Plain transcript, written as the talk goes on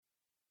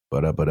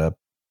But up.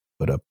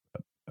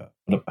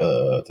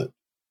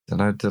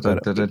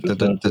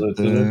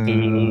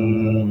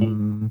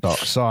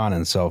 So on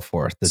and so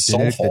forth.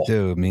 The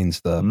do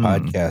means the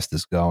podcast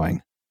is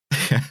going.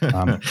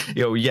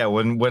 Yeah,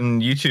 when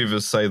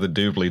YouTubers say the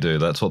doobly-doo,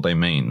 that's what they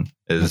mean.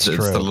 It's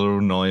the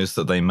little noise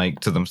that they make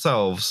to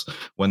themselves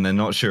when they're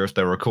not sure if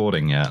they're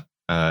recording yet,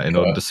 in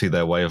order to see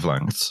their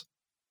wavelengths.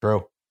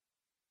 True.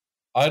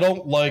 I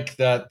don't like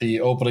that the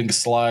opening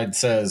slide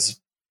says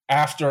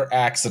after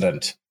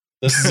accident.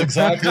 This is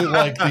exactly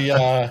like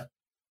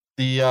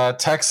the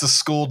Texas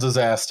school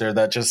disaster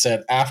that just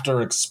said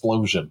after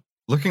explosion.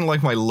 Looking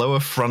like my lower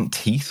front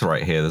teeth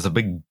right here. There's a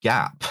big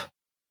gap.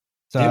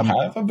 Do you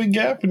have a big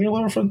gap in your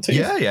lower front teeth?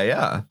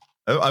 Yeah.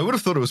 I would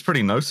have thought it was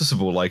pretty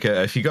noticeable. Like,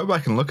 if you go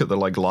back and look at the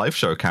live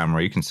show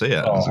camera, you can see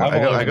it. I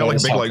got like a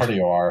big, how pretty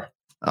you are.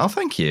 Oh,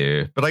 thank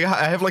you. But I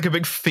have like a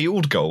big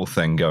field goal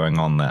thing going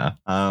on there.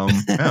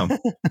 Yeah.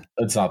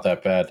 It's not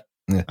that bad.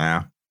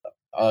 Yeah.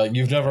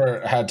 You've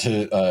never had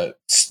to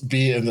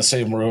be in the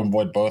same room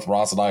when both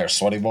Roz and I are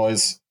sweaty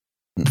boys?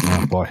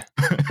 Oh, boy.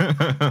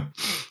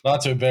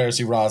 Not to embarrass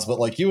you, Roz, but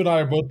like you and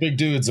I are both big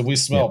dudes and we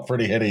smell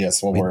pretty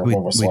hideous when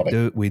we're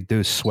sweating. We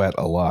do sweat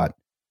a lot.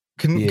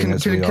 Can you,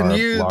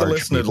 the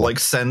listener, like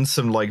send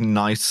some like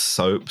nice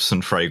soaps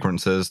and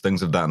fragrances,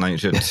 things of that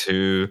nature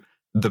to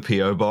the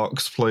P.O.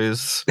 box,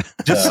 please?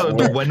 Just so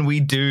that when we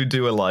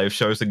do a live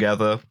show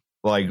together,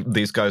 like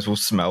these guys will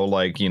smell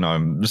like,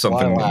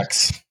 something.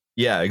 Lilacs.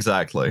 Yeah,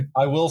 exactly.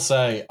 I will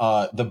say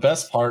the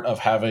best part of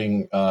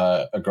having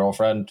a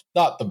girlfriend,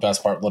 not the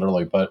best part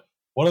literally, but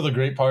one of the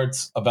great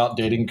parts about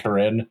dating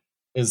Corinne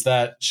is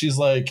that she's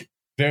like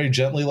very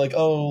gently like,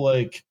 oh,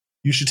 like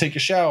you should take a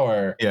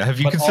shower. Yeah, have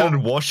you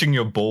considered washing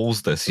your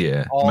balls this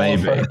year?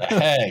 Maybe.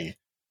 Hey,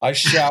 I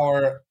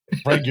shower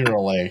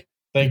regularly.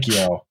 Thank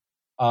you.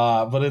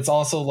 But it's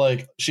also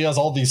like she has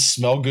all these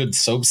smell good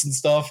soaps and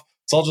stuff.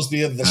 So I'll just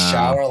be in the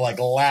shower, like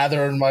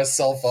lathering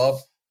myself up.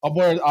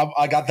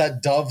 I got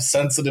that Dove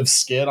sensitive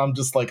skin. I'm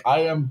just like, I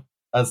am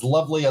as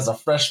lovely as a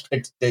fresh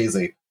picked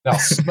daisy. Now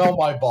smell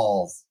my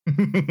balls.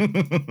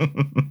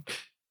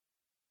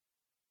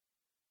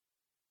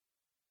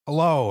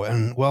 Hello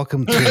and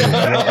welcome to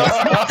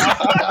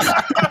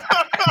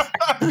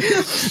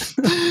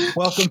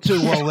Well,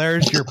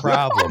 There's Your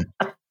Problem.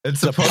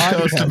 It's a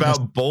podcast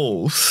about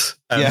balls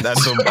and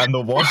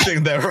the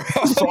washing thereof.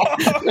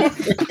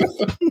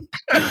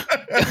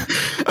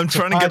 I'm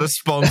trying to get a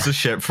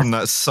sponsorship from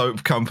that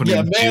soap company,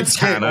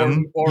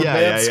 Manscaped or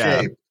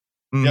Manscaped.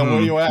 Mm-hmm. Yeah, where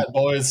are you at,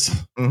 boys?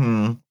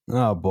 Mm-hmm.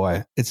 Oh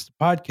boy, it's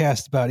a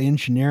podcast about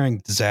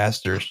engineering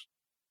disasters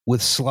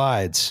with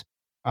slides.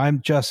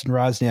 I'm Justin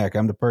Rosniak.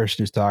 I'm the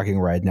person who's talking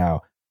right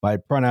now. My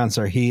pronouns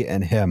are he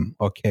and him.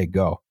 Okay,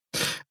 go.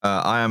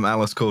 I am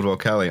Alice Caldwell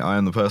Kelly. I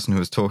am the person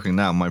who is talking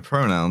now. My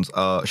pronouns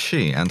are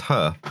she and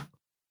her.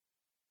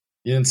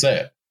 You didn't say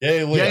it. Yay,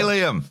 Liam. Yay,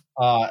 Liam.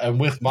 And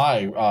with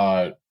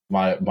my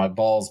my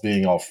balls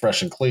being all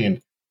fresh and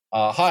clean.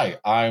 Hi,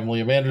 I'm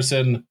Liam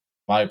Anderson.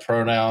 My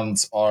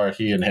pronouns are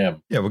he and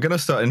him. Yeah, we're going to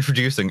start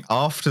introducing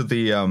after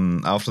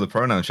the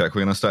pronoun check.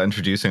 We're going to start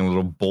introducing a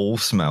little ball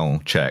smell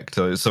check,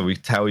 so we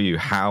tell you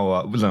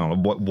how what our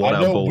balls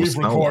smell like. We've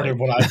recorded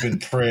when I've been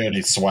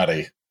pretty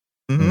sweaty.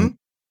 Mm-hmm.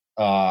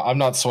 I'm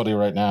not sweaty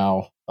right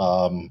now.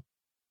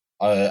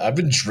 I've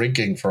been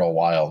drinking for a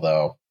while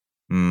though.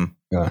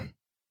 Yeah.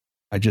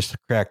 I just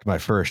cracked my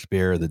first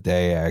beer of the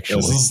day.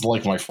 Actually, this is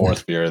like my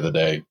fourth beer of the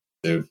day,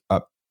 dude.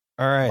 All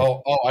right.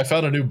 Oh! I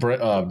found a new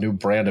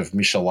brand of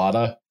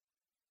Michelada.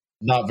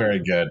 Not very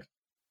good.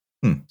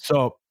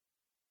 So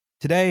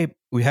today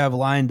we have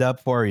lined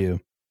up for you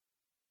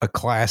a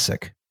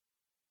classic.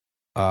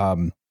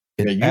 You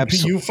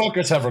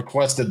fuckers have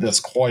requested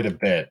this quite a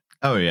bit.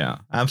 Oh yeah,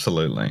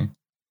 absolutely.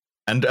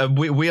 And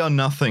we are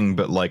nothing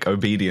but like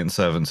obedient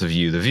servants of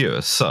you, the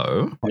viewers.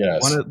 So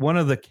yes, one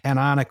of the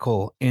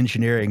canonical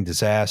engineering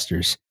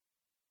disasters.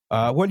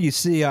 What you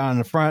see on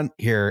the front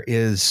here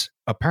is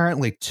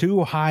apparently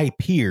two high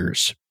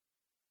piers.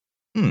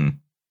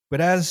 But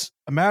as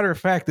a matter of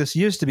fact, this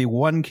used to be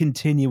one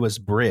continuous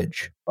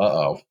bridge.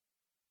 Uh-oh.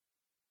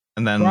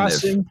 And then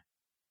crossing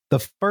the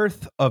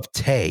Firth of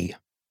Tay.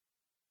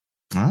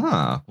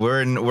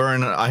 We're in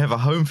I have a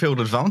home field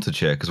advantage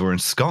here because we're in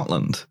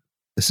Scotland.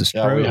 This is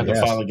true. We had to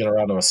finally get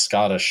around to a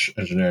Scottish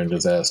engineering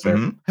disaster.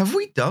 Mm-hmm. Have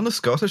we done a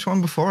Scottish one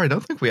before? I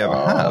don't think we ever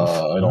have.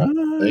 I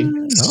don't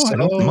think so. I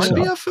don't think It might so.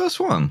 be our first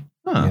one.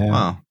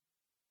 Wow.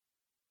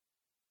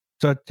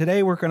 So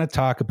today we're going to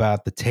talk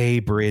about the Tay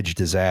Bridge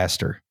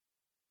disaster.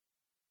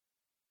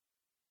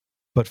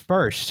 But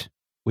first,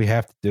 we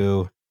have to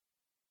do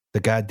the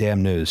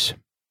goddamn news.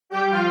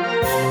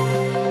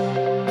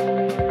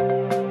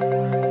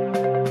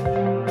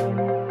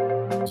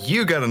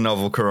 You get a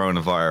novel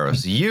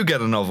coronavirus. You get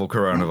a novel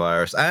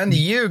coronavirus. And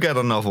you get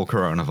a novel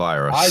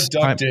coronavirus. I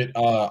ducked it.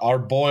 Our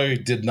boy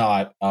did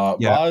not.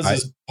 Roz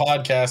is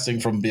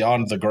podcasting from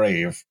beyond the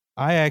grave.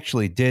 I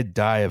actually did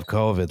die of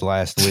COVID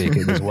last week.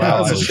 It was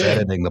while I was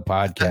editing the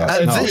podcast.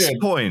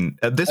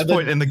 At this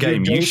point in the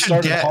game, you should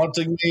started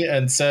haunting me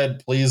and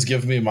said, "Please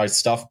give me my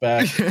stuff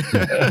back."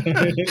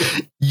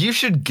 You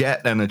should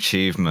get an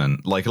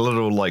achievement, like a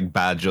little like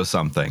badge or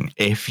something,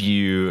 if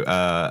you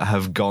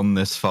have gone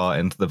this far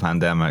into the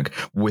pandemic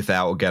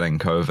without getting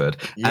COVID.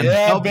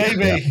 And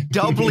baby.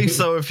 Doubly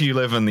so if you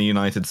live in the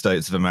United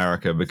States of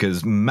America,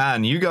 because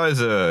man, you guys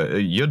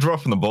you're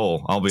dropping the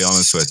ball. I'll be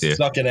honest with you.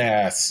 Sucking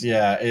ass.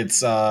 Yeah,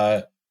 it's.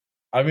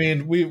 I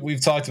mean,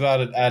 we've talked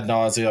about it ad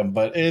nauseum,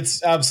 but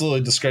it's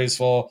absolutely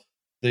disgraceful.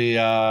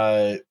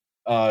 I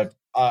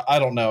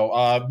don't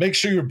know. Make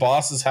sure your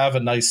bosses have a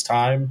nice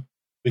time,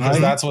 because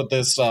that's what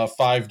this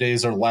 5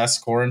 days or less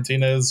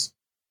quarantine is.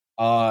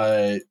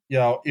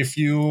 If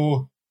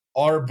you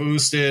are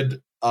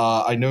boosted,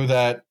 I know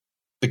that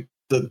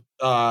the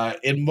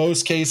in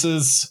most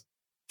cases,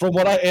 from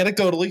what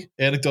anecdotally,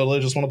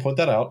 just want to point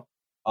that out.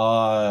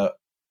 A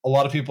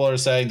lot of people are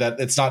saying that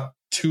it's not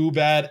too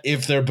bad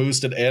if they're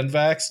boosted and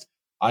vaxxed.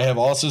 I have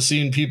also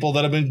seen people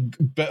that have been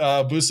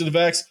boosted and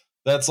vaxxed.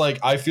 That's like,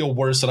 I feel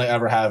worse than I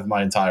ever have in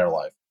my entire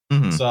life.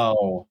 Mm-hmm.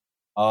 So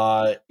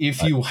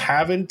if you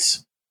haven't,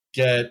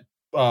 get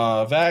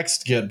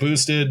vaxxed, get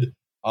boosted,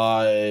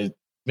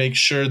 make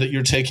sure that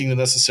you're taking the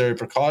necessary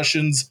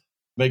precautions.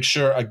 Make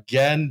sure,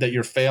 again, that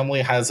your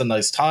family has a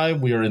nice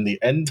time. We are in the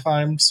end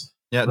times.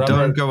 Yeah,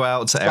 don't go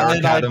out to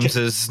Eric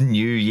Adams's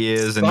New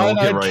Year's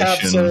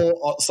inauguration.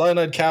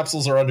 Cyanide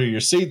capsules are under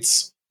your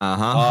seats.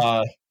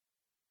 What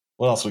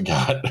else we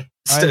got?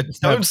 I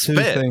have two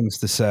things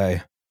to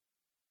say.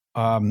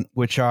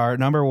 Which are,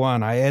 number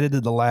one, I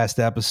edited the last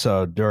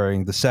episode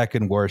during the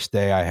second worst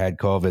day I had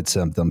COVID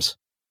symptoms.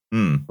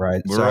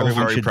 Right. We're all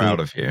very proud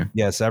of you.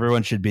 Yes,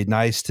 everyone should be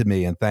nice to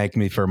me and thank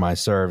me for my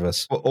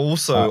service. Well,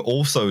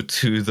 also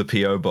to the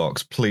PO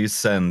box, please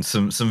send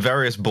some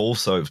various ball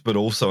soaps, but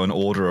also an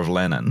order of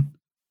linen.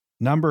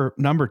 Number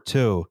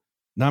two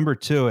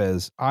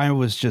is, I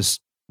was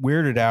just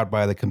weirded out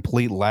by the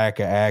complete lack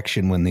of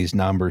action when these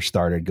numbers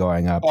started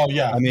going up. Oh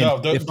yeah, I mean, no,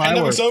 the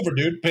pandemic's over,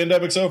 dude.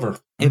 Pandemic's over.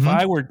 If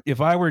I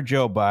were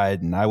Joe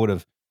Biden,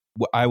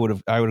 I would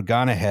have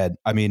gone ahead.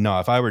 I mean, no,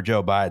 if I were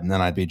Joe Biden,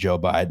 then I'd be Joe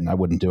Biden. I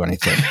wouldn't do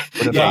anything.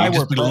 But if I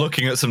were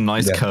looking at some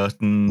nice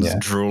curtains,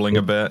 drooling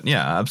a bit,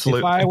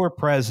 absolutely. If I were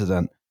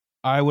president,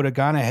 I would have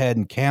gone ahead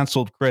and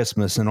canceled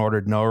Christmas and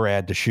ordered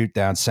NORAD to shoot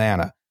down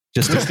Santa.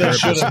 Just they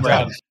should have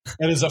done.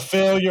 It is a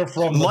failure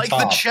from the top.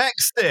 The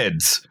Czechs did.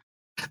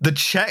 The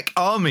Czech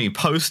army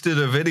posted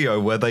a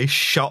video where they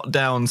shot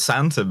down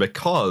Santa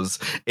because,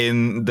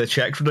 in the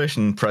Czech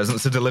tradition,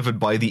 presents are delivered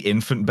by the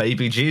infant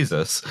baby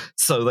Jesus.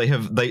 So they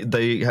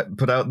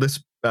put out this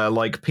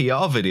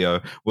PR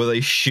video where they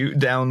shoot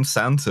down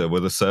Santa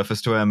with a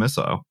surface-to-air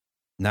missile.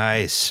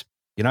 Nice.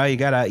 You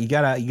gotta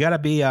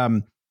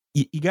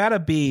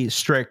be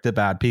strict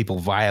about people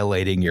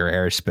violating your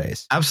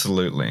airspace.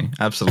 Absolutely.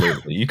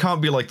 You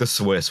can't be like the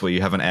Swiss, where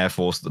you have an air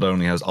force that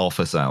only has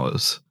office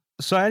hours.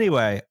 So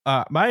anyway,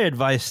 my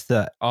advice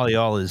to all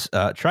y'all is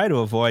try to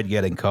avoid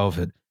getting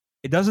COVID.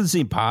 It doesn't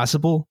seem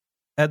possible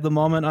at the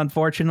moment,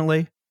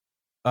 unfortunately.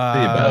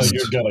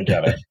 You're gonna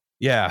get it.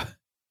 Yeah.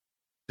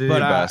 Do your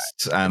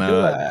best,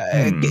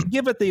 and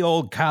give it the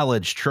old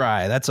college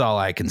try. That's all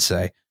I can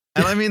say.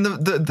 And I mean,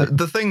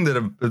 the thing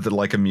that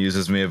like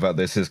amuses me about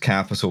this is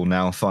Capitol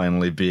now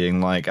finally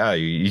being like, oh,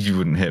 you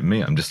wouldn't hit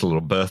me. I'm just a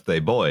little birthday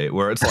boy.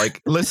 Where it's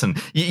like, listen,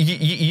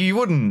 you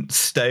wouldn't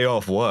stay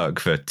off work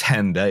for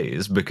 10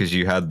 days because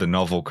you had the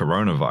novel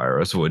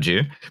coronavirus, would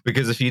you?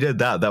 Because if you did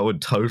that, that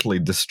would totally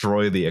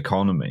destroy the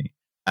economy.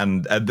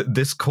 And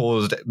this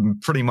caused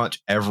pretty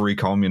much every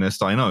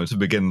communist I know to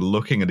begin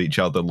looking at each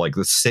other like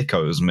the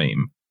sickos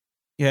meme.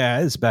 Yeah,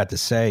 I was about to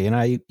say,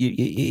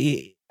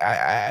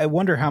 I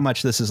wonder how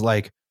much this is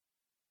like,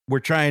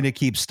 we're trying to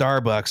keep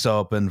Starbucks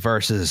open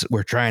versus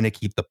we're trying to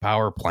keep the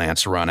power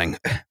plants running.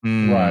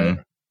 Right.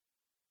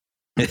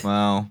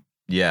 Well,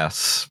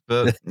 yes,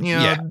 but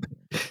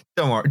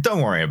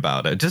don't worry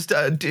about it. Just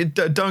don't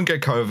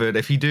get COVID.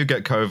 If you do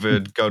get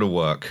COVID, go to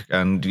work,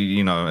 and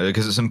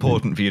because it's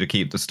important for you to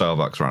keep the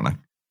Starbucks running.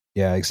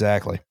 Yeah,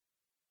 exactly.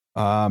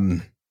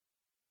 In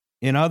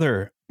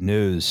other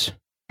news,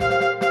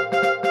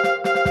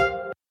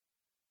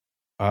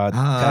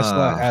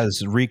 Tesla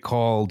has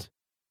recalled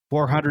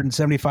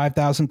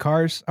 475,000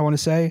 cars, I want to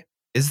say.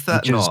 Is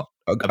that not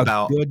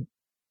about good?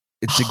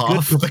 It's a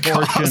good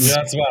proportion. Yeah,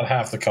 that's about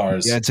half the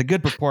cars. Yeah, it's a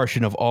good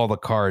proportion of all the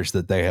cars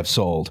that they have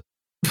sold.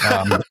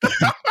 I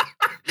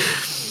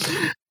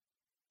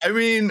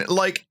mean,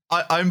 like,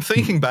 I'm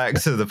thinking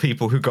back to the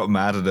people who got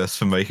mad at us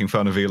for making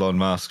fun of Elon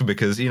Musk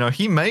because,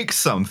 he makes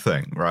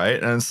something,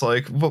 right? And it's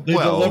like, they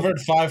delivered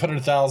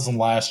 500,000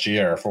 last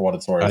year, for what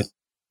it's worth.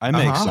 I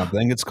make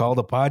something. It's called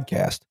a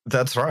podcast.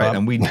 That's right.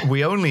 And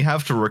we only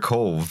have to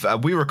recall.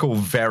 We recall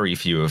very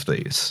few of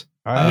these.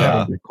 I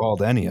haven't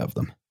recalled any of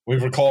them.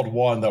 We've recalled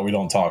one that we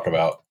don't talk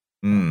about.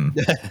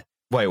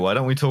 Wait, why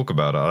don't we talk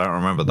about it? I don't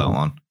remember that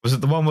one. Was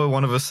it the one where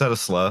one of us said a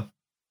slur?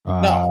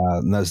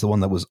 No. That's the one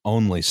that was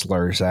only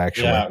slurs,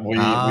 actually. Yeah,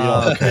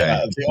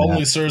 the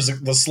only slurs,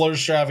 the slur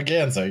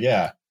extravaganza.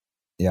 Yeah.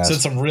 Yeah. Said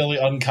some really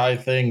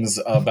unkind things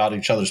about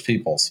each other's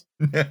peoples.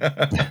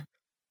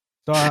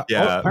 Well,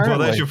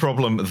 that's your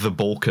problem. The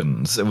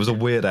Balkans. It was a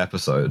weird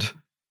episode.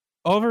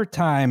 Over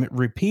time,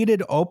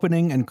 repeated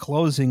opening and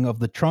closing of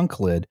the trunk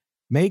lid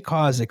may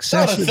cause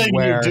excessive not a thing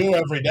wear. You do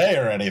every day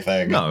or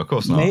anything. No, of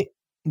course not.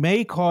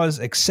 May cause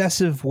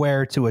excessive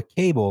wear to a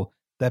cable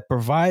that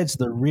provides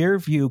the rear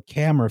view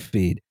camera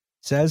feed,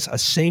 says a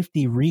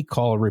safety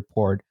recall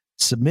report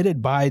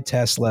submitted by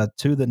Tesla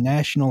to the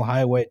National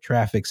Highway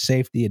Traffic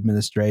Safety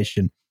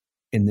Administration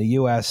in the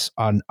U.S.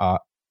 on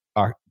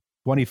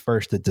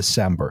 21st of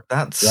December.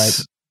 That's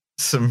right?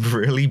 Some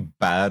really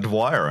bad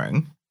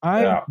wiring.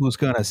 I was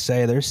going to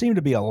say there seem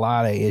to be a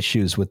lot of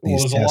issues with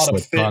these Tesla there's a lot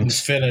of fit trunks.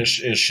 and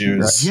finish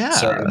issues. Yeah,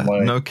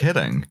 certainly. No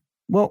kidding.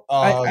 Well,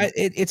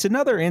 it's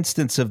another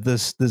instance of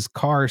this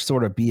car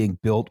sort of being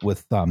built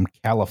with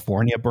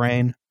California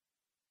brain.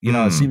 You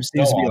know, it seems to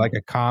be like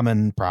a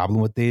common problem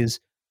with these.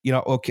 You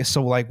know, okay,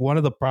 so like one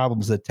of the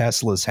problems that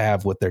Teslas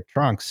have with their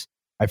trunks,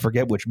 I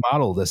forget which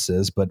model this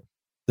is, but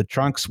the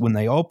trunks, when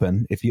they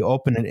open, if you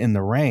open it in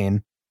the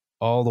rain,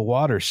 all the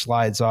water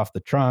slides off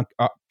the trunk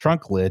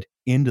lid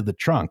into the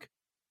trunk,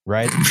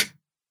 right?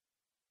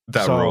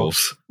 That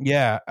rules.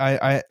 Yeah,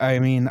 I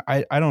mean,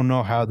 I don't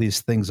know how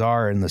these things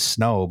are in the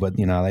snow, but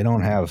you know, they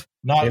don't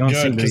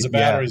good because the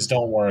batteries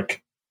don't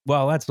work.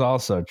 Well, that's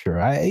also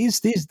true.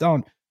 These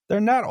don't. They're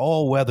not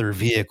all weather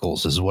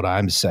vehicles, is what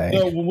I'm saying.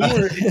 No,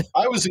 when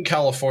I was in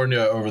California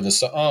over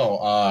the.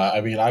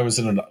 I was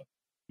in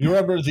You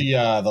remember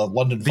the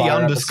London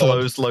Fire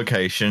undisclosed episode?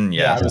 Location?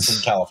 Yeah, I was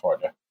in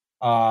California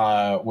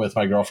with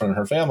my girlfriend and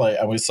her family,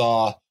 and we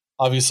saw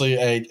obviously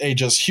a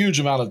just huge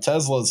amount of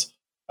Teslas.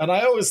 And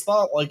I always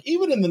thought, like,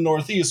 even in the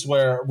Northeast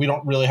where we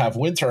don't really have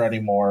winter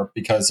anymore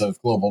because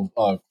of global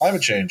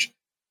climate change,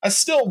 I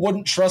still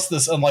wouldn't trust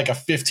this on like a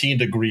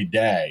 15-degree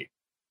day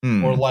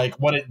or like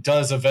when it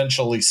does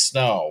eventually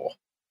snow.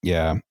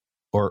 Yeah,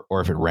 or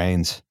if it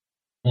rains.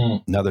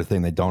 Another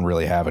thing they don't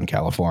really have in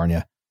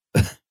California.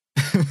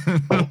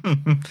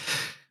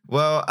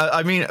 Well,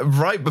 I mean,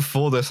 right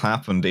before this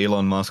happened,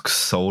 Elon Musk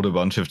sold a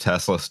bunch of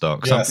Tesla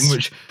stock, something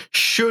which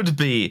should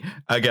be,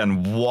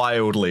 again,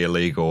 wildly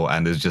illegal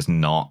and is just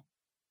not.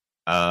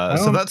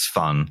 So that's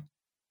fun.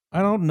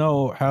 I don't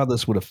know how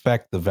this would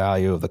affect the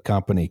value of the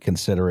company,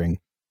 considering,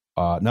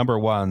 number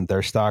one,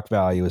 their stock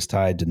value is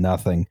tied to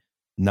nothing.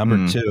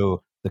 Number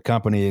two, the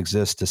company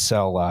exists to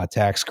sell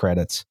tax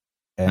credits.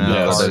 And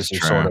cars are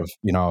sort of,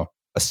 you know,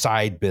 a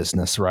side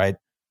business, right?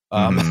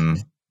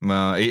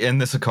 Well, in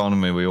this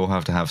economy, we all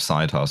have to have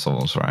side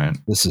hustles, right?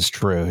 This is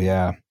true,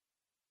 yeah.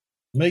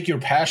 Make your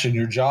passion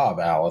your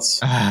job, Alice.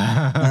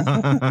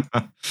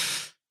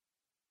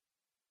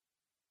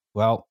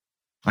 Well,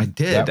 I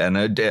did, and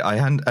I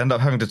end up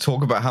having to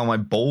talk about how my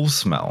balls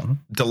smell.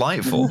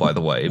 Delightful, by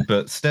the way,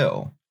 but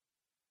still.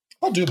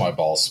 I'll do my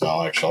balls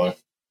smell, actually.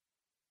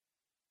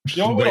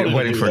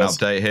 Waiting for an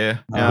update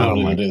here. We don't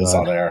need to do this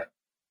on air.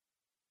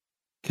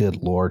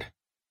 Good Lord.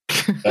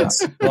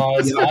 That's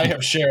Roz, I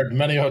have shared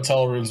many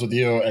hotel rooms with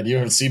you, and you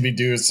have seen me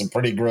do some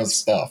pretty gross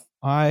stuff.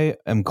 I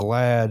am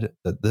glad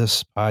that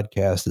this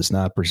podcast is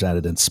not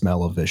presented in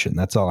smell-o-vision.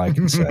 That's all I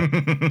can say.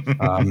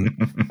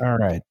 All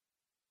right.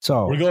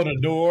 So we're going to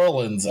New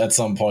Orleans at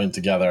some point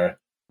together.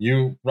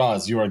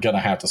 Roz, you are going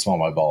to have to smell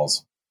my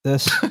balls.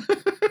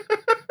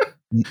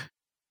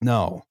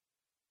 No.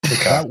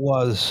 Okay. That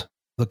was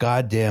the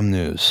goddamn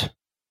news.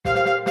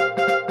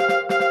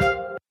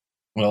 Well,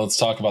 let's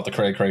talk about the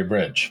Cray Cray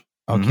Bridge.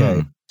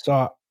 Okay,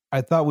 so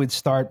I thought we'd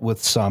start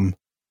with some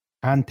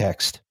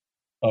context.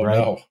 Oh, right?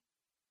 No.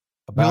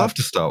 We love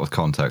to start with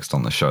context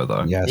on the show,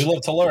 though. Yes. We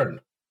love to learn.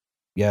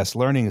 Yes,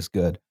 learning is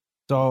good.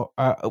 So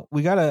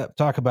we got to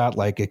talk about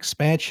like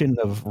expansion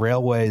of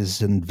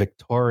railways in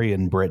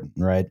Victorian Britain,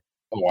 right?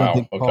 Oh, wow.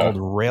 Something called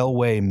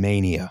railway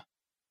mania.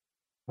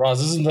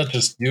 Roz, isn't that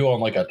just you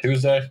on like a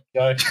Tuesday,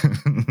 guy?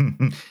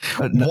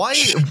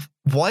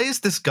 Why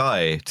is this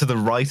guy to the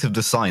right of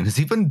the sign? Has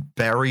he been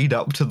buried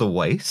up to the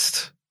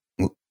waist?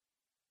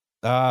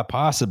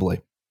 Possibly.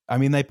 I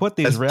mean, they put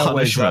these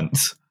railways up.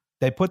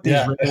 They put these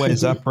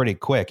railways up pretty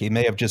quick. He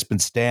may have just been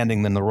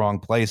standing in the wrong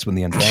place when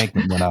the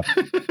embankment went up.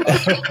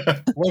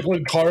 Like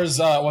when cars,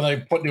 when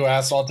they put new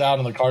asphalt down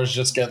and the cars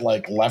just get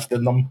like left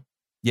in them.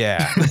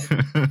 Yeah.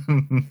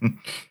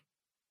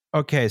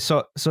 Okay,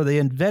 so they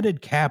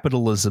invented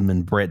capitalism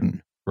in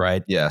Britain,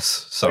 right?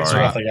 Yes. Sorry. Thanks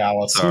for nothing,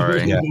 Alice.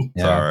 Sorry. Yeah.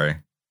 Sorry.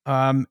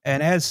 And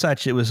as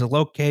such, it was a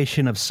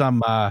location of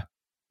some,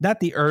 not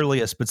the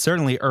earliest, but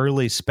certainly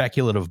early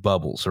speculative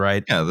bubbles,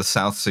 right? Yeah, the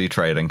South Sea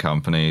Trading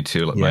Company,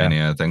 Tulip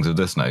Mania, things of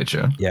this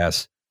nature.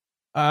 Yes.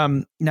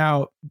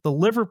 Now, the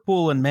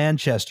Liverpool and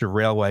Manchester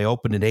Railway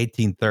opened in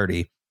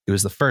 1830. It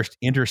was the first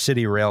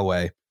intercity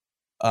railway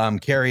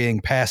carrying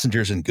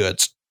passengers and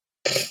goods,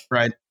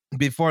 right?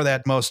 Before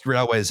that, most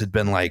railways had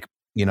been like,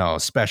 you know,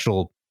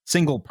 special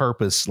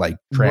single-purpose like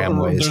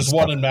tramways. There's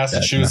one in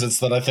Massachusetts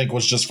that I think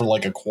was just for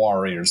like a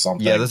quarry or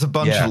something. Yeah, there's a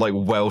bunch of like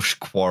Welsh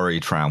quarry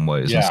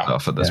tramways and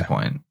stuff at this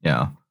point.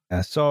 Yeah.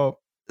 So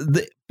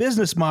the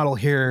business model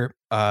here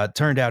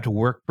turned out to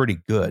work pretty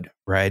good,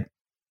 right?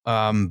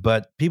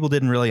 But people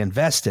didn't really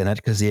invest in it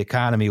because the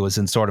economy was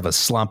in sort of a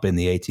slump in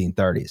the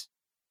 1830s.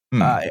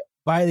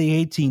 By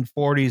the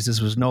 1840s, this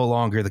was no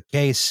longer the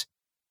case.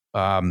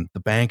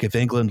 The Bank of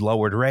England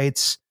lowered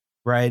rates,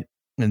 right?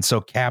 And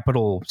so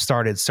capital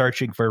started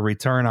searching for a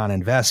return on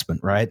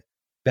investment, right?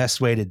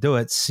 Best way to do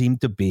it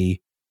seemed to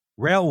be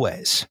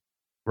railways,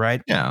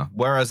 right? Yeah.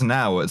 Whereas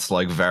now it's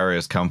like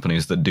various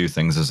companies that do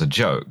things as a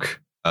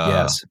joke.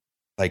 Yes.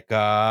 Like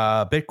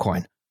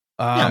Bitcoin.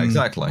 Yeah,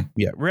 exactly.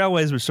 Yeah.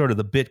 Railways were sort of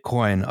the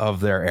Bitcoin of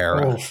their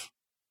era.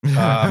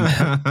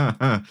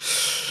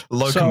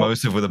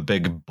 Locomotive with a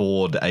big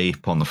bored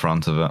ape on the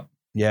front of it.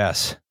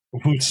 Yes.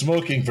 Who's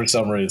smoking for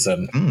some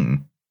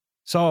reason.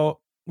 So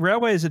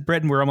railways in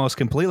Britain were almost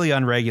completely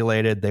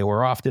unregulated. They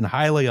were often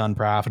highly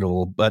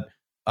unprofitable, but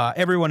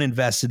everyone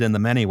invested in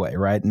them anyway,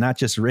 right? Not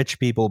just rich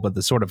people, but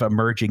the sort of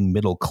emerging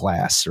middle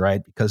class,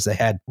 right? Because they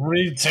had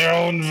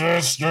retail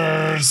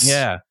investors.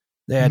 Yeah.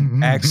 They had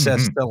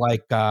access to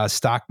like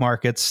stock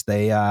markets.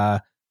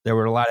 There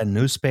were a lot of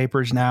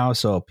newspapers now,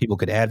 so people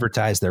could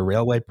advertise their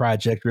railway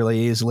project really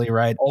easily,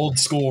 right? Old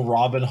school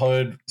Robin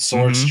Hood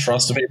sorts,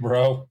 trust me,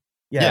 bro.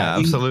 Yeah,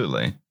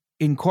 absolutely.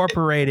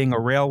 Incorporating a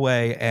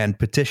railway and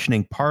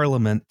petitioning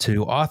Parliament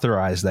to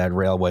authorize that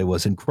railway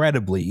was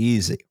incredibly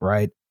easy,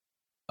 right?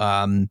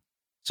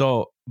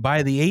 So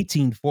by the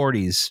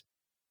 1840s,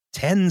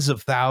 tens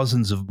of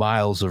thousands of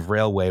miles of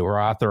railway were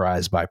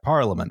authorized by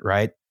Parliament,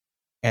 right?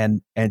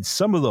 And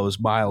some of those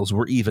miles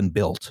were even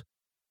built.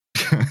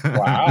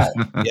 Wow.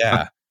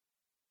 Yeah.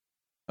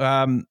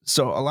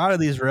 So a lot of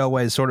these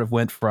railways sort of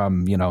went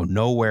from,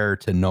 nowhere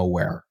to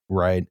nowhere,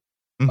 right?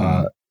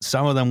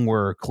 Some of them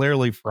were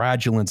clearly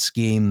fraudulent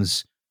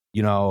schemes,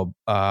 and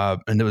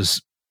it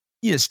was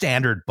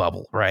standard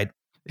bubble, right?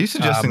 Are you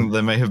suggesting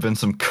there may have been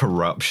some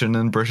corruption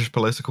in British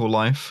political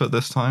life at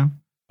this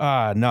time?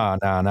 No.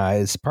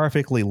 It's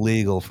perfectly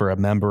legal for a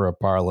member of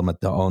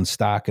Parliament to own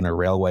stock in a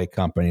railway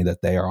company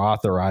that they are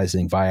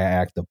authorizing via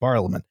Act of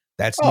Parliament.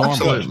 That's normal.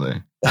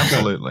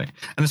 Absolutely.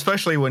 And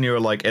especially when you're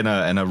like in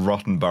a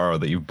rotten borough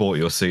that you've bought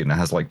your seat and it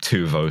has like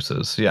 2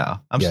 voters. Yeah,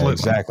 absolutely. Yeah,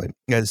 exactly.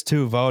 It has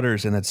 2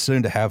 voters and it's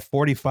soon to have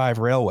 45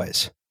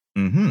 railways.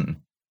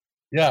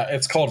 Yeah,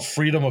 it's called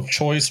freedom of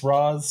choice,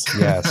 Roz.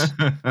 Yes.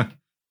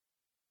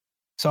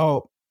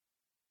 So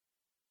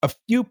a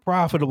few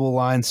profitable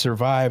lines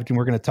survived, and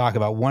we're going to talk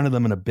about one of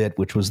them in a bit,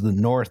 which was the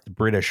North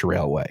British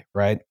Railway,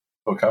 right?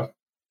 Okay.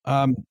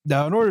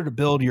 Now, in order to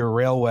build your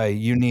railway,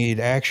 you need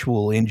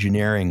actual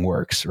engineering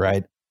works,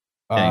 right?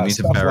 Yeah, you need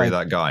to bury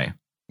that guy.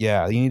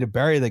 Yeah, you need to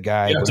bury the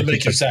guy. You have to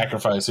make your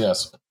sacrifice,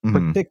 yes.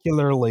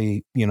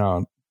 Particularly,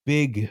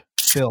 big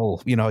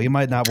fill. You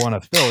might not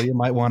want to fill. You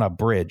might want a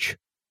bridge.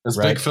 Is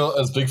Big Phil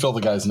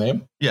the guy's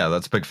name? Yeah,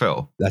 that's Big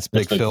Phil. That's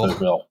Big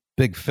Phil.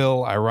 Big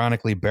Phil,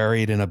 ironically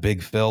buried in a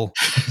big Phil.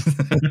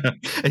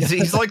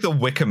 He's like the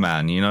Wicker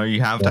Man,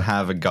 you have to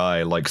have a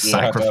guy like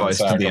sacrificed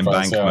to the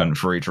embankment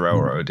for each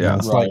railroad. Yeah,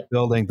 it's like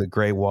building the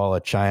Great Wall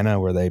of China,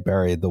 where they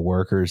buried the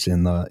workers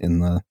in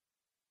the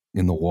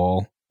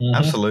wall.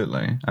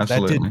 Absolutely. That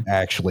didn't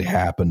actually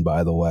happen,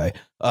 by the way.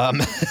 No,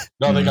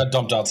 they got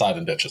dumped outside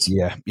in ditches.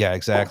 Yeah,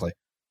 exactly.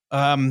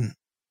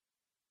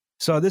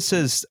 So this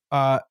is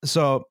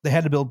so they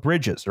had to build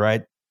bridges,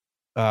 right?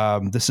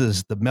 This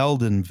is the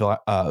Meldon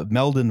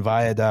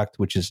Viaduct,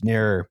 which is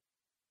near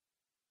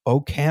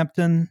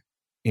Oakhampton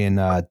in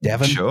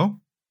Devon. Sure.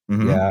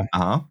 Yeah.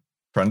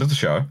 Friend of the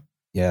show.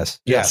 Yes.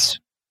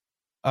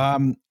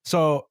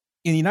 So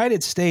in the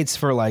United States,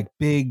 for like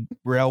big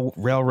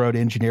railroad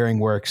engineering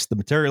works, the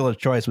material of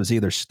choice was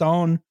either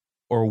stone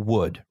or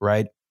wood,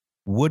 right?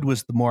 Wood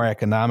was the more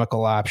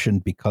economical option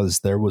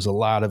because there was a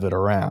lot of it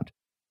around.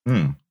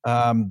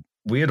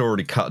 We had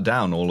already cut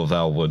down all of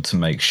our wood to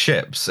make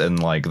ships in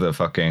like the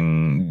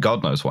fucking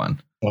God knows when.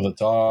 For the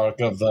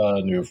dark of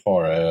the New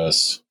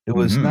Forest. It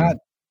was not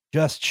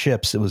just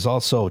ships. It was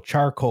also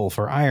charcoal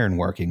for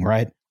ironworking,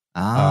 right?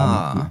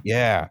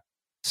 Yeah.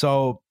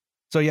 So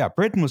yeah,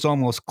 Britain was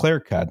almost clear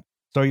cut.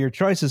 So your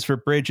choices for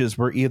bridges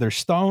were either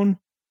stone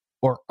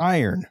or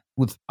iron,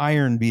 with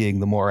iron being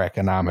the more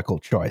economical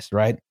choice,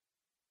 right?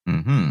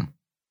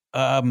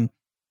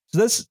 So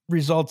this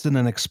results in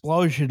an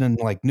explosion in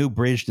like new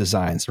bridge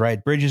designs,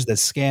 right? Bridges that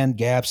scan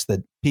gaps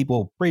that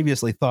people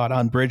previously thought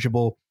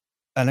unbridgeable,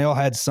 and they all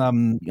had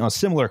some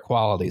similar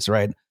qualities,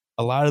 right?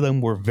 A lot of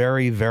them were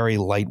very, very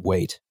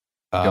lightweight.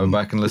 Go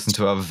back and listen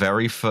to our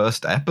very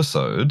first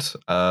episode,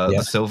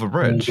 The Silver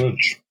Bridge.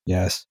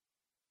 Yes.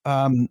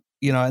 And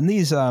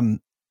these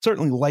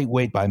certainly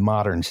lightweight by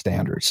modern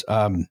standards,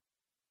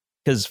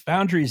 because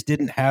foundries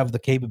didn't have the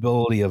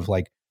capability of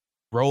like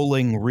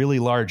rolling really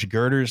large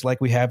girders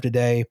like we have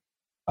today.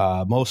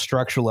 Most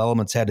structural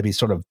elements had to be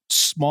sort of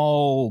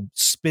small,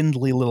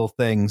 spindly little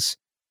things,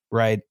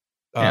 right?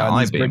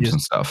 I-beams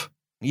and stuff.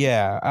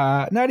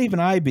 Yeah, not even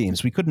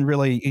I-beams. We couldn't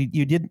really.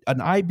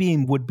 An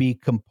I-beam would be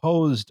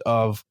composed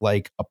of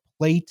like a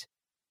plate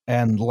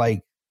and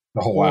like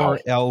 4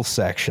 L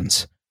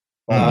sections.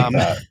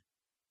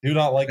 Do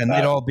not like and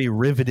that. They'd all be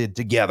riveted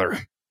together.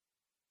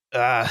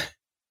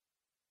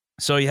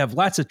 So you have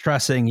lots of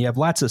trussing. You have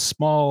lots of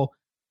small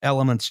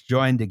elements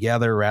joined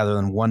together rather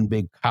than one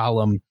big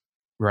column,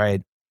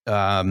 right?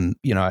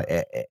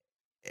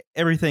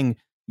 Everything.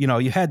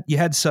 You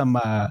had some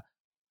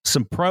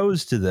some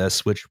pros to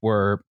this, which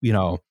were,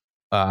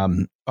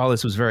 all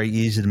this was very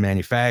easy to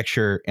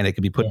manufacture, and it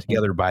could be put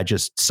together by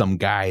just some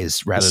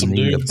guys rather than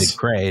needing a big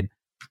crane,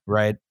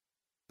 right?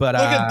 But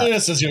look at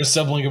this as you're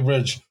assembling a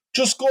bridge.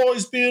 Just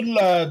guys being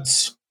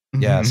lads.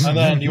 Yes. And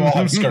then you all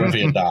have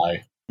scurvy and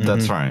die.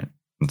 That's right.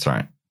 That's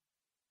right.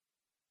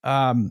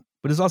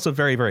 But it's also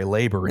very, very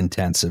labor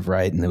intensive,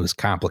 right? And it was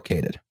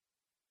complicated.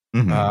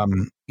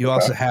 Mm-hmm. You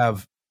also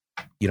have,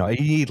 you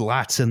need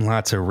lots and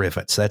lots of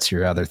rivets. That's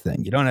your other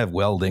thing. You don't have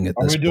welding at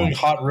this point. Are we doing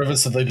hot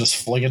rivets that they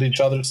just fling at each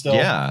other still?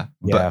 Yeah.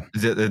 But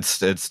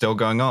it's still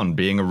going on.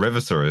 Being a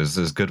riveter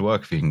is good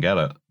work if you can get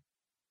it.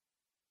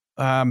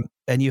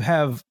 And you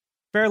have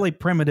fairly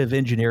primitive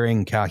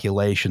engineering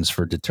calculations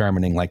for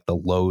determining like the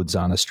loads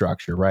on a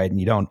structure, right? And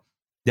you don't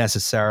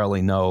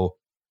necessarily know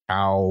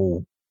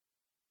how,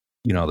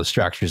 the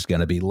structure is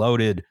going to be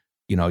loaded.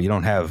 You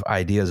don't have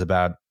ideas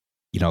about,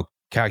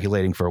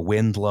 calculating for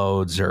wind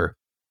loads or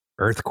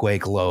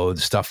earthquake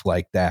loads, stuff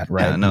like that,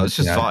 right? Yeah, no, it's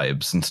just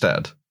vibes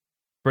instead.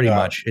 Pretty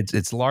much.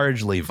 It's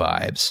largely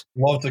vibes.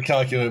 Love to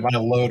calculate my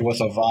load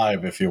with a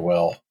vibe, if you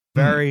will.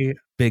 Very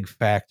big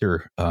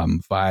factor,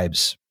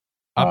 vibes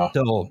up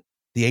till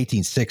the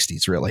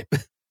 1860s, really.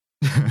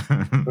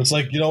 It's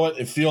like, you know what?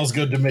 It feels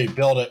good to me.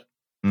 Build it.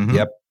 Mm-hmm.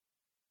 Yep.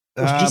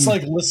 It's just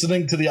like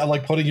listening to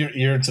like putting your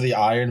ear to the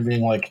iron and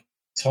being like,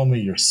 tell me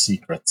your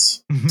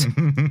secrets.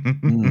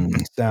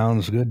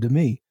 Sounds good to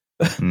me.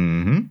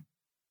 Mm-hmm.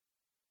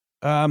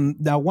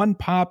 Now, one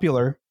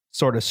popular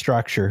sort of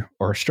structure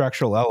or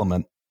structural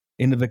element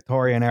in the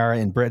Victorian era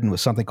in Britain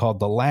was something called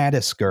the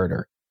lattice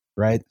girder,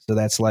 right? So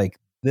that's like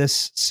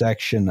this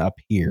section up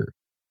here,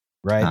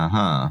 right?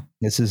 Uh-huh.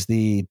 This is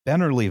the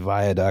Bennerley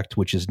Viaduct,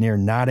 which is near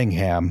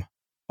Nottingham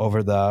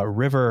over the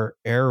River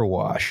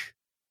Erewash.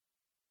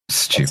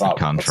 Stupid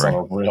country. That's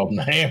not a real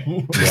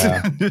name.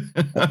 Yeah.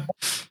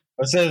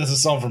 I say this is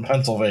someone from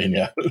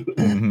Pennsylvania.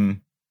 Mm-hmm.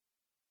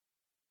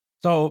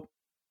 So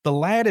the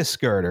lattice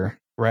girder,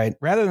 right,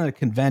 rather than a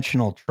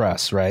conventional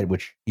truss, right,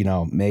 which,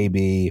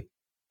 maybe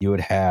you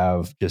would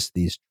have just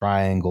these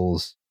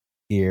triangles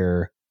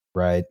here,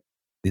 right?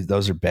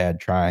 Those are bad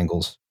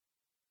triangles.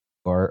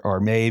 Or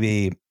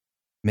maybe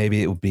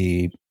it would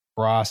be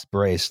cross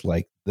braced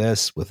like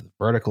this with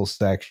vertical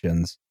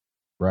sections,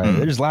 right?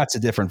 There's lots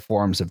of different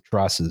forms of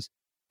trusses.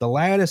 The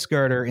lattice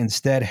girder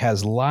instead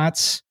has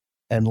lots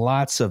and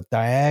lots of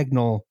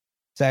diagonal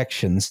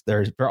sections.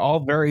 They're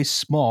all very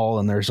small,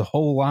 and there's a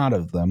whole lot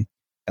of them,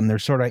 and they're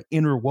sort of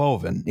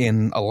interwoven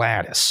in a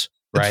lattice.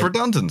 Right? It's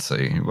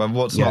redundancy.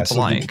 What's not to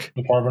like?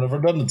 Department of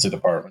Redundancy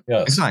Department.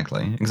 Yes,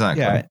 exactly.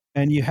 Yeah,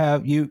 and you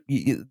have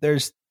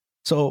there's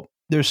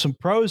some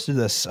pros to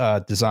this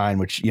design,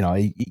 which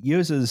it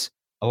uses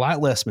a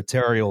lot less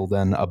material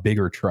than a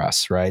bigger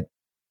truss, right?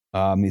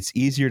 It's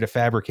easier to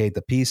fabricate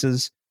the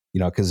pieces,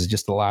 because it's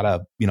just a lot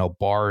of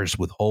bars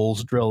with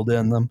holes drilled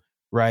in them,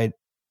 right?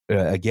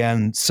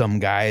 Again, some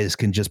guys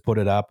can just put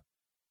it up.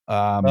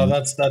 No,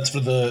 that's for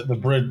the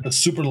bridge, the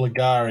Super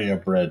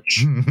Lagaria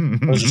bridge.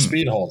 Those are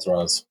speed holes,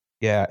 Roz.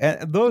 Yeah,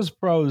 and those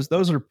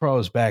are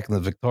pros back in the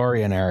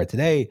Victorian era.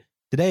 Today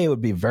it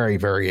would be very,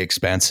 very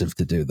expensive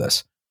to do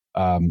this.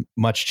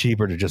 Much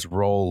cheaper to just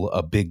roll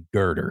a big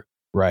girder,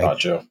 right?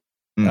 Gotcha.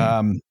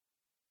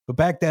 But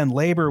back then,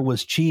 labor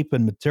was cheap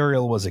and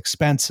material was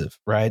expensive,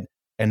 right?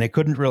 And they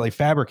couldn't really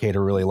fabricate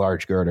a really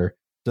large girder.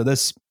 So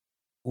this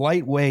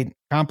lightweight,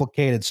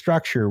 complicated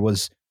structure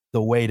was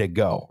the way to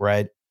go,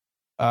 right?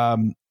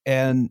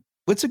 And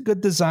it's a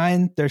good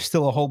design. There's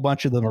still a whole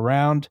bunch of them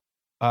around.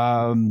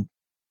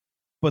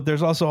 But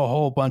there's also a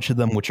whole bunch of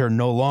them which are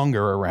no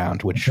longer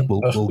around, which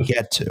we'll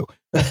get to.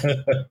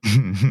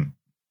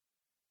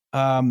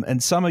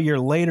 And some of your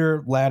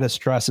later lattice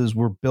trusses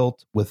were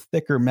built with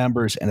thicker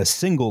members and a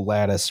single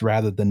lattice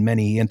rather than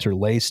many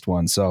interlaced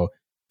ones. So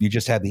you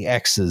just had the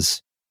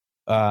X's,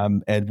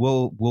 and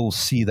we'll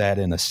see that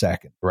in a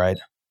second, right?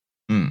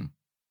 Now,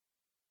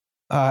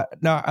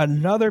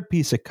 another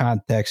piece of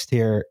context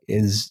here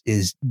is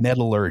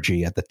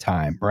metallurgy at the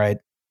time, right?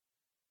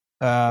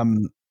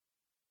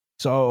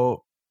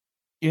 So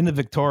in the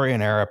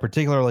Victorian era,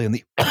 particularly in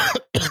the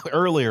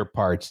earlier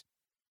parts.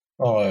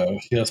 Oh,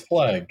 yes,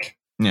 plague.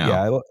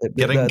 Yeah.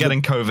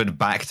 Getting COVID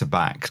back to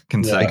back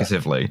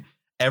consecutively. Yeah.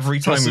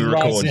 Every time we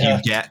record, you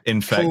get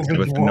infected COVID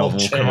with novel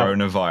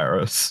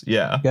coronavirus.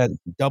 Yeah.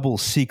 Double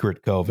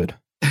secret COVID.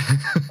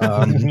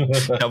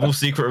 Double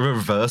secret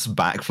reverse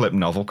backflip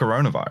novel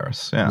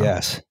coronavirus. Yeah.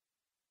 Yes.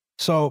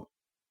 So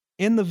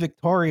in the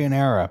Victorian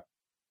era,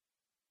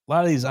 a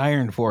lot of these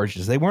iron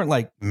forges, they weren't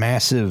like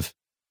massive,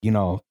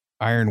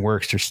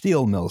 ironworks or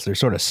steel mills. They're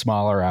sort of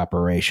smaller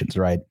operations,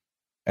 right?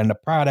 And the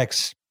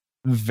products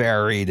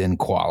varied in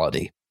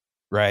quality,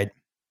 right?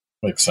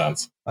 Makes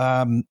sense.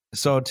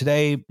 So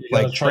today, you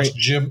gotta trust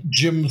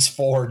Jim's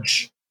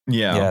Forge.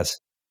 Yeah.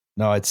 Yes.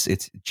 No, it's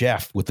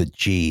Jeff with a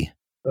G.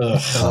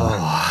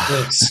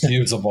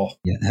 Inexcusable.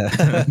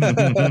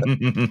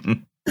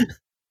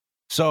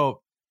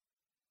 So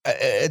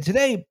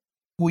today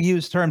we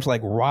use terms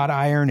like wrought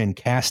iron and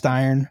cast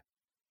iron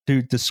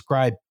to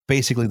describe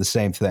basically the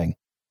same thing.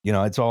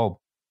 It's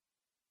all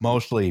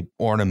mostly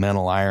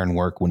ornamental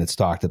ironwork when it's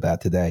talked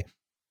about today.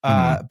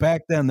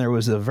 Back then, there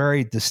was a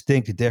very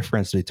distinct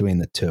difference between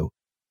the two.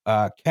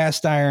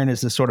 Cast iron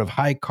is a sort of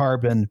high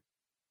carbon,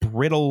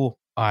 brittle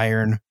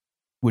iron,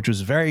 which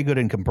was very good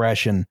in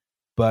compression,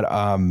 but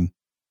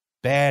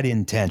bad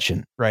in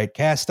tension, right?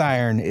 Cast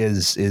iron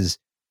is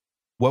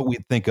what we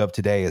think of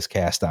today as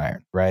cast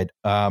iron, right?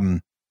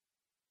 And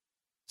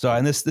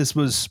this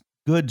was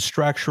good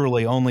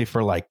structurally only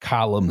for like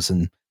columns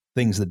and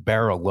things that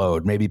bear a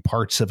load, maybe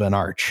parts of an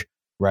arch,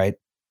 right?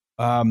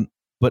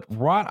 But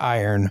wrought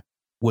iron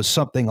was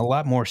something a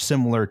lot more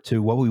similar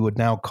to what we would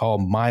now call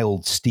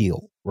mild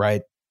steel,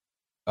 right?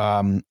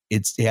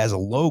 It has a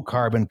low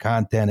carbon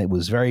content. It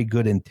was very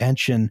good in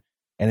tension,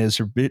 and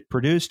is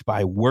produced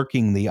by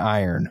working the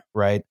iron,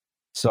 right?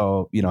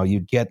 So,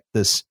 you'd get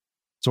this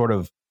sort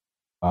of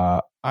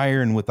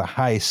iron with a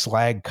high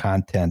slag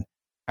content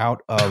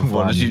out of...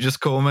 What did you just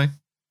call me?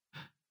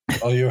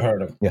 Oh, you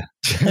heard him. Yeah.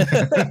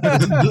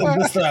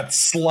 It's that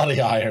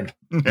slutty iron.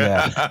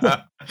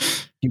 Yeah.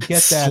 You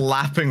get that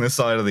slapping the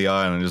side of the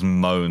iron and just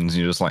moans.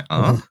 You're just like,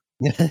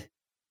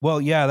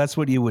 Well, yeah, that's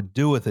what you would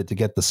do with it to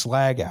get the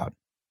slag out.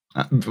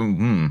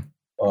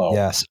 Oh.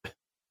 Yes.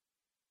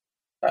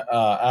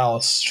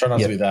 Alice, try not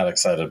to be that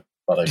excited,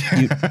 buddy.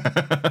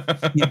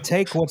 You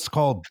take what's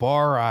called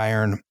bar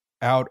iron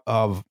out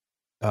of,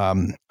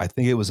 I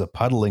think it was a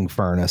puddling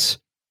furnace,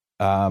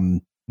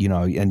 and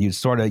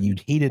you'd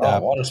heat it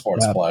up. Water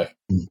sports play.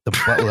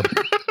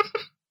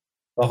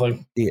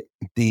 Nothing.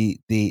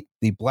 The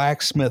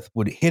blacksmith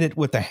would hit it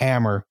with a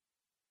hammer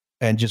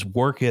and just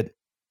work it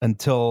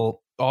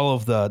until all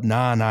of the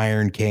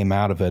non-iron came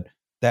out of it.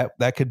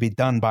 That could be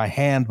done by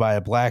hand by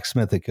a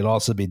blacksmith. It could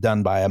also be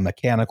done by a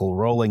mechanical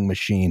rolling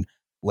machine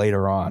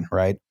later on,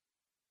 right?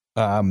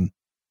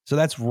 So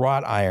that's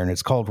wrought iron.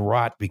 It's called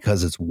wrought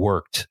because it's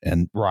worked,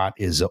 and wrought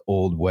is an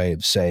old way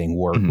of saying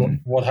work. Mm-hmm.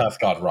 What hath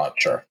God wrought,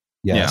 sure.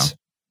 Yes.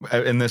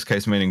 Yeah. In this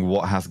case, meaning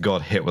what hath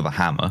God hit with a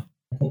hammer?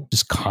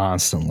 Just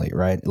constantly,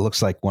 right? It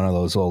looks like one of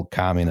those old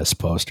communist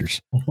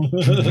posters.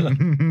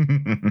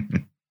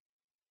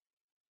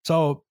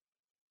 So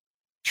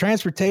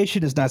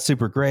transportation is not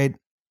super great.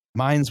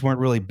 Mines weren't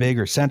really big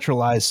or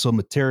centralized, so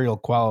material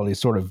quality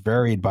sort of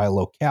varied by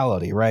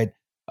locality, right?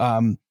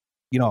 Iron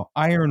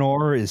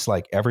ore is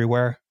like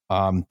everywhere.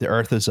 The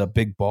earth is a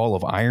big ball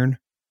of iron,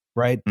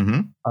 right?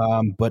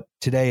 But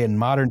today in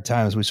modern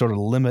times, we sort of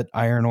limit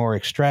iron ore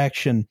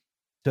extraction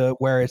to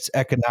where it's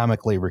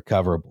economically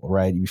recoverable,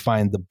 right? You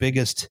find the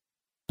biggest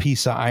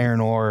piece of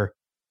iron ore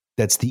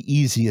that's the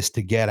easiest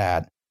to get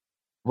at,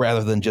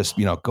 rather than just,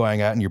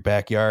 going out in your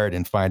backyard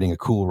and finding a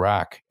cool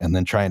rock and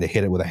then trying to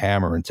hit it with a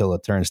hammer until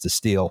it turns to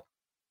steel.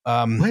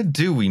 Where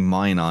do we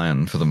mine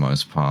iron for the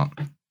most part?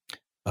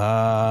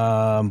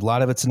 A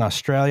lot of it's in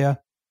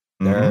Australia.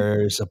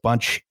 There's a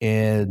bunch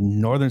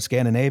in northern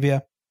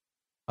Scandinavia.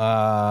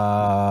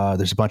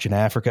 There's a bunch in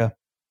Africa.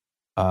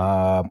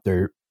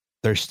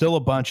 There's still a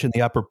bunch in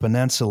the Upper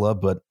Peninsula,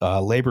 but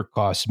labor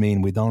costs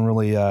mean we don't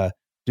really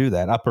do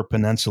that. Upper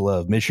Peninsula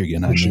of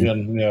Michigan.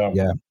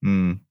 Yeah.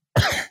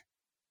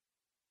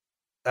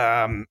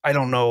 I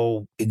don't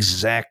know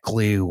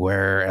exactly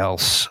where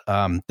else.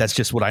 That's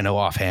just what I know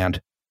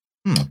offhand.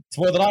 It's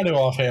more than I knew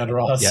offhand,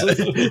 Ross. Yeah.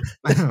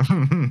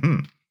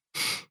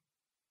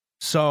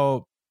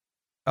 So,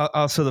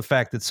 also the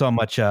fact that so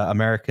much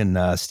American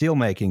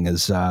steelmaking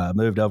has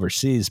moved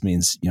overseas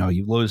means,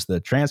 you lose the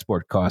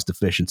transport cost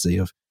efficiency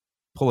of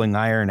pulling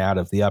iron out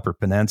of the Upper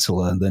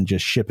Peninsula and then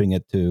just shipping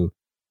it to,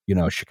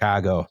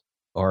 Chicago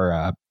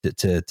or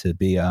to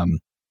be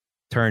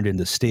turned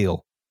into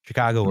steel,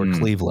 Chicago or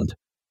Cleveland.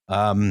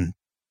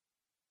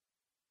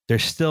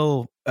 There's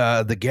still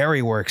the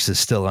Gary Works is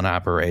still in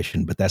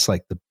operation, but that's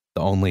like the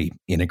only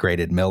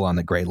integrated mill on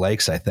the Great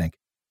Lakes, I think.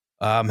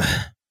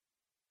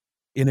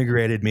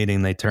 Integrated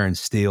meaning they turn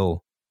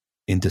steel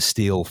into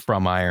steel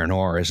from iron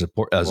ore as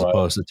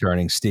opposed to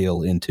turning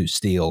steel into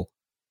steel.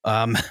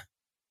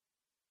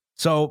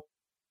 So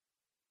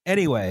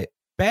anyway,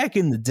 back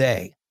in the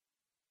day,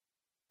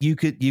 you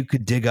could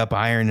dig up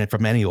iron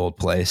from any old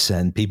place,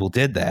 and people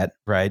did that,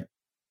 right?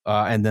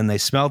 And then they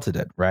smelted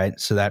it, right?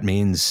 So that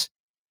means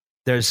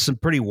there's some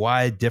pretty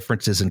wide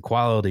differences in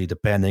quality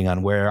depending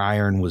on where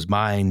iron was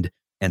mined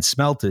and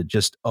smelted,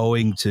 just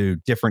owing to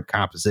different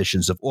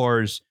compositions of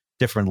ores,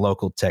 different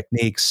local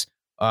techniques.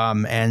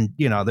 And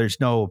there's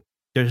no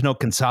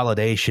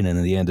consolidation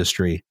in the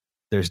industry.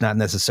 There's not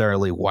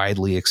necessarily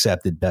widely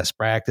accepted best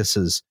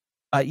practices.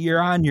 You're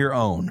on your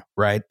own,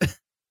 right?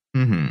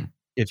 Mm-hmm.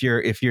 If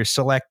you're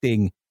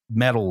selecting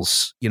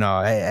metals,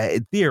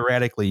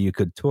 theoretically you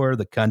could tour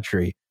the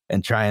country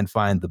and try and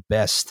find the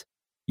best,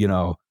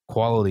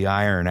 quality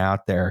iron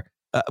out there.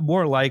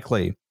 More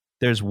likely,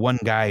 there's one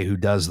guy who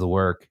does the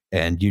work,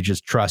 and you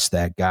just trust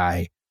that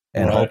guy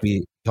and hope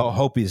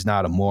he's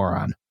not a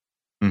moron.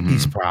 Mm-hmm.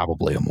 He's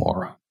probably a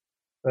moron.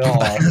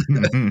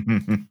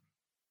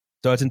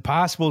 So it's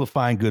impossible to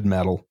find good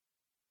metal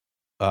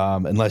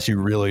unless you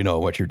really know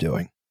what you're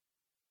doing.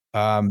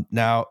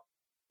 Now,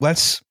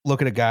 let's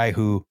look at a guy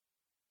who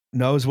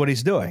knows what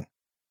he's doing.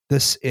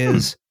 This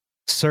is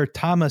Sir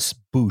Thomas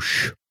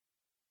Bush.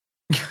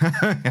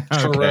 Okay.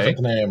 Terrific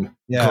name.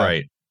 Yeah.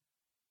 Great.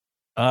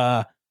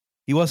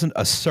 He wasn't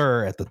a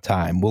sir at the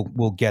time.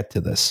 We'll get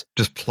to this.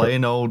 Just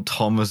plain old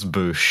Thomas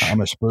Bush.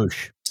 Thomas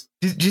Bush.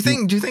 Do you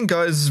think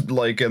guys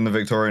like in the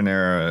Victorian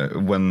era,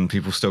 when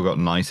people still got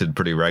knighted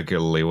pretty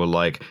regularly, were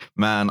like,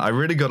 man, I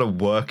really got to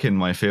work in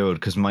my field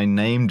because my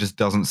name just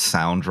doesn't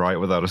sound right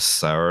without a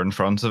sir in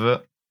front of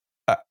it?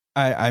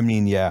 I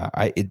mean, yeah,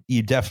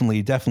 you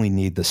definitely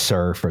need the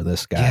sir for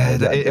this guy.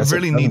 Yeah, it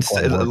really needs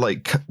to,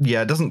 like,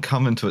 yeah, it doesn't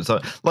come into its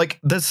own. Like,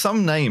 there's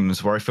some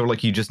names where I feel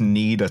like you just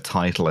need a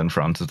title in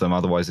front of them,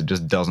 otherwise it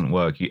just doesn't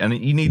work. You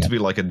need to be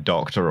like a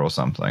doctor or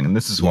something, and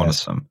this is one of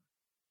them.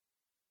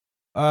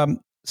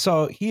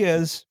 So he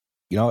is,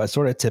 a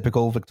sort of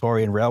typical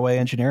Victorian railway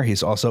engineer.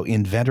 He's also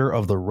inventor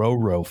of the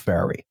Ro-Ro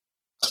ferry.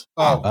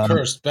 Oh,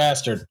 cursed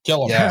bastard!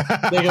 Kill him! Yeah.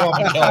 Take him off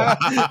and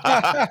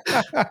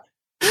kill him.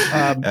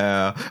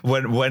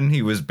 When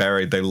he was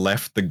buried, they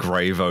left the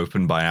grave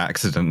open by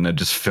accident and it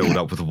just filled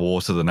up with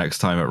water the next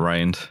time it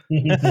rained.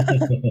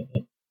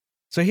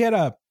 So he had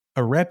a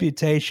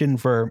reputation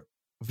for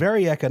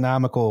very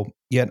economical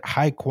yet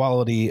high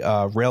quality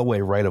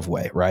railway right of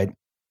way, right?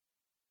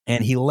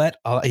 And he let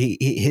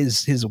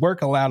his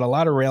work allowed a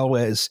lot of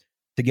railways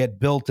to get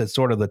built at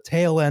sort of the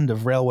tail end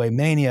of railway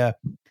mania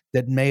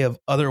that may have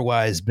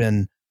otherwise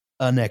been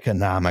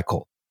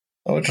uneconomical.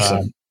 Oh,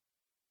 interesting.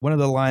 One of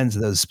the lines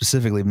that was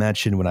specifically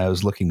mentioned when I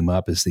was looking them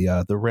up is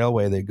the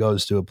railway that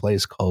goes to a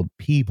place called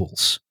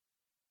Peebles,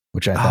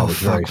 which I thought was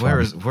very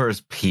funny. Where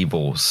is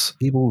Peebles?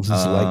 Peebles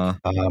is like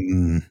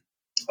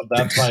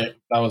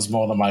that was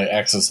one of my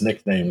ex's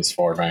nicknames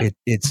for me.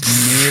 It's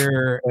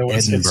near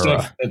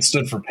Edinburgh. It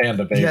stood for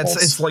Panda Babels. Yeah,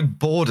 it's like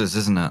Borders,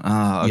 isn't it?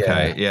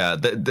 Okay, yeah.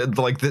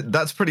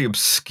 That's pretty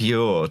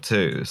obscure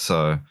too.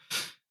 So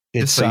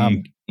it's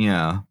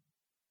yeah.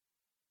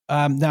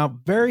 Now,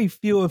 very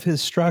few of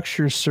his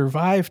structures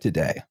survive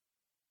today.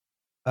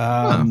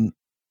 And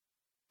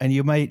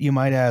you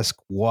might ask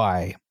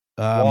why.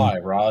 Why,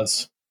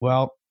 Roz?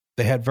 Well,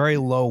 they had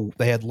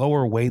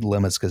lower weight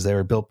limits because they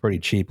were built pretty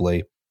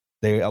cheaply.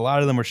 A lot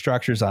of them were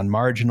structures on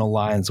marginal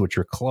lines, which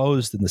were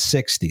closed in the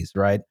 60s,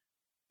 right?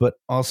 But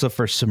also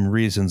for some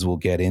reasons we'll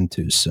get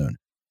into soon.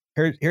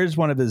 Here's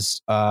one of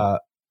his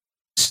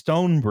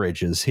stone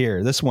bridges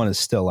here. This one is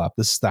still up.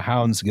 This is the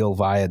Hounsgill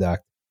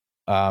Viaduct.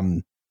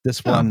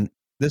 This one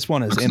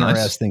is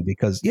interesting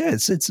because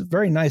it's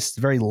very nice. It's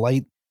very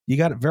light. You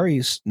got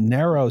very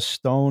narrow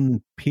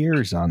stone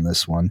piers on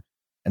this one.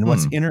 And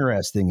what's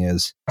interesting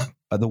is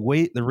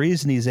the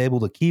reason he's able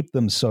to keep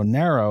them so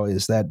narrow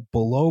is that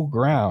below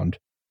ground,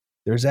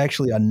 there's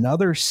actually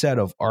another set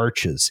of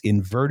arches,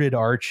 inverted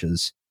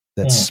arches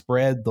that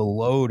spread the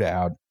load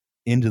out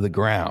into the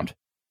ground.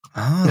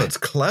 Oh, that's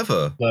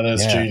clever. That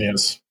is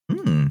genius.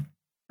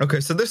 Okay,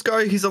 so this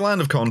guy, he's a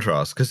land of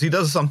contrast because he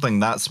does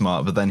something that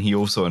smart, but then he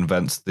also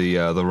invents the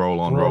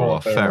roll-on,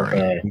 roll-off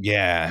ferry.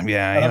 Yeah.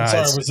 I'm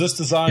sorry, was this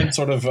design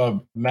sort of a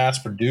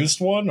mass-produced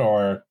one,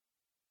 or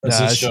is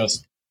this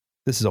just...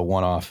 This is a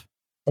one-off.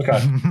 Okay.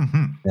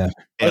 Yeah.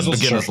 It's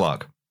beginner's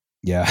luck.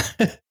 Yeah.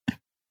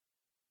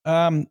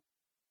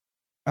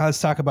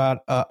 Let's talk about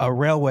a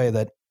railway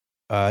that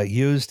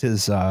used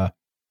his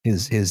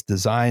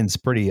designs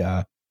pretty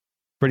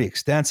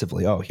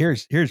extensively. Oh,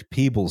 here's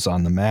Peebles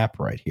on the map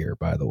right here,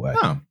 by the way.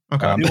 Oh,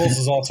 okay. Peebles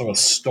is also a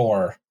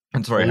store.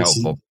 That's very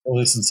helpful. At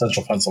least in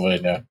central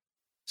Pennsylvania.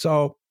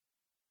 So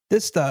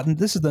this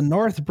is the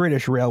North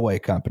British Railway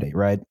Company,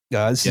 right?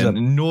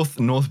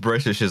 North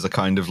British is a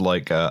kind of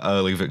like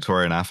early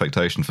Victorian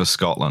affectation for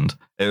Scotland.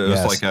 It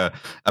was like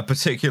a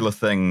particular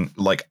thing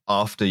like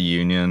after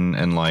Union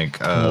in like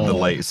the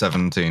late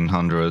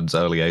 1700s,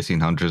 early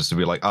 1800s to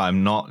be like,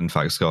 I'm not in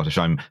fact Scottish,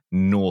 I'm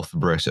North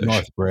British.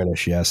 North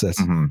British, yes.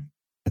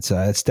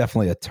 It's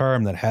definitely a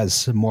term that has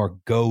some more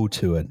go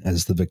to it,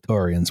 as the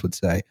Victorians would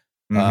say.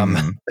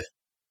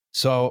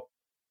 So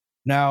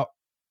now,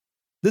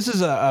 this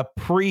is a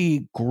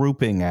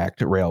pre-Grouping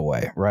Act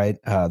railway, right?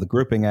 The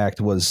Grouping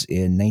Act was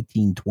in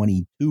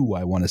 1922,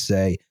 I want to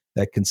say,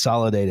 that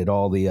consolidated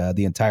all the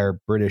entire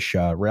British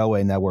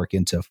railway network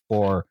into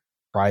 4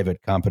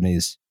 private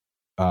companies,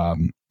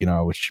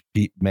 which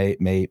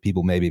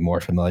people may be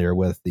more familiar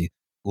with: the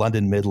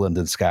London Midland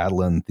and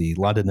Scotland, the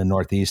London and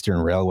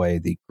Northeastern Railway,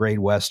 the Great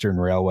Western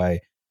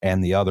Railway,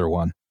 and the other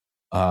one.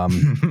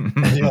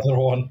 The other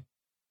one.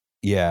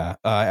 Yeah,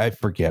 I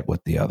forget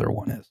what the other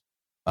one is.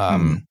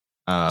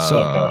 Not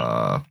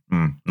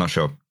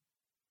sure.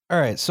 All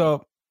right,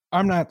 so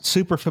I'm not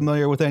super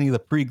familiar with any of the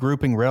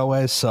pre-grouping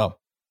railways, so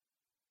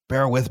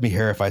bear with me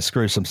here if I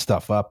screw some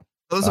stuff up.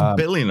 There's a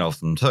billion of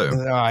them too.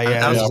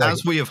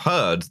 As we have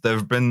heard, there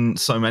have been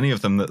so many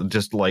of them that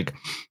just like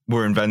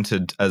were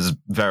invented as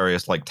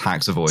various like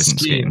tax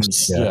avoidance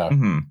schemes. Yeah.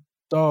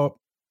 So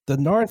the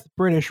North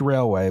British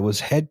Railway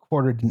was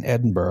headquartered in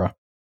Edinburgh,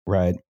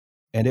 right?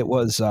 And it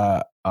was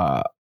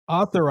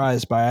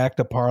authorized by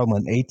Act of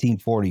Parliament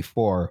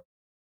 1844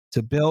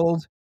 to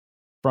build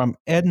from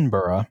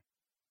Edinburgh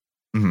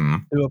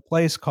to a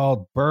place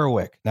called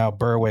Berwick, now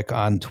Berwick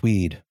on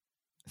Tweed.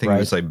 think you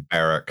would say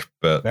Berwick,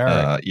 but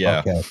yeah.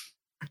 Okay.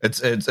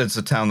 It's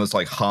a town that's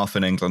like half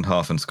in England,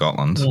 half in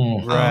Scotland.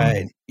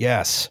 Right.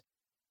 Yes.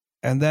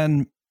 And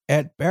then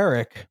at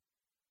Berwick,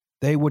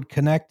 they would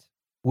connect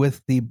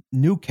with the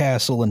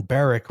Newcastle and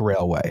Berwick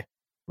Railway,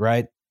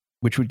 right?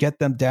 Which would get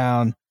them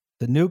down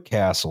to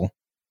Newcastle,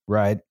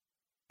 right?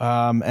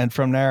 And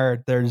from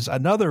there, there's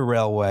another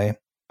railway.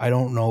 I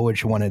don't know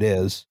which one it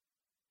is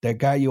that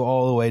got you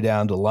all the way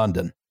down to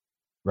London,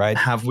 right?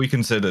 Have we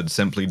considered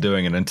simply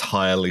doing an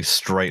entirely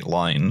straight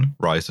line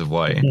right of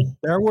way?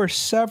 There were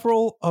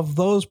several of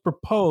those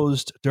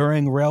proposed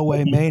during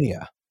Railway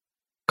Mania.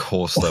 Of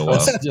course there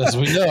was. Yes,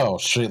 we know.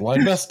 Straight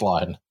line, best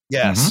line.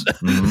 Yes.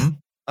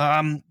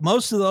 Mm-hmm.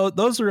 Most of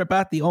those are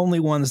about the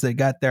only ones that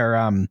got their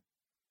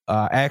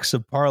acts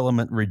of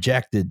parliament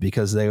rejected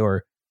because they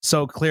were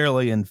so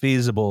clearly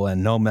infeasible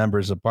and no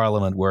members of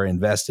parliament were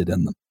invested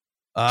in them.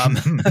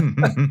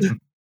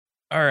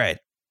 All right.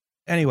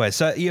 Anyway,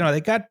 so,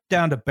 they got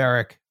down to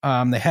Berwick.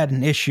 They had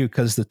an issue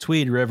because the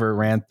Tweed River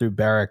ran through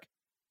Berwick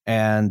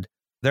and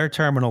their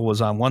terminal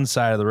was on one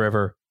side of the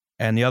river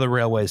and the other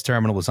railway's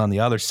terminal was on the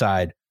other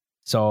side.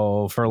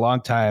 So for a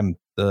long time,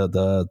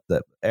 the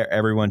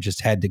everyone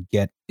just had to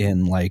get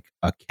in like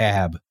a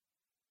cab.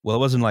 Well, it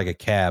wasn't like a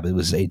cab. It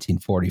was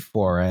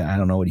 1844. I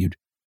don't know what you'd...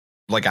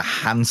 Like a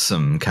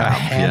hansom cab.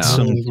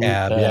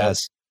 Cab,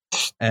 yes.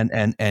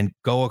 And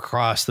go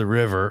across the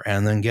river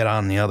and then get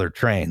on the other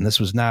train. This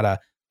was not a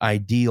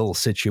ideal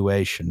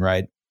situation,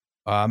 right?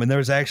 And there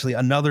was actually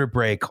another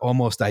break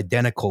almost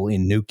identical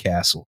in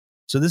Newcastle.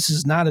 So this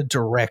is not a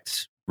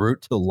direct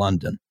route to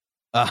London.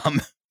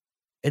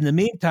 In the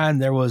meantime,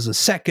 there was a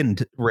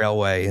second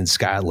railway in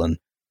Scotland,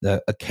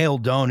 a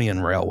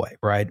Caledonian Railway,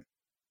 right?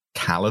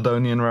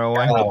 Caledonian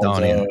Railway?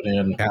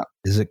 Caledonian.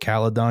 Is it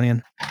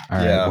Caledonian?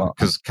 All yeah,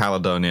 because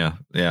Caledonia.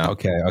 Yeah.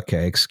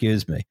 Okay.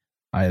 Excuse me.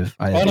 I've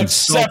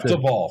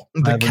unacceptable.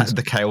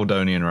 The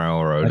Caledonian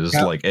Railroad is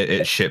like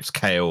it ships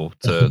kale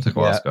to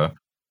Glasgow. Yeah.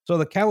 So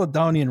the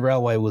Caledonian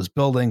Railway was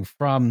building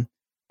from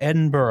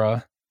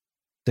Edinburgh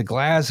to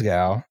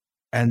Glasgow,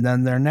 and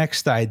then their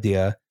next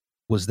idea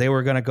was they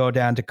were going to go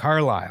down to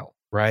Carlisle,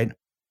 right?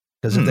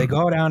 Because if they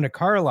go down to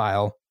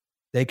Carlisle,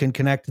 they can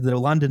connect to the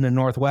London and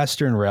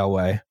Northwestern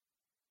Railway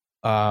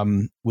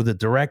with a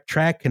direct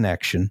track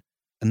connection,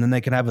 and then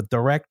they can have a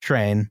direct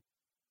train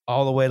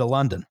all the way to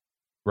London,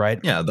 right?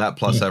 Yeah, that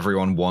plus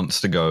everyone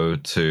wants to go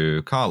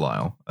to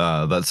Carlisle.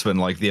 That's been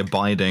like the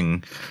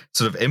abiding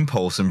sort of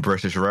impulse in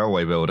British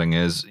railway building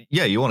is,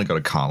 you want to go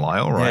to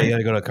Carlisle, right? Yeah, you got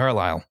to go to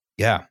Carlisle.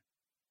 Yeah.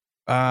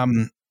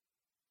 And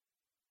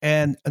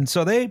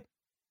so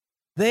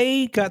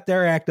they got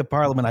their Act of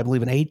Parliament, I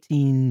believe, in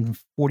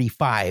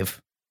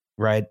 1845,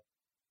 right?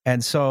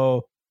 And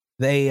so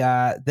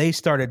they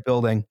started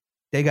building.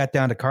 They got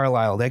down to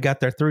Carlisle. They got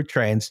their through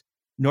trains.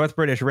 North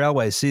British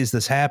Railway sees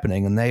this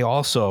happening, and they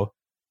also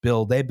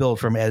build. They build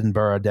from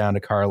Edinburgh down to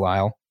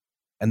Carlisle,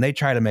 and they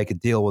try to make a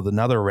deal with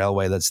another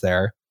railway that's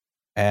there.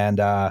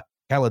 And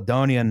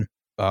Caledonian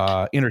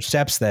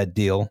intercepts that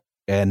deal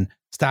and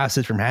stops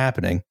it from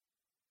happening.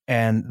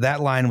 And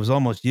that line was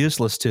almost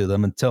useless to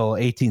them until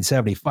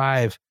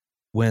 1875,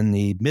 when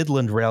the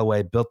Midland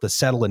Railway built the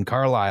Settle in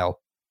Carlisle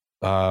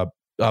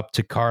up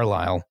to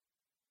Carlisle,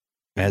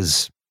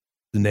 as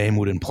the name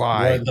would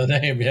imply. Right, the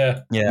name,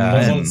 yeah. Yeah.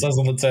 That's what it says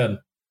on the tin.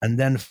 And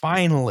then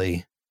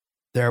finally,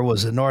 there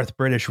was a North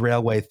British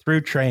Railway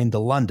through train to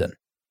London,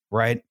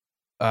 right?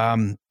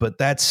 But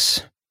that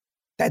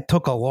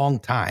took a long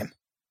time.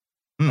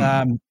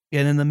 And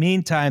in the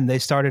meantime, they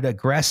started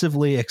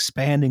aggressively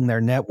expanding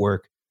their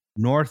network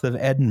north of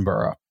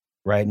Edinburgh,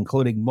 right?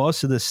 Including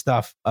most of the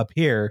stuff up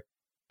here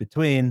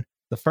between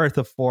the Firth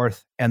of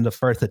Forth and the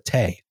Firth of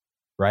Tay,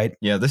 right?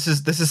 Yeah, this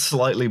is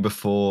slightly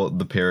before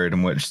the period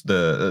in which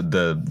the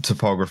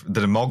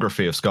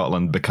demography of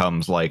Scotland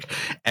becomes like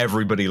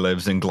everybody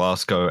lives in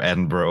Glasgow,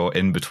 Edinburgh, or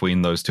in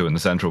between those two in the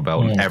Central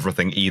Belt, and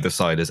everything either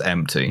side is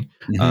empty.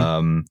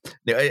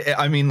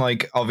 I mean,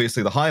 like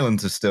obviously the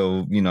Highlands are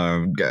still,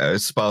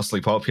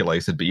 sparsely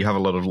populated, but you have a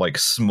lot of like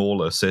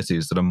smaller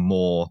cities that are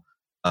more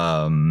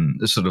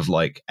sort of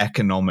like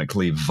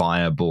economically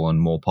viable and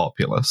more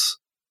populous.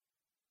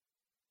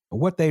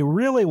 What they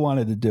really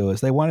wanted to do is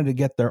they wanted to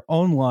get their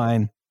own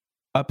line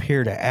up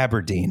here to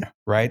Aberdeen,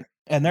 right?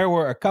 And there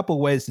were a couple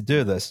ways to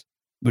do this,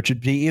 which would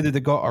be either to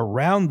go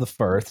around the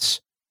Firths,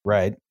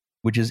 right,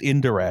 which is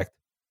indirect,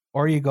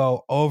 or you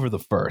go over the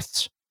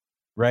Firths,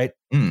 right,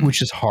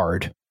 which is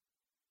hard.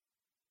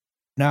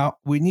 Now,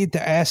 we need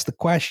to ask the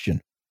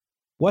question,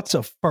 what's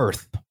a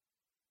Firth?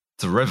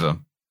 It's a river.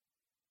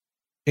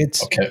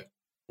 It's okay.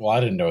 Well, I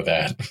didn't know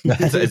that.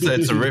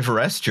 it's a river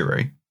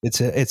estuary.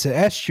 It's an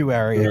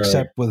estuary, right,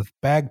 except with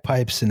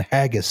bagpipes and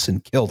haggis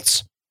and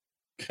kilts.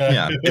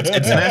 Yeah, it's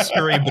an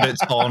estuary, but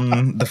it's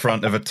on the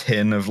front of a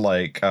tin of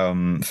like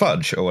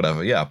fudge or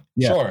whatever. Yeah.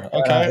 Sure.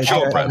 Okay.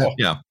 Shortbread.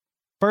 Yeah.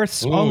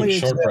 Firths only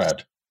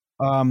shortbread.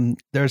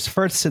 There's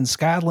Firths in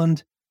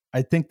Scotland.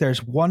 I think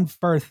there's one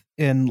Firth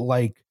in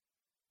like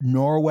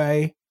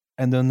Norway,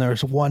 and then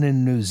there's one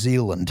in New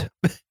Zealand.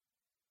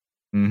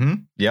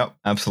 Yep.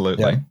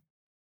 Absolutely. Yeah.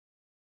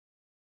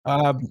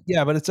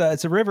 Yeah, but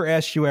it's a river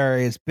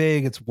estuary. It's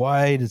big, it's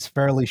wide, it's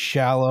fairly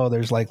shallow.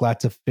 There's like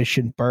lots of fish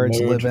and birds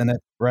live in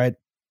it, right?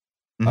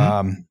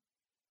 Mm-hmm.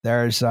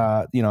 There's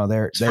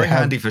it's very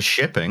handy for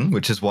shipping,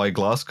 which is why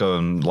Glasgow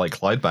and like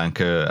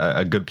Clydebank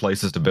are good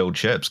places to build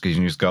ships, because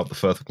you can just go up the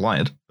Firth of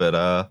Clyde.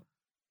 But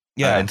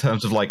in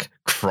terms of like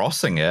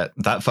crossing it,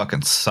 that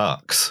fucking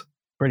sucks.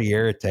 Pretty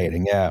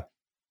irritating, yeah.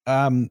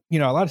 A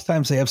lot of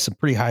times they have some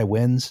pretty high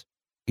winds,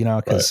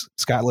 because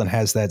Scotland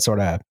has that sort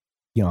of,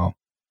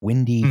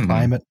 windy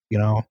climate,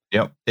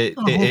 Yep.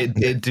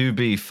 It do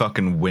be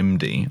fucking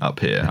windy up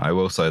here. I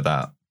will say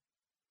that.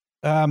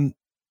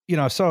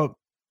 So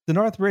the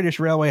North British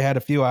Railway had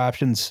a few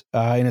options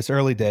in its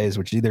early days,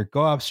 which either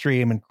go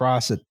upstream and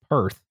cross at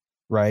Perth,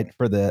 right,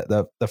 for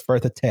the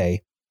Firth of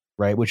Tay,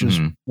 right, which is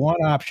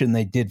one option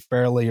they did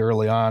fairly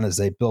early on as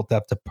they built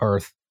up to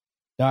Perth,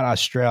 not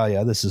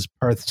Australia. This is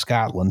Perth,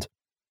 Scotland.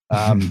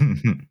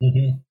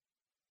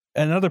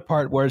 Another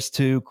part was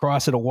to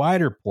cross at a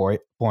wider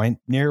point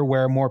near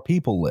where more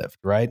people lived,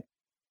 right?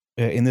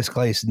 In this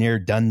case, near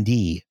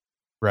Dundee,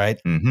 right?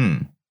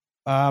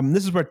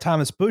 This is where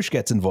Thomas Bush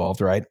gets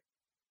involved, right?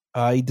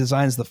 He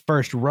designs the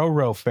first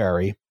ro-ro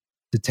ferry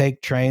to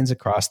take trains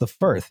across the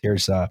Firth.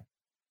 Here's a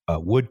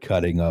wood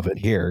cutting of it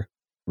here,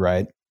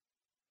 right?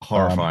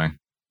 Horrifying.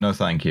 No,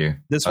 thank you.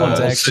 This one's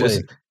actually...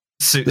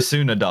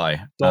 sooner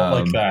die. Don't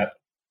like that.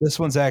 This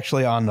one's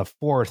actually on the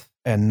Forth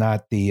and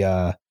not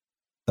the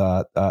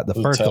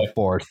Firth of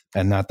Forth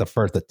and not the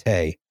Firth of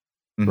Tay,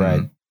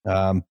 right?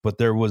 But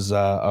there was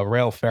a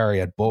rail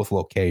ferry at both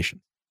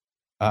locations.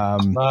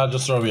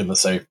 Just throw me in the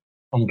safe.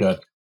 I'm good.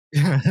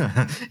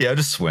 Yeah,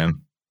 just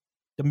swim.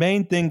 The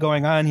main thing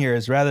going on here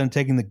is rather than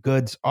taking the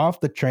goods off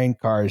the train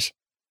cars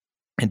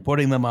and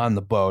putting them on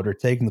the boat, or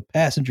taking the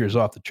passengers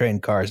off the train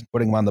cars and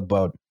putting them on the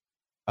boat,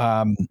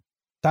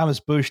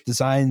 Thomas Bush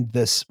designed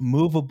this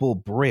movable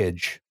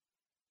bridge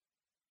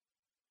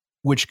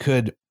which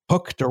could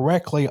hook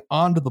directly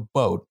onto the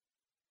boat,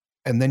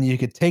 and then you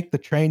could take the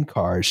train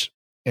cars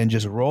and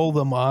just roll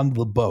them onto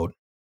the boat,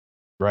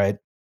 right?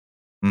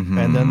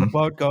 And then the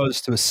boat goes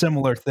to a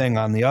similar thing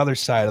on the other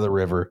side of the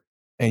river,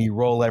 and you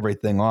roll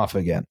everything off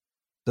again.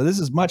 So this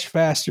is much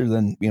faster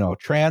than,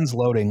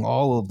 transloading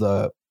all of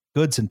the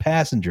goods and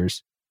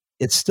passengers.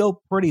 It's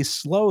still pretty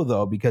slow,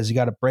 though, because you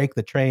got to break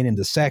the train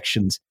into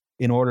sections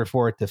in order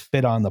for it to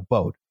fit on the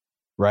boat,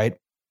 right?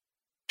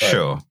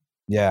 Sure.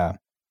 Yeah.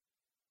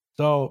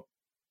 So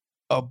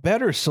a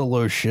better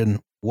solution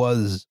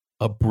was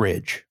a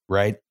bridge,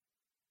 right?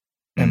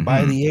 And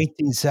by the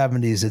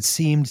 1870s, it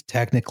seemed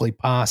technically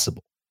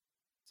possible.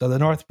 So the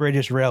North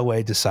British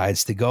Railway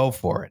decides to go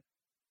for it.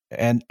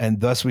 And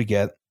thus we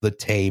get the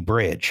Tay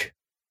Bridge,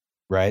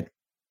 right?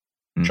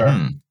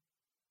 Sure.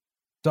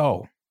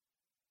 So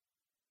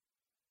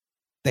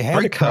they had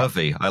very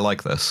curvy. I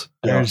like this.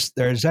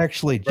 There's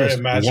actually very just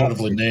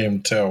imaginatively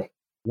named too.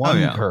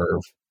 One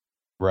curve,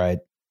 right?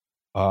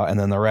 And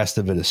then the rest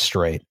of it is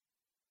straight.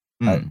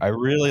 I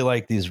really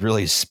like these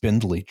really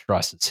spindly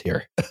trusses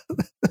here.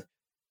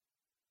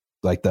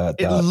 Like that.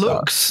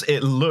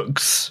 It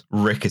looks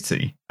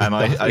rickety, and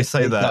I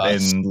say that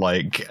in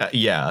like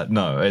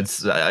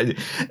it's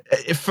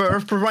for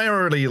a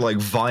primarily like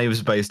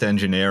vibes based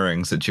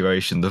engineering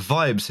situation. The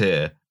vibes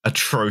here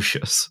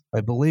atrocious.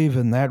 I believe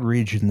in that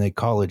region they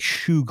call it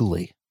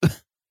shugly.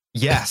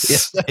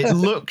 Yes, it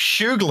looks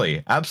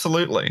shugly.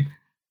 Absolutely.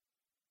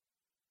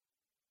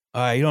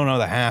 You don't know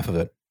the half of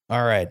it.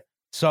 All right,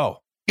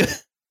 so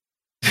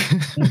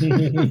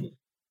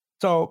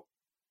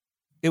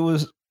it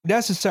was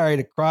necessary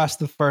to cross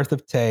the Firth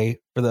of Tay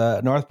for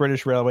the North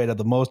British Railway to have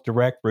the most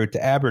direct route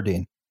to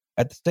Aberdeen.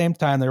 At the same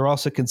time, they were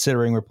also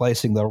considering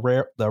replacing the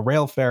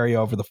rail ferry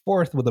over the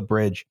Forth with a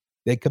bridge.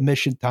 They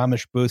commissioned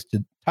Thomas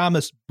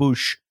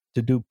Bush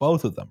to do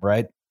both of them,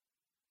 right?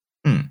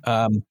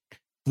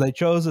 They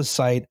chose a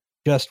site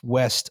just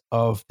west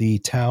of the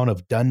town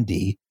of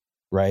Dundee,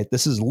 right?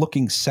 This is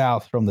looking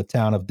south from the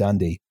town of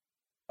Dundee,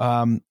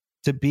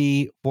 to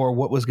be for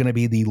what was going to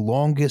be the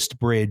longest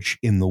bridge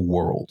in the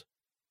world.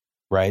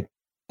 Right.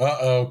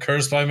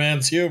 Cursed by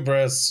man's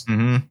hubris.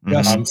 I'm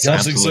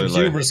sensing some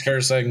hubris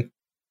cursing.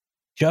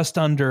 Just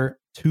under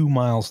 2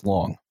 miles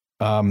long.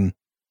 They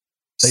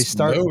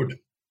start.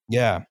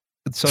 Yeah.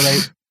 So they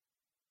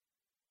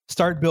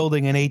start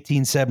building in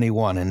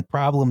 1871, and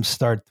problems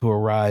start to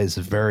arise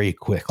very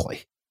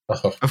quickly.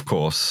 Of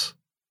course.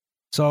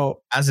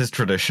 So, as is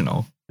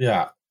traditional.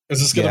 Yeah. Is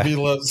this going to be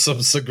some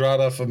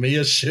Sagrada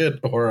Familia shit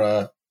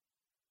or?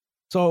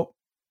 So,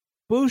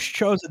 Bush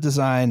chose a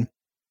design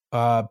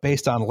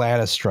based on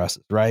lattice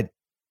trusses, right?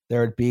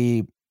 There would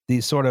be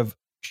these sort of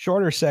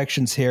shorter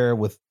sections here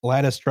with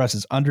lattice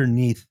trusses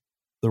underneath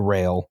the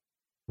rail,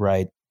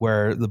 right?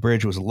 Where the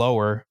bridge was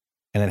lower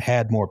and it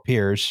had more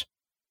piers.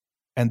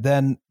 And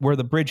then where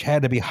the bridge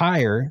had to be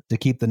higher to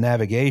keep the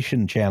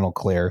navigation channel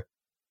clear,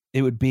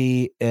 it would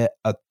be a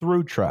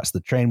through truss. The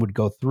train would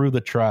go through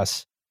the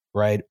truss,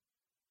 right?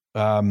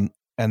 And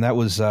that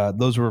was,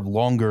 those were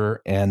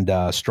longer and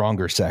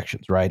stronger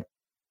sections, right?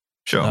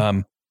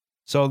 Sure.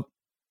 So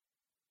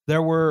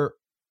there were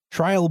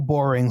trial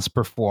borings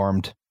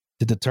performed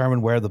to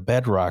determine where the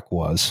bedrock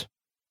was,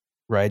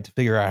 right, to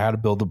figure out how to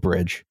build the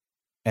bridge.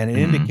 And it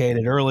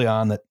indicated early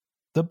on that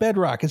the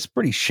bedrock is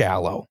pretty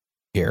shallow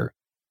here.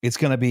 It's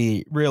going to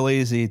be real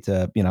easy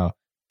to,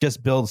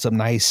 just build some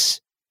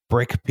nice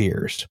brick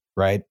piers,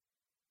 right?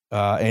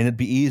 And it'd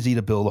be easy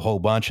to build a whole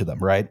bunch of them,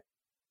 right?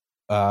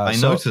 I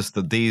noticed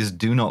that these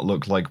do not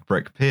look like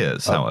brick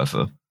piers,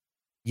 however.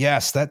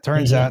 Yes, that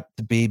turns out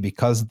to be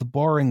because the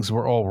borings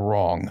were all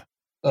wrong.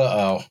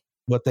 Uh-oh.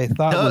 What they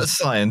thought was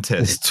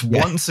scientists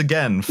once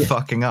again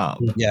fucking up.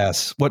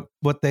 Yes.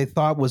 What they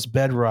thought was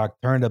bedrock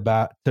turned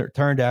out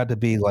to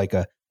be like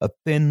a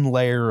thin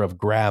layer of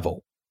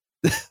gravel.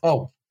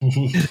 Oh.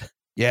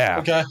 Yeah.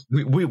 Okay.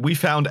 We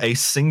found a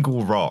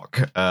single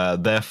rock.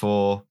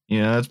 Therefore,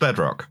 it's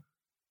bedrock.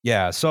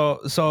 Yeah.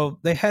 So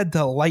they had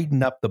to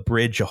lighten up the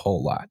bridge a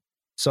whole lot.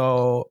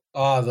 So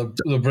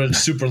the bridge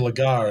Super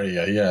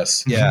Lagaria,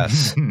 yes.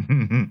 Yes.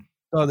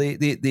 So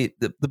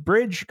the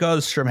bridge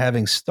goes from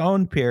having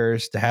stone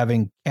piers to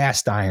having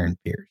cast iron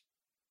piers.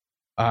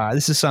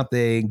 This is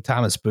something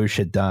Thomas Bush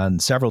had done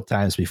several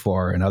times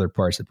before in other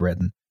parts of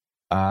Britain.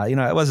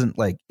 It wasn't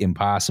like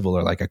impossible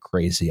or like a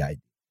crazy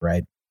idea,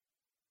 right?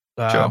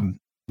 Sure.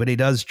 But he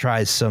does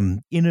try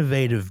some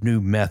innovative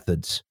new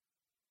methods to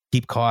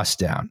keep costs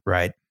down,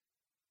 right?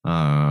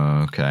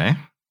 Okay.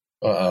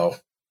 Uh-oh.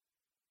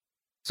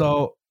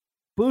 So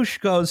Bush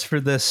goes for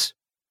this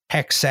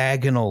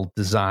hexagonal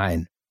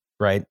design,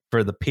 right,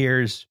 for the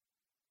piers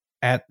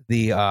at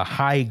the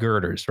high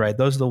girders, right?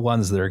 Those are the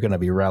ones that are going to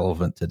be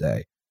relevant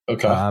today.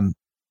 Okay.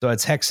 So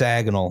it's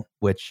hexagonal,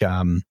 which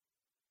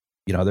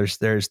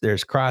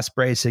there's cross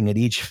bracing at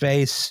each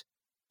face.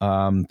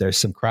 There's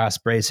some cross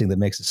bracing that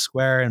makes a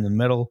square in the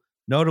middle.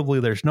 Notably,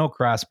 there's no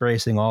cross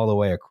bracing all the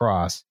way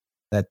across.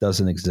 That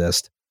doesn't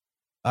exist.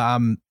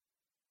 And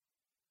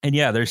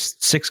yeah, there's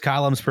 6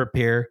 columns per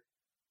pier.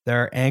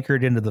 They're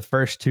anchored into the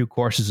first 2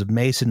 courses of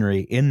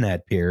masonry in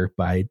that pier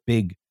by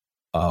big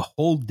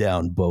hold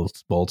down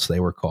bolts,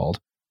 they were called,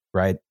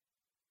 right?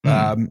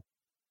 And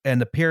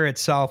the pier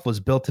itself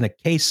was built in a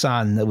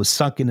caisson that was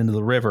sunken into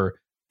the river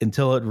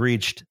until it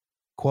reached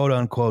quote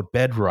unquote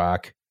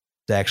bedrock.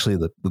 It's actually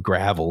the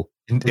gravel.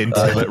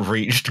 Until it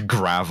reached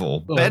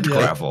gravel.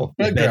 Gravel.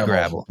 Bed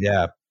gravel.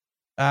 Yeah.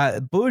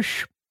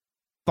 Bush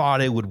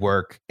thought it would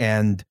work.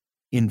 And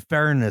in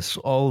fairness,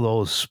 all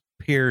those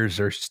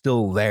piers are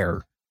still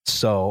there.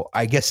 So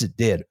I guess it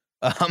did.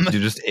 You're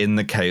just in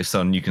the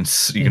caisson. You can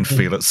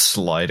feel it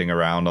sliding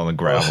around on the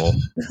gravel.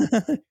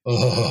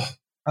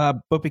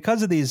 But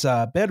because of these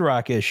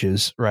bedrock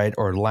issues, right,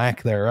 or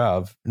lack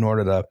thereof, in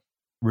order to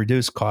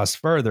reduce costs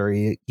further,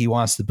 he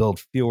wants to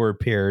build fewer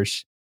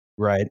piers,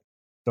 right?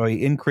 So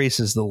he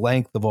increases the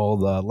length of all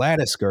the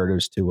lattice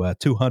girders to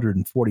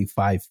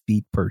 245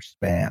 feet per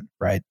span,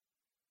 right?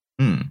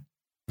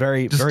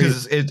 Very.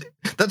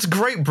 That's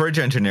great bridge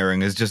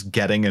engineering, is just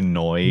getting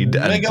annoyed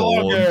and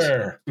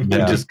bored and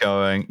just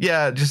going,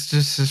 just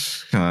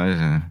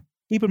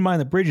keep in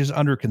mind the bridge is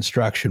under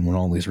construction when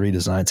all these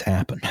redesigns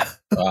happen.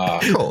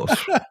 Of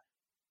course.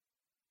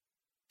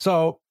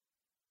 So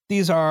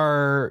these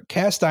are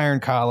cast iron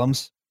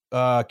columns,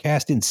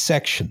 cast in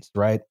sections,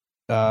 right?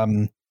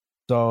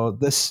 So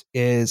this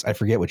is, I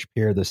forget which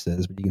pier this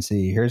is, but you can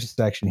see here's a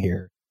section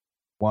here.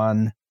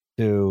 1,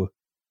 2,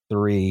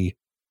 3,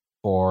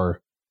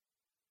 4,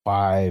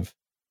 5,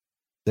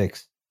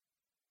 6,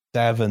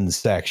 7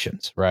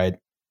 sections, right?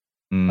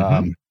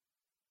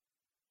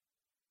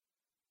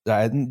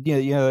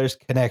 There's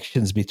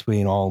connections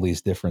between all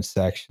these different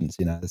sections.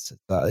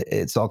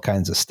 It's all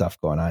kinds of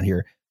stuff going on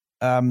here.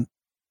 Now,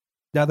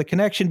 the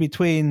connection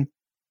between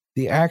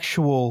the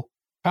actual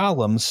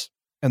columns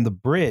and the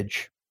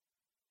bridge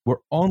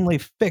were only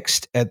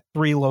fixed at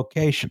 3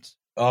 locations.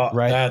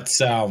 Right? That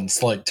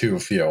sounds like too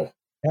few.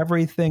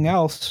 Everything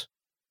else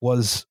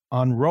was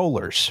on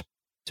rollers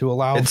to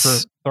allow for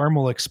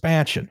thermal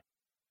expansion,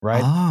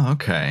 right? Ah,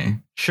 okay.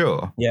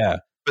 Sure. Yeah.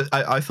 But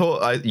I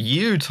thought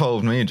you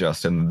told me,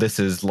 Justin, this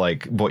is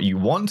like what you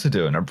want to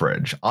do in a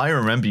bridge. I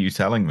remember you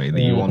telling me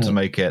that you want to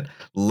make it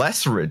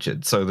less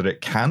rigid so that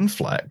it can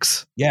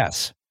flex.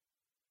 Yes,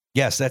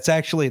 that's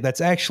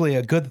actually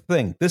a good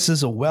thing. This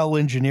is a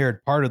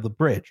well-engineered part of the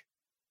bridge.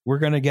 We're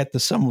going to get to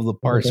some of the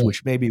parts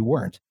which maybe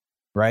weren't,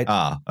 right?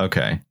 Ah,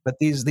 okay. But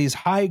these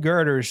high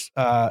girders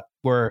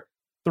were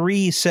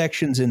 3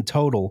 sections in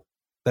total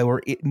that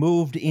were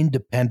moved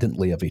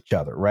independently of each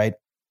other, right?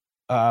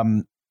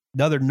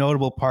 Another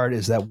notable part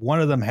is that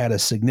one of them had a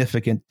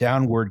significant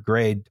downward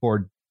grade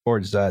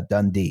towards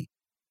Dundee,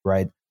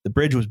 right? The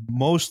bridge was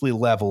mostly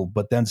level,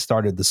 but then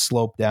started to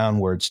slope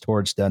downwards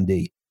towards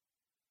Dundee.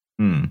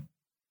 Now,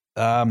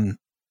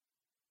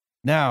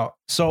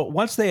 so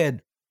once they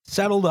had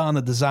settled on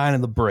the design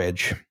of the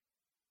bridge,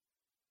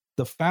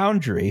 the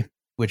foundry,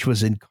 which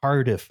was in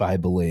Cardiff, I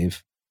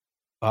believe,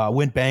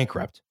 went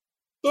bankrupt.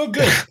 Oh,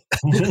 good.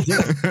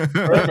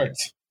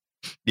 Perfect.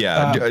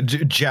 Yeah,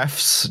 Jeff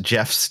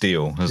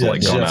Steele has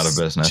gone out of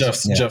business.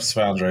 Jeff's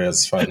foundry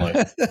has finally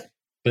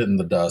bitten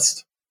the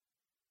dust.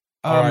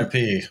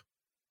 R.I.P.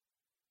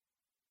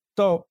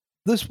 So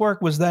this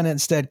work was then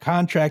instead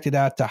contracted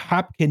out to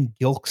Hopkins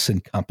Gilkes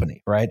and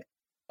Company, right?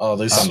 Oh,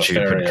 they sound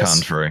stupid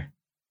country.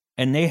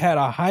 And they had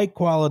a high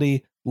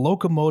quality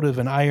locomotive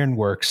and iron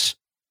works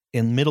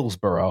in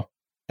Middlesbrough.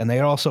 And they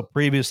had also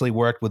previously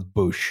worked with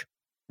Bush,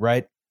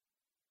 right?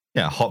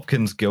 Yeah,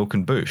 Hopkins, Gilk,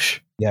 and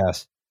Bush.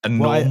 Yes. A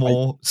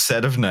normal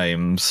set of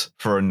names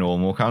for a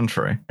normal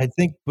country. I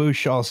think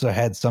Bush also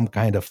had some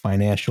kind of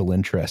financial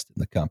interest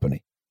in the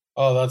company.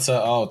 Oh, it's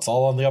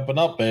all on the up and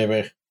up,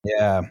 baby.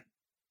 Yeah.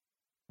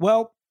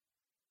 Well,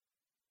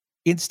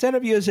 instead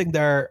of using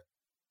their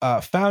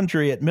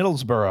foundry at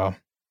Middlesbrough,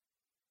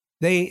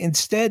 they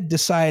instead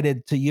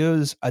decided to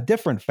use a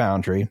different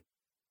foundry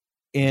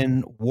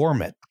in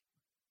Warmont,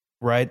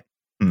 right?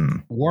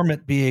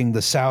 Warmont being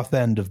the south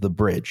end of the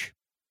bridge,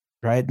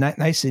 right?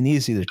 Nice and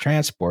easy to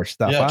transport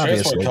stuff. Yeah,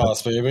 transport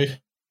costs, baby.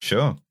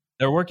 Sure.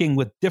 They're working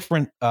with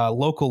different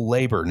local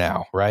labor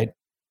now, right?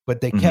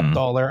 But they kept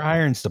all their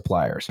iron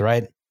suppliers,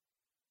 right?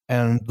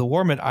 And the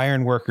Warmont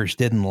iron workers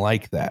didn't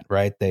like that,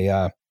 right?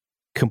 They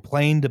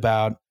complained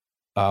about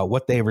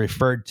what they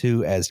referred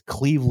to as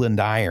Cleveland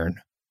iron,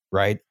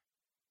 right?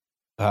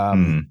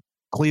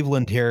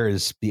 Cleveland here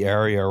is the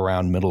area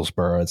around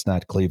Middlesbrough. It's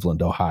not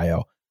Cleveland,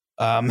 Ohio.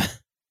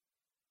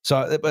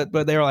 So,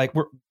 but they were like,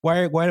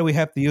 why do we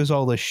have to use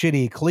all this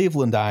shitty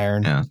Cleveland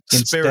iron? Yeah,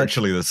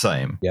 spiritually the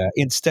same. Yeah,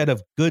 instead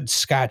of good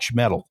Scotch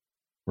metal,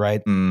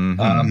 right?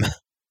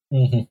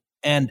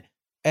 And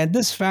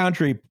this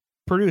foundry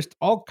produced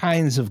all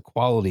kinds of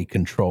quality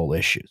control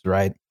issues,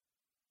 right?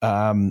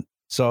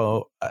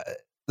 So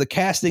the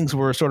castings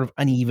were sort of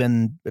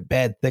uneven,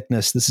 bad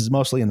thickness. This is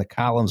mostly in the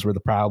columns where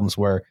the problems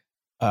were.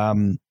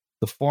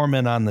 The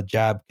foreman on the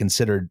job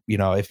considered,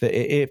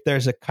 if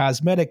there's a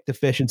cosmetic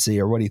deficiency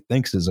or what he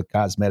thinks is a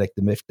cosmetic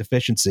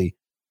deficiency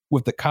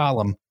with the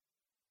column,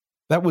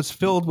 that was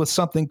filled with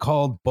something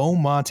called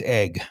Beaumont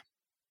egg.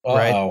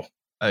 Right?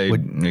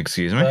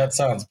 Excuse me? That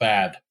sounds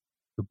bad.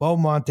 The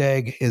Beaumont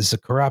egg is a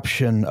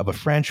corruption of a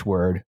French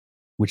word,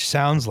 which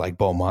sounds like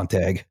Beaumont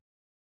egg,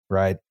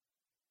 right?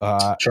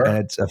 Sure. And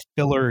it's a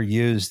filler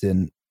used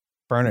in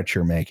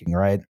furniture making,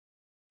 right?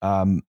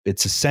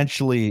 It's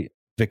essentially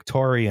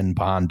Victorian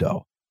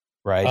Bondo,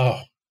 right?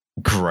 Oh,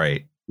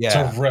 great.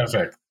 Yeah.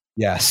 Terrific.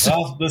 Yes.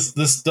 Well,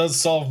 this does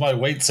solve my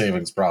weight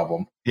savings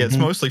problem. Yeah, it's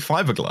mostly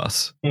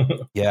fiberglass.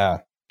 Yeah.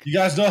 You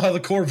guys know how the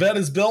Corvette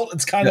is built?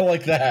 It's kind of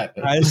like that.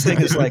 This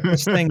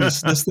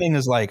thing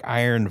is like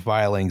iron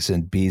filings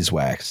and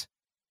beeswax.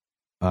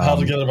 Held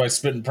together by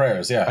spit and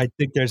prayers, yeah. I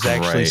think there's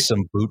actually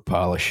some boot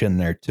polish in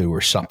there too,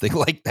 or something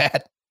like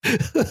that,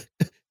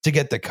 to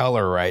get the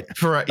color right.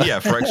 For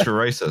extra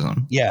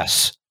racism.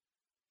 Yes.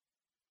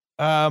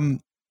 So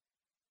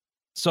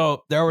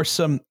there were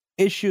some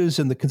issues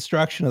in the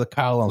construction of the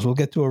columns. We'll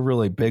get to a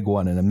really big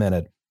one in a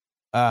minute.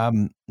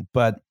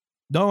 But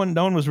no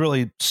one was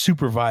really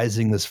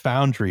supervising this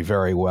foundry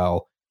very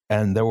well,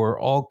 and there were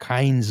all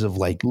kinds of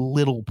like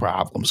little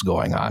problems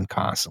going on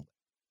constantly.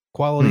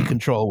 Quality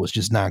control was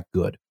just not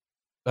good.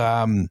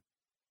 And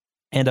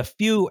a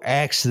few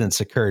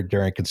accidents occurred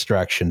during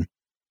construction.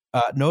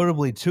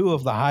 Notably, 2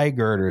 of the high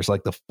girders,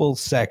 like the full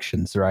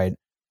sections, right,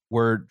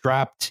 were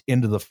dropped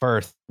into the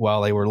Firth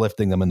while they were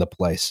lifting them into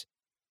place.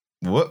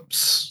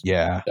 Whoops.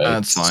 Yeah.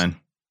 That's fine.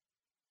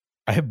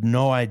 I have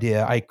no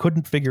idea. I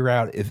couldn't figure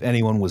out if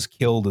anyone was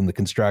killed in the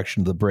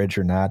construction of the bridge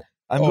or not.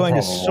 I'm going to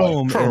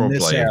assume in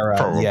this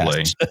era,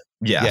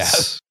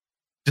 yes.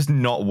 Just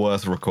not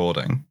worth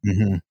recording.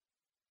 Mm-hmm.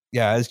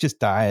 Yeah, it's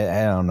just, I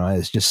don't know.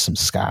 It's just some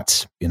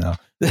Scots,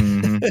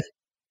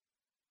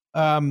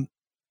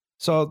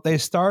 So they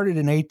started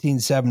in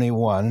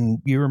 1871.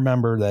 And you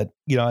remember that,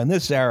 in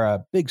this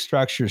era, big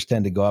structures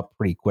tend to go up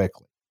pretty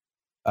quickly.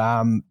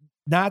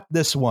 Not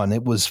this one.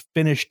 It was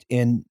finished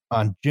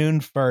on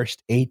June 1st,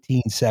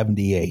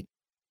 1878.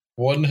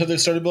 When had they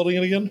started building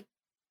it again?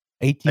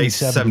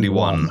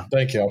 1871.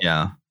 Thank you.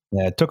 Yeah.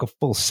 Yeah, it took a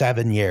full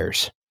 7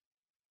 years.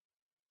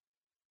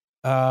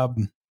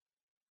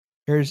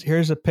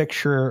 Here's a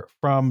picture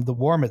from the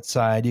Warmont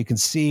side. You can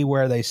see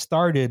where they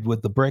started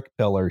with the brick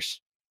pillars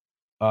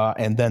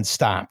and then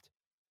stopped.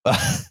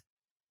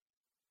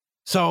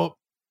 So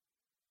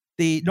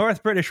the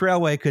North British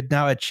Railway could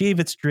now achieve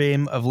its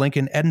dream of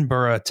linking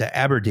Edinburgh to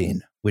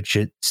Aberdeen, which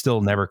it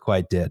still never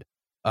quite did.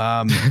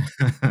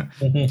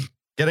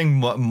 Getting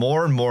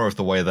more and more of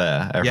the way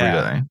there every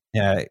day.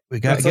 Yeah, we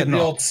got to get the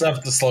old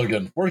SEPTA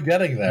slogan. We're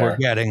getting there. We're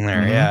getting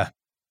there.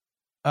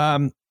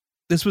 Yeah.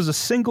 This was a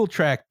single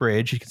track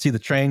bridge. You can see the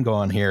train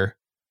going here.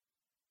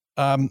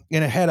 And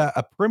it had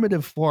a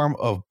primitive form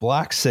of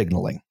block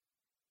signaling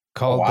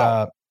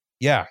called,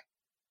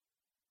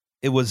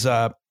 it was,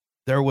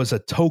 there was a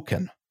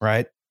token,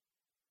 right?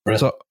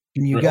 So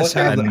can you guess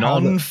how a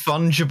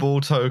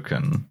non-fungible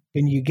token?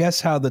 Can you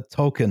guess how the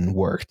token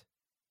worked?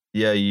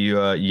 Yeah,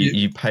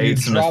 you paid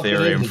some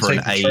Ethereum for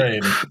an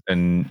ape,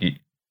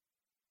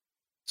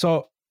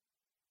 so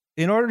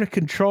in order to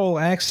control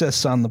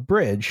access on the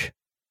bridge,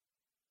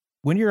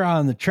 when you're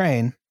on the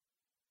train,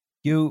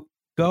 you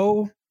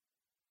go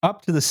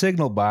up to the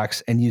signal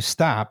box and you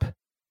stop,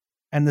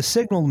 and the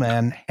signal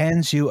man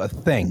hands you a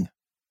thing,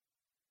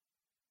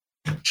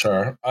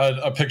 Sure,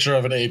 a picture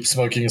of an ape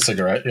smoking a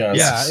cigarette.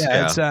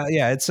 Yes.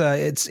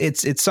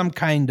 It's some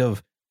kind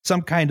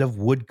of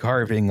wood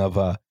carving of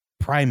a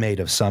primate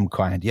of some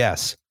kind.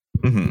 Yes.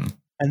 Mm-hmm.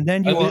 And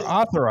then you are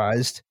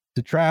authorized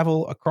to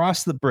travel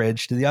across the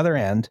bridge to the other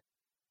end,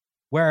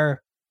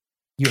 where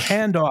you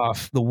hand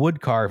off the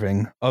wood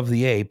carving of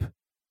the ape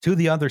to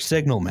the other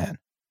signalman,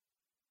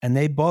 and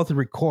they both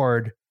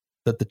record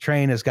that the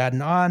train has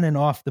gotten on and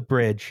off the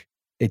bridge.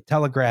 They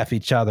telegraph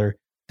each other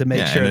to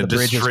make sure the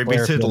bridge is clear.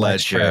 Distributed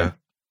ledger,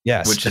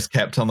 yes, which is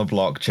kept on the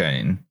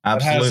blockchain.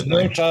 Absolutely, it has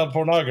no child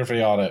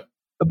pornography on it.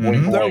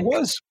 Mm-hmm. There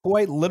was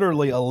quite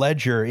literally a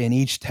ledger in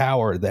each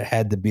tower that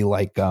had to be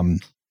like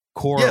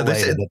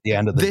correlated at the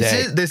end of the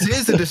day. This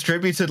is a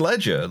distributed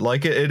ledger.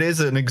 Like it is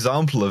an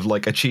example of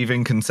like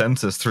achieving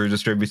consensus through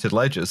distributed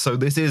ledgers. So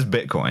this is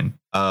Bitcoin.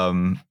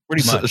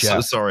 Pretty much. So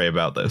sorry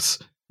about this.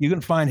 You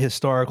can find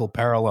historical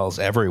parallels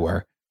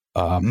everywhere.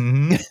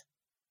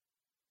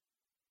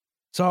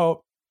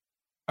 So,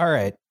 all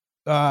right.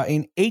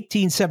 In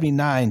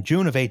 1879,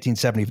 June of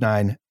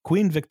 1879,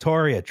 Queen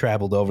Victoria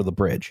traveled over the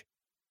bridge.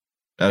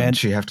 Did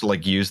she have to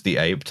like use the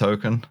ape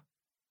token?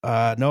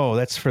 No,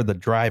 that's for the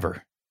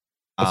driver.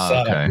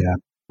 Okay.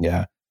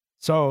 Yeah.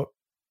 So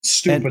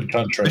stupid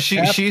country.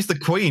 She's the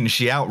queen.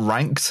 She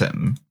outranks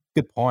him.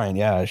 Good point.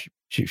 Yeah.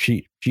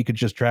 She could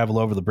just travel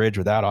over the bridge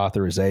without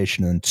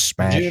authorization and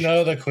smash. Do you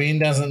know the queen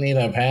doesn't need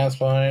a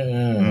passport?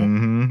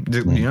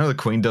 Mm-hmm. You know the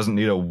queen doesn't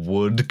need a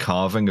wood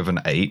carving of an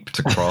ape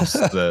to cross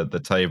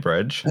the Tay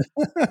Bridge.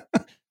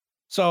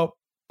 So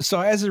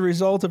as a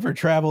result of her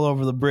travel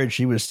over the bridge,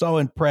 she was so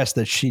impressed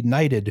that she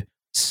knighted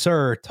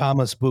Sir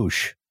Thomas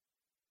Bush.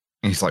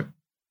 And he's like,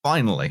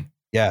 finally.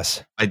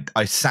 Yes.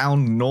 I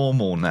sound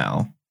normal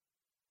now.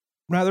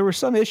 Now, there were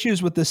some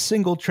issues with this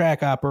single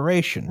track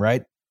operation,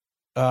 right?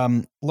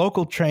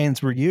 Local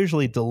trains were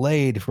usually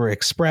delayed for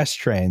express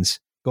trains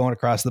going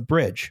across the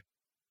bridge.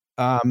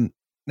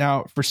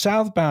 Now, for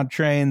southbound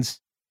trains,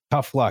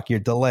 tough luck, you're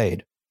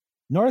delayed.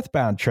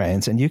 Northbound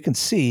trains, and you can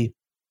see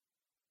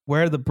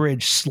where the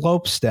bridge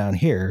slopes down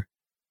here,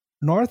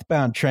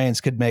 northbound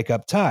trains could make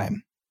up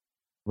time,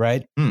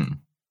 right?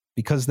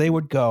 Because they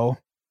would go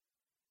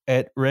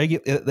at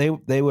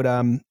they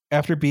would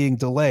after being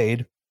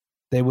delayed,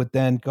 they would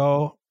then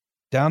go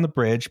down the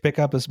bridge, pick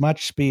up as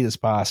much speed as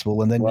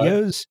possible, and then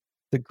use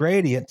the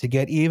gradient to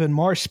get even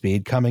more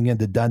speed coming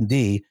into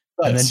Dundee,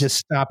 and then just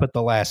stop at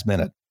the last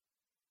minute.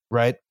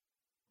 Right?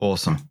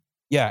 Awesome.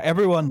 Yeah,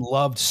 everyone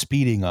loved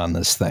speeding on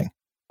this thing.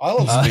 I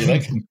love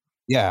speeding.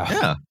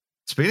 Yeah.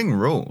 Speeding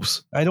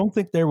rules. I don't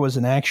think there was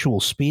an actual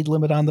speed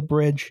limit on the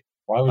bridge.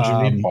 Why would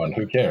you need one?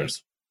 Who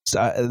cares?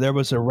 There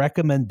was a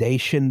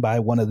recommendation by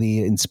one of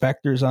the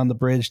inspectors on the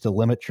bridge to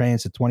limit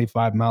trains to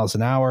 25 miles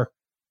an hour.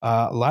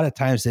 A lot of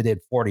times they did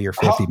 40 or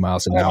 50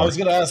 miles an hour. I was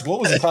going to ask, what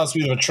was the top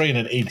speed of a train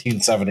in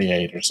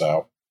 1878 or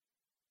so?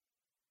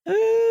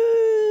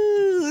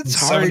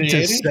 It's hard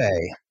to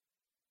say.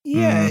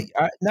 Yeah,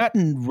 not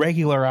in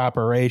regular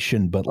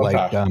operation, but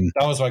like that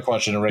was my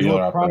question. In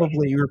regular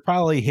operation, you were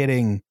probably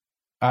hitting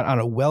on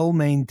a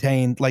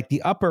well-maintained, like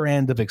the upper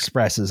end of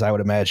expresses. I would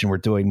imagine we're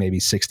doing maybe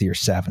 60 or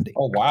 70.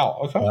 Oh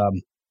wow!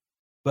 Okay.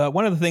 But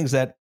one of the things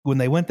that when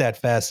they went that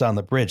fast on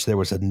the bridge, there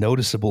was a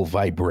noticeable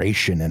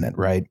vibration in it,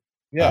 right?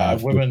 Yeah,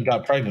 women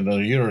got pregnant and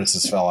their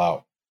uteruses fell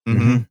out.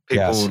 Mm-hmm.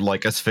 People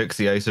like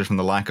asphyxiated from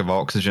the lack of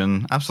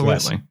oxygen.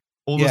 Absolutely. Yes.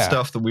 All the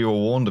stuff that we were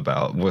warned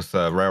about with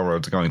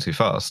railroads going too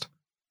fast.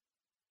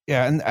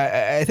 Yeah, and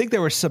I think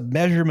there were some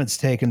measurements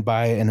taken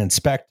by an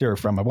inspector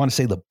from, I want to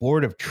say, the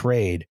Board of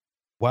Trade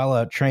while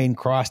a train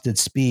crossed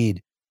its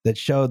speed that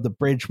showed the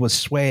bridge was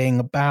swaying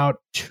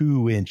about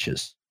 2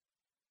 inches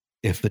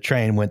if the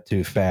train went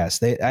too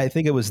fast. I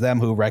think it was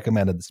them who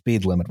recommended the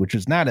speed limit, which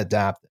was not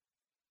adopted.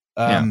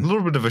 A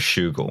little bit of a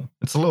shugle.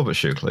 It's a little bit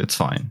shugly. It's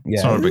fine. Yeah,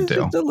 it's not a big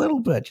deal. Just a little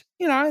bit.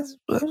 It's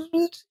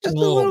just a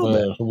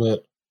little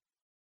bit.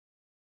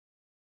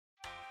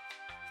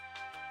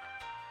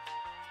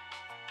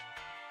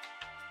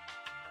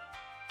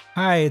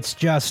 Hi, it's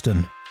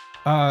Justin.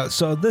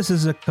 So this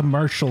is a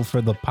commercial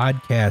for the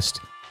podcast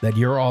that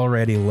you're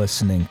already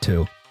listening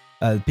to.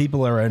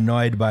 People are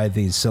annoyed by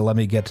these, so let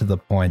me get to the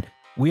point.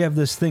 We have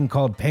this thing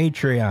called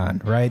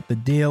Patreon, right? The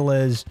deal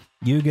is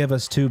you give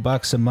us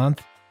 $2 a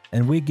month,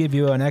 and we give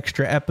you an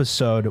extra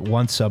episode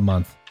once a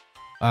month.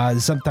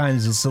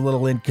 Sometimes it's a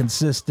little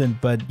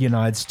inconsistent, but,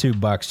 it's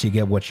 $2. You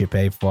get what you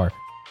pay for.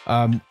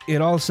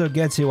 It also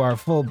gets you our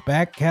full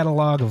back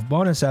catalog of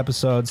bonus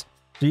episodes,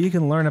 so you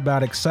can learn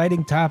about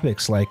exciting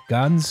topics like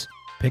guns,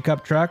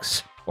 pickup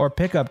trucks, or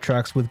pickup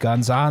trucks with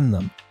guns on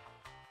them.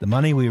 The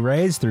money we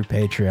raise through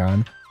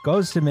Patreon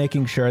goes to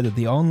making sure that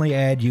the only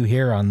ad you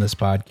hear on this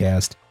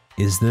podcast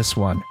is this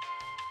one.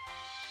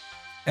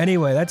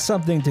 Anyway, that's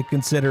something to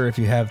consider if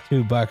you have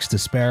 $2 to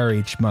spare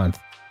each month.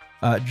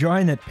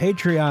 Join at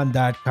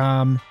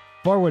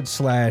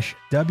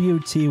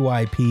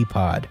patreon.com/WTYP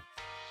pod.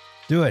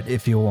 Do it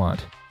if you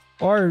want.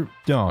 Or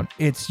don't.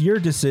 It's your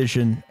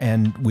decision,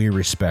 and we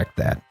respect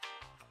that.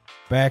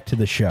 Back to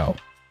the show.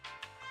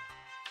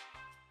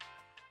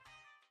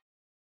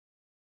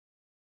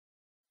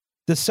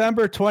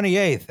 December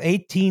 28th,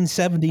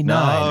 1879.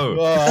 No.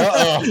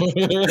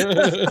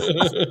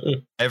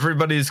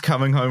 Everybody's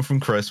coming home from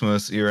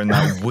Christmas. You're in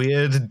that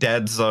weird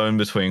dead zone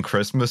between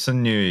Christmas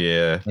and New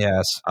Year.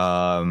 Yes.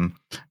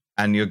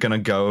 And you're going to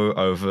go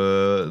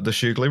over the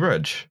Shugley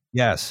Bridge.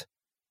 Yes.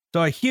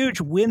 So a huge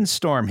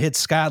windstorm hit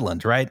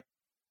Scotland, right?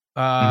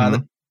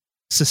 The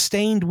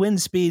sustained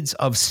wind speeds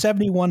of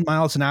 71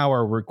 miles an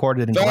hour were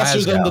recorded in Glasgow.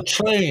 Faster than the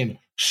train.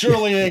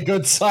 Surely a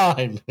good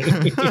sign.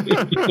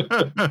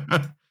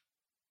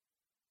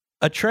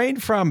 A train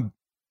from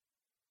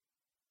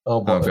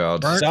God, Burnt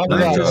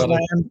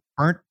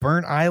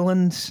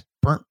Island,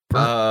 fuck,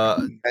 I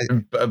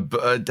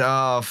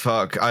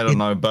don't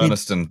know,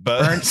 Burniston.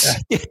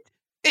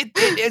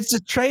 It's a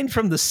train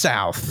from the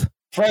south,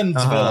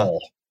 Friendsville,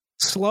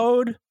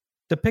 slowed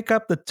to pick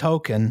up the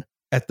token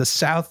at the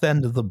south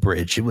end of the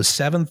bridge. It was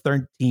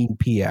 7:13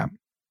 p.m.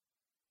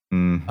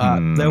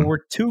 There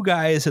were two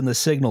guys in the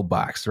signal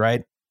box,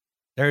 right?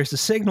 There's the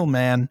signal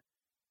man,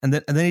 and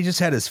then he just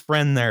had his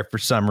friend there for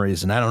some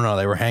reason. I don't know.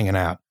 They were hanging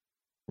out,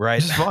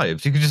 right? Just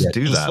vibes. You could just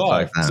do that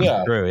back then.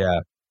 Yeah. True, yeah.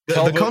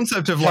 The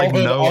concept of like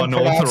no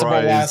unauthorized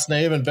last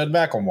name and Ben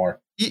McElmore.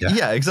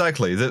 Yeah,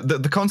 exactly.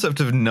 The concept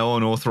of no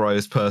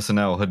unauthorized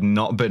personnel had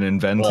not been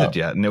invented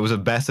yet, and it was a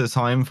better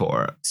time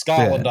for it.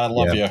 Scotland, I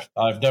love you.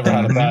 I've never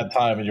had a bad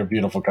time in your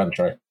beautiful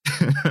country.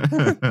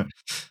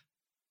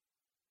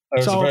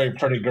 There's a very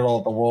pretty girl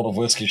at the World of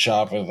Whiskey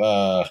shop with you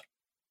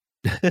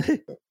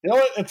know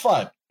what? It's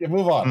fine. You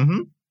move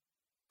on.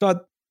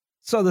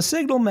 So the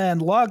signal man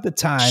logged the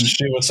time.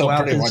 She was so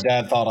pretty. My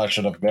dad thought I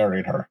should have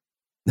married her.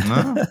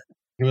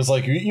 He was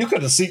like, "You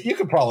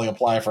could probably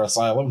apply for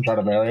asylum and try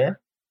to marry her."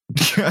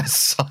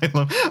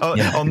 Asylum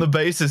on the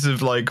basis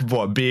of like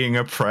what, being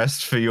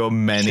oppressed for your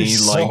many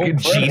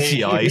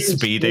GTI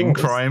speeding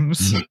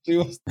crimes.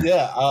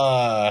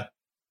 I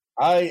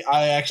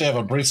actually have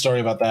a brief story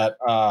about that.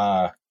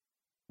 I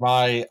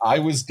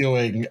was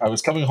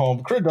coming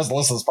home. Corinne doesn't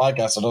listen to this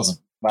podcast, so it doesn't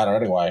matter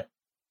anyway.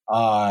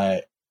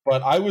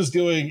 But I was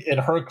doing in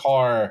her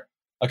car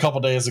a couple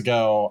days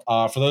ago.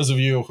 For those of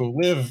you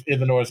who live in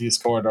the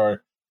Northeast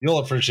Corridor, you'll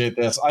appreciate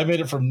this. I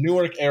made it from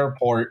Newark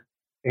Airport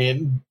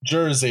in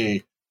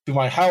Jersey to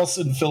my house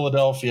in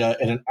Philadelphia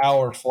in an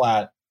hour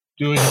flat,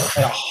 doing it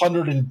at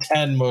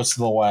 110 most of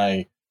the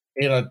way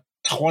in a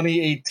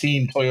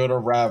 2018 Toyota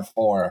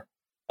RAV4.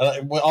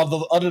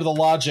 Under the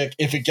logic,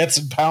 if it gets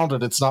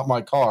impounded, it's not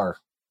my car.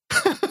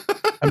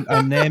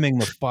 I'm naming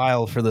the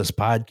file for this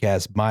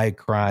podcast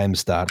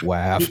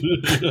mycrimes.wav.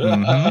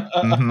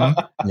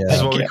 Yeah. This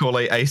is what we call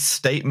a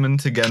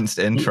statement against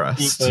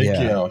interest. Thank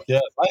you.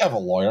 Yeah, I have a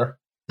lawyer.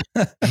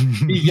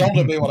 He yelled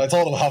at me when I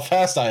told him how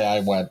fast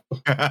I went.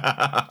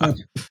 The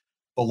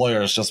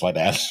lawyer is just my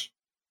dad.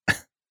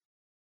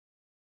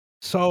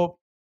 So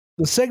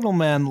the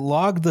signalman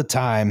logged the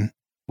time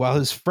while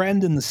his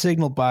friend in the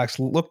signal box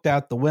looked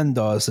out the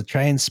window as the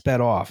train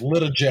sped off.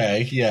 Lit a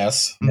J,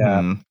 yes.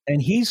 Yeah.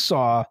 And he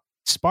saw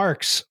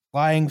sparks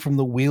flying from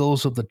the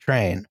wheels of the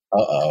train.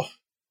 Uh-oh.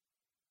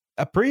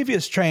 A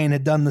previous train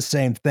had done the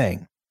same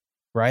thing,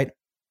 right?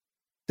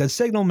 The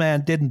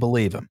signalman didn't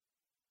believe him.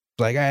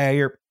 Like,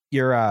 hey,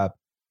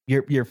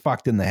 you're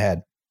fucked in the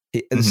head.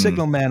 The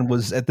signalman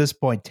was at this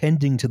point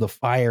tending to the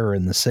fire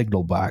in the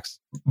signal box.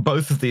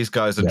 Both of these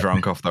guys are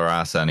drunk off their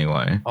ass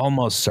anyway.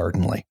 Almost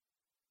certainly.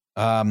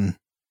 So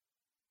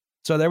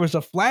there was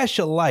a flash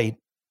of light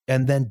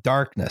and then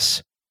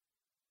darkness.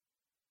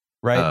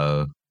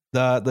 Right?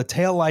 The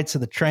taillights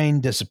of the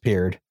train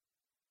disappeared.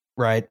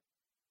 Right?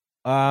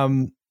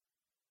 And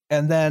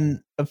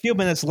then a few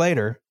minutes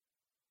later,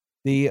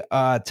 the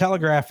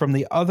telegraph from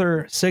the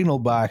other signal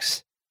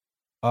box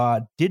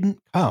didn't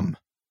come.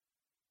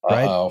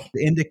 Right?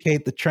 To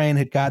indicate the train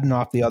had gotten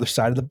off the other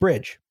side of the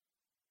bridge.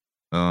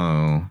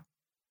 Oh.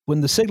 When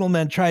the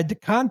signalman tried to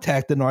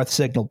contact the north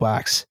signal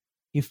box,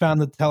 he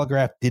found the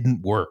telegraph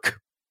didn't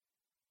work.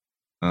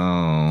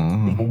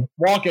 Oh.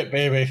 Walk it,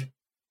 baby.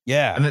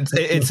 Yeah. And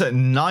it's at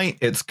night,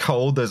 it's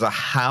cold, there's a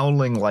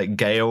howling like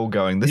gale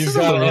going. You've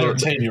got to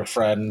entertain your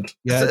friend.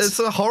 Yeah, it's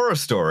a horror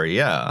story,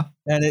 yeah.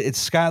 And it's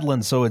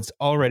Scotland, so it's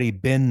already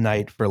been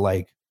night for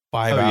like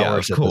 5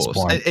 hours at this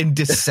point. In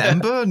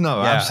December?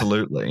 No,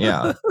 absolutely,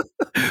 yeah.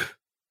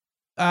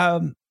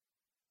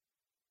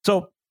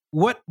 So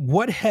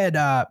what had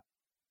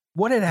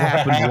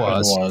happened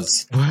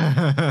was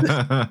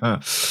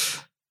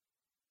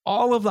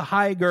all of the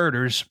high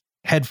girders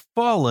had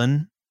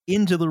fallen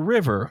into the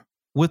river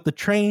with the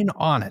train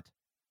on it,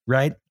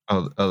 right?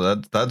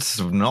 That's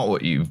not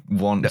what you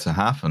want to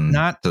happen.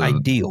 Not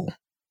ideal.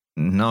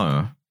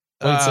 No.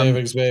 Weight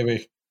savings,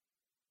 baby.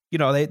 You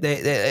know,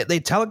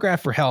 they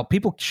telegraphed for help.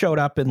 People showed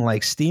up in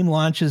like steam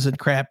launches and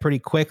crap pretty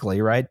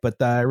quickly, right? But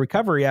the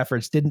recovery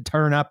efforts didn't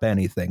turn up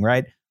anything,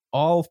 right?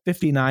 All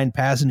 59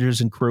 passengers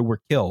and crew were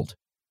killed.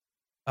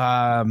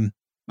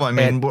 Well, I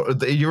mean,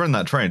 you're in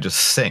that train, it just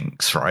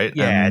sinks, right?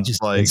 Yeah, and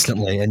just like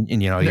instantly, and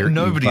you know,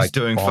 nobody's like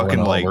doing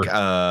fucking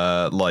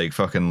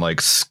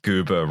like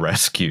scuba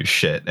rescue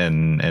shit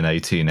in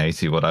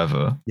 1880,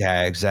 whatever.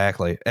 Yeah,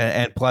 exactly.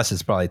 And plus,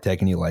 it's probably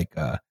taking you like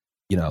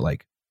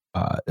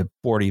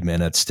 40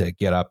 minutes to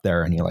get up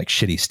there, and you're like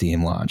shitty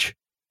steam launch.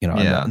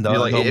 Yeah.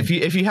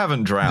 If you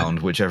haven't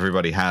drowned, which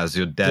everybody has,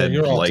 you're dead.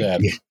 You're all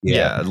dead.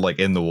 Yeah, like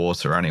in the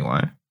water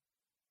anyway.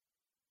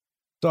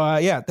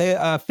 So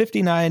they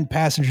 59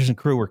 passengers and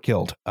crew were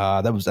killed.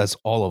 That's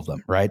all of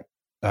them, right?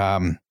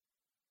 And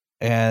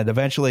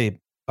eventually,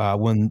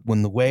 when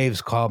the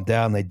waves calmed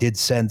down, they did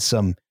send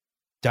some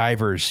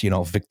divers,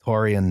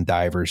 Victorian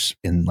divers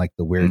in like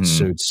the weird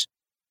suits,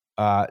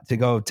 to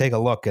go take a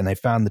look, and they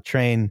found the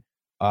train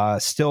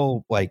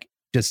still like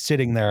just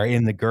sitting there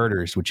in the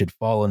girders, which had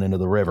fallen into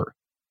the river.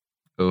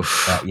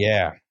 Oof.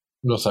 Yeah.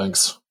 No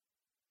thanks.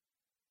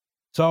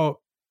 So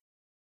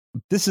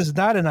this is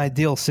not an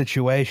ideal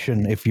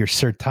situation if you're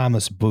Sir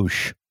Thomas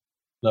Bush.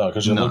 No,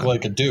 because you look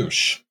like a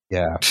douche.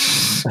 Yeah.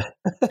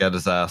 Got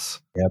his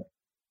ass. Yep.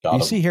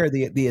 You see here,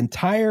 the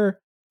entire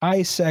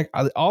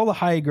all the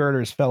high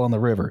girders fell in the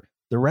river.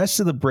 The rest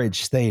of the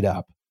bridge stayed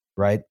up,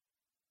 right?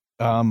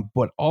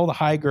 But all the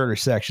high girder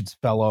sections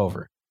fell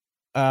over.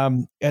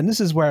 And this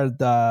is where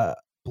the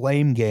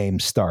blame game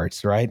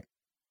starts, right?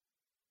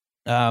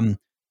 Because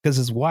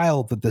it's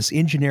wild that this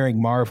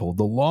engineering marvel,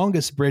 the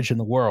longest bridge in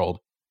the world,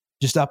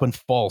 just up and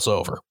falls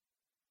over.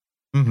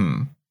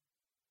 Mm-hmm.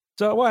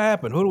 So what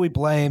happened? Who do we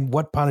blame?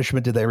 What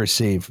punishment did they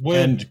receive?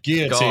 Wind,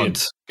 guillotine.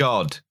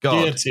 God.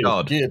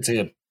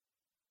 Guillotine.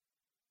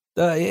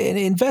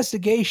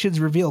 Investigations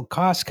revealed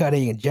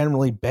cost-cutting and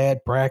generally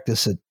bad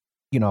practice at,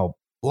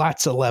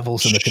 lots of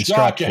levels in the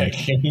construction.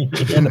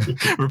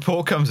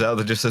 Report comes out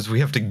that just says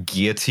we have to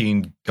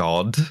guillotine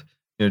God.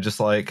 Just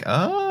like,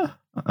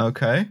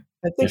 okay.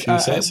 I think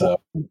so.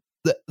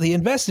 The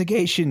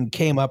investigation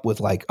came up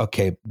with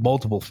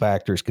multiple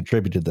factors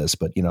contributed to this,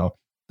 but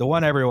the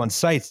one everyone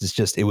cites is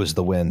just it was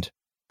the wind.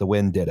 The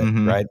wind did it,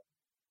 right?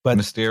 But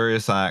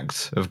mysterious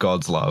act of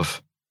God's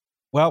love.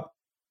 Well,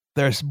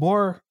 there's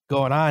more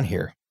going on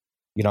here.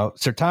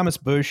 Sir Thomas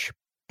Bush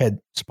had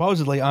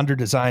supposedly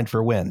underdesigned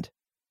for wind.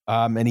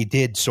 And he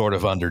did sort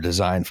of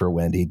underdesign for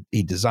wind.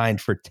 He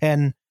designed for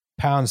 10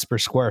 pounds per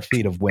square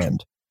feet of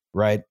wind,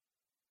 right?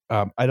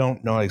 I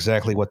don't know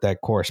exactly what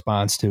that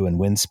corresponds to in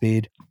wind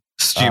speed.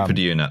 Stupid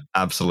unit,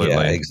 absolutely.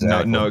 Yeah,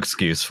 exactly. No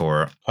excuse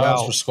for it.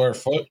 Pounds per square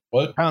foot?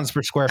 What? Pounds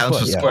per square foot.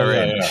 Pounds per square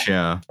inch,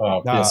 yeah.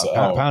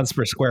 Pounds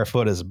per square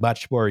foot is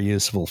much more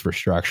useful for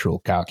structural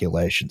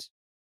calculations.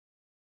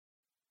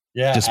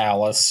 Yeah,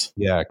 Alice.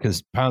 Yeah,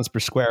 because pounds per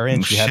square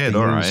inch, you have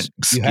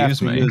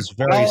to use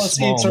very Alice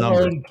small eats her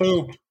own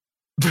poop.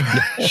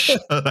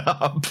 Shut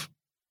up.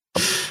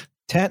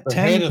 10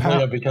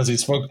 pounds because he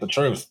spoke the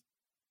truth.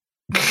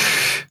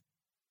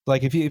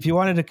 Like if you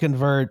wanted to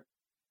convert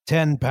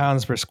 10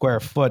 pounds per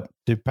square foot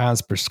to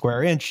pounds per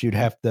square inch, you'd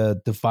have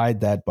to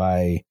divide that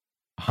by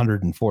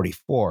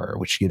 144,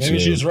 which gives Maybe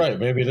she's right.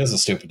 Maybe it is a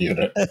stupid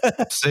unit.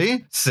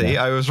 See,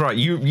 yeah. I was right.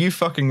 You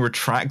fucking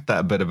retract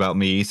that bit about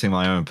me eating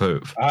my own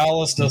poop.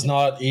 Alice does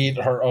not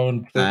eat her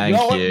own poop. Thank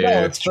you.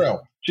 No, it's true.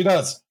 She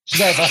does.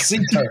 I see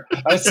her.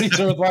 I see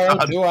her with my own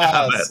 2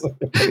 eyes.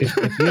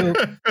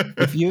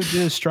 If you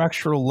do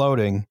structural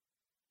loading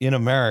in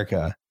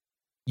America,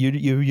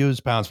 you use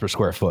pounds per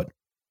square foot.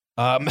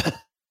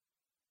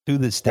 To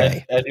this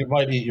day, and you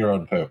might eat your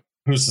own poop.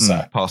 Who's to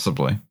say?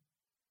 Possibly.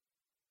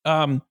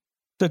 So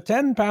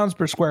 10 pounds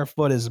per square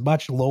foot is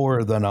much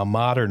lower than a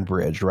modern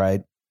bridge,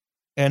 right?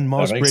 And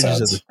most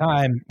bridges at the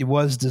time, it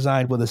was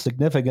designed with a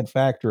significant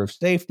factor of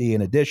safety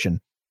in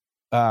addition.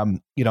 And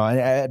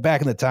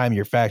back in the time,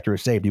 your factor of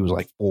safety was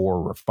like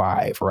 4 or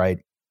 5, right?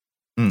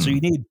 So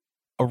you need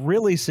a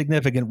really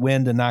significant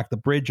wind to knock the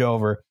bridge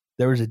over.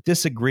 There was a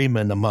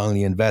disagreement among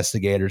the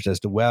investigators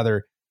as to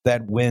whether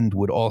that wind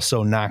would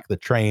also knock the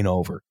train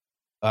over.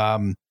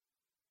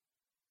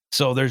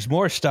 So there's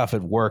more stuff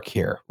at work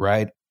here,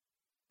 right?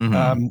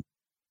 And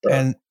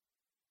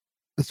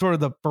sort of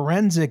the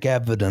forensic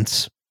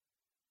evidence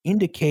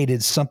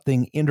indicated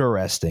something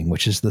interesting,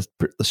 which is the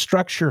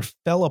structure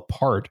fell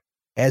apart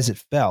as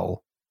it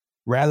fell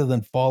rather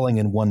than falling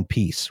in one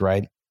piece,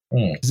 right?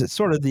 Because it's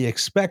sort of the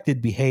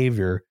expected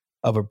behavior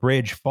of a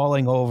bridge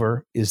falling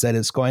over is that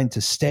it's going to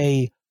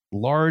stay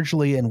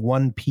largely in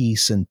one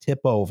piece and tip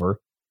over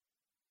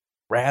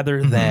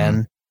rather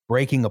than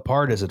breaking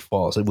apart as it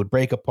falls. It would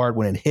break apart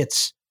when it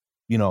hits,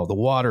 the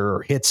water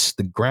or hits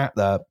the ground,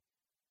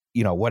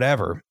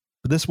 whatever.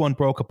 But this one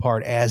broke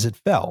apart as it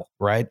fell,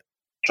 right?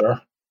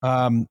 Sure.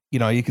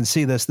 You can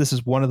see this. This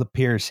is one of the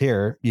piers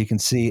here. You can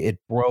see it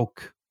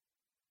broke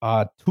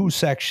 2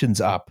 sections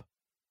up,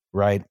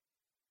 right?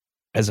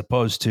 As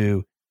opposed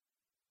to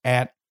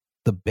at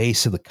the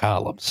base of the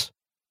columns.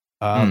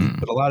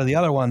 But a lot of the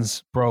other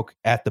ones broke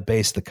at the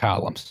base of the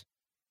columns,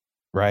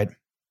 right?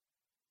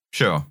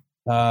 Sure.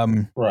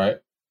 Right.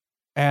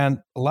 And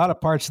a lot of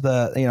parts of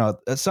the,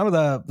 some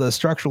of the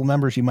structural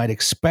members you might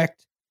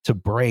expect to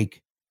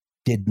break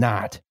did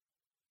not.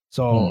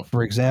 So,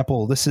 for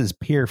example, this is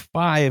Pier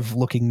 5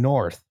 looking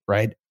north,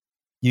 right?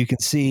 You can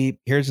see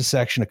here's a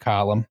section of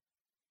column.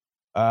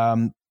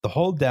 The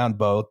hold down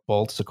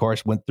bolts, of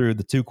course, went through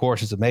the 2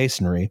 courses of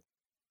masonry,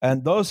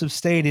 and those have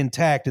stayed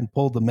intact and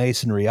pulled the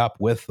masonry up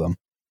with them.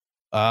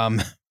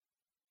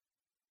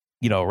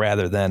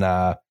 rather than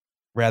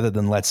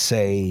let's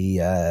say,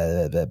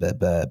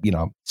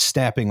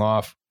 snapping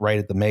off right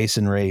at the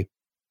masonry,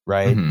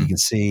 right? Mm-hmm. You can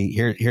see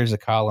here's a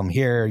column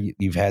here.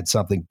 You've had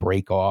something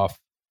break off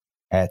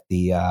at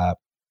the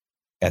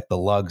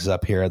lugs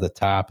up here at the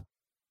top.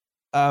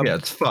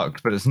 It's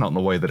fucked, but it's not in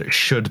the way that it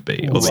should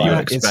be, or that you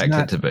expect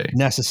it to be.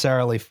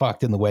 Necessarily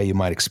fucked in the way you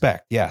might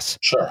expect. Yes.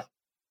 Sure.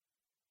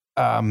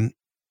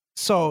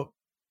 So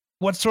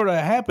what sort of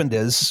happened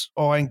is,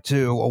 owing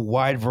to a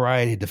wide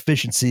variety of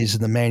deficiencies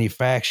in the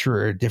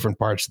manufacturer at different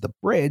parts of the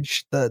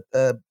bridge, the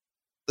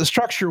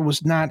structure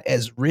was not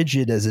as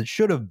rigid as it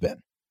should have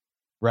been.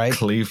 Right?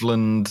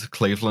 Cleveland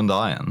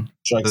iron.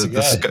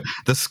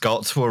 The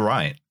Scots were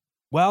right.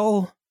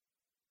 Well,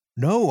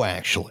 no,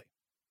 actually.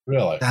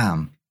 Really?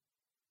 Damn.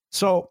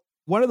 So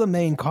one of the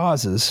main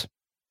causes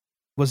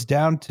was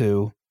down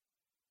to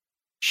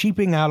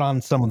cheaping out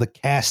on some of the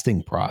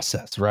casting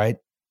process, right?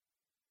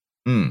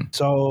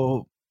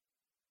 So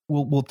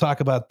we'll talk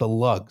about the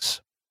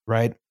lugs,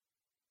 right?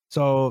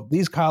 So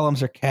these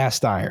columns are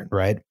cast iron,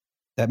 right?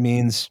 That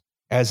means,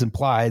 as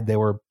implied, they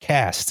were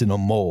cast in a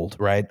mold,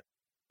 right?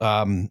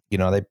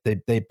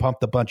 They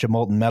pumped a bunch of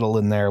molten metal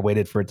in there,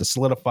 waited for it to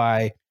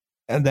solidify,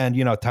 and then,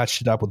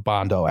 touched it up with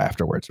Bondo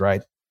afterwards,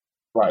 right?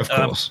 Right. Of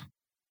course.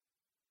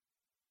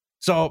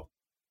 So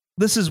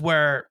this is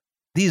where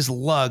these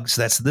lugs,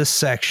 that's this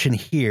section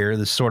here,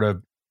 this sort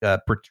of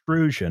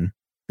protrusion,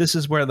 this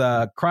is where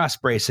the cross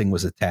bracing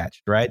was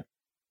attached, right?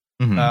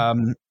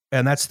 Mm-hmm.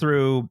 And that's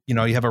through, you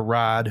have a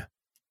rod,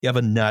 you have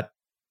a nut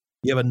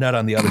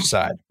on the other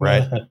side,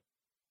 right?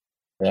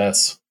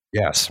 Yes.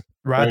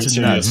 Rods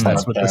and nuts,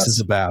 that's what this is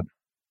about.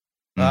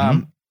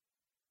 Mm-hmm.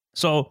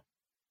 So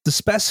the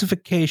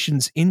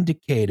specifications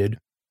indicated,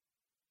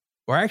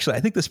 or actually, I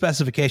think the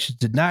specifications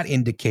did not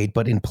indicate,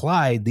 but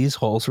implied these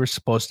holes were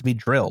supposed to be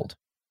drilled,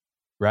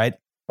 right?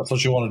 That's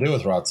what you want to do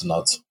with rods and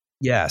nuts.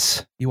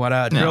 Yes. You want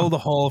to drill the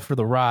hole for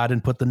the rod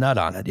and put the nut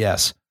on it.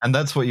 Yes. And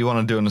that's what you want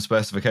to do in the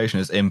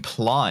specification, is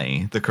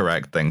imply the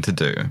correct thing to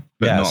do,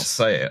 but not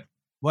say it.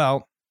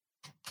 Well,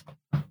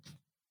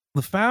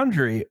 the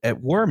foundry at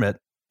Wormit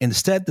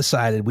instead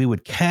decided we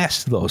would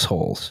cast those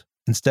holes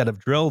instead of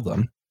drill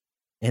them.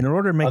 In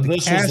order to make the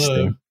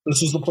casting...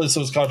 This was the place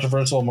that was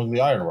controversial among the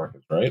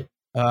ironworkers, right?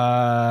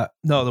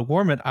 No, the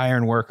Wormit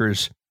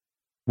ironworkers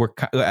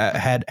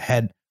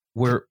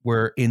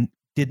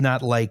did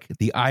not like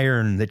the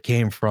iron that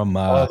came from.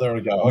 There we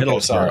go. Okay,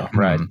 sorry.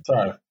 Right.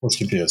 Sorry, I was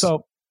confused.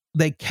 So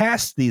they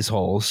cast these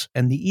holes,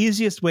 and the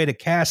easiest way to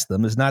cast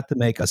them is not to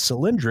make a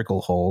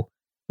cylindrical hole,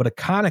 but a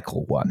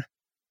conical one,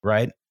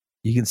 right?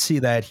 You can see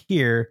that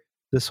here.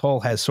 This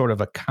hole has sort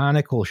of a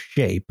conical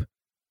shape,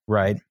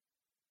 right?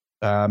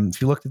 If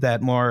you looked at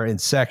that more in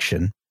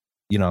section,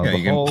 you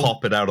can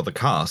pop it out of the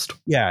cast.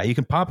 Yeah, you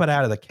can pop it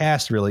out of the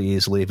cast really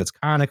easily if it's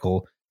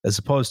conical, as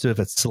opposed to if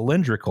it's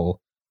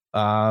cylindrical.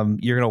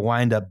 You're going to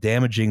wind up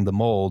damaging the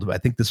mold. I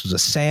think this was a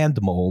sand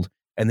mold,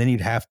 and then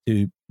you'd have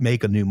to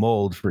make a new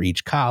mold for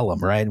each column,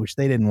 right? Which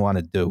they didn't want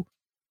to do.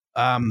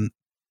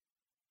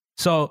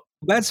 So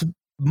that's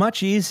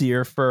much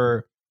easier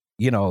for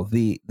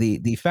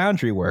the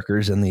foundry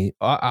workers and the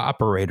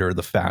operator of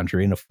the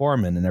foundry and the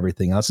foreman and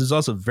everything else. Is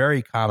also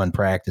very common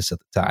practice at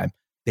the time.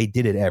 They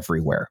did it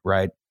everywhere,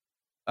 right?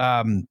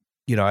 And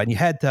you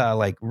had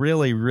to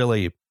really,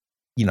 really,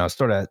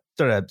 sort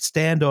of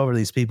stand over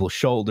these people's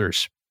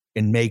shoulders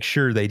and make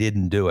sure they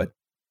didn't do it.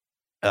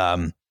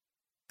 It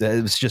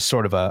was just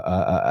sort of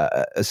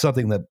a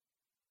something that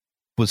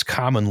was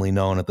commonly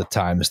known at the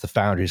time as the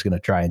foundry is going to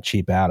try and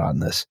cheap out on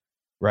this,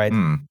 right?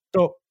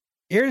 So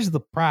here's the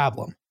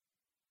problem,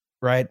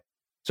 right?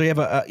 So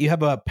you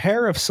have a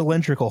pair of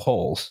cylindrical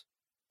holes,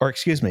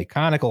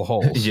 conical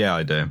holes. Yeah,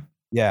 I do.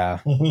 Yeah.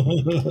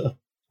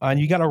 And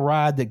you got a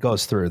rod that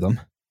goes through them,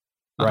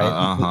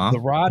 right? The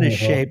rod is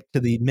shaped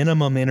to the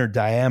minimum inner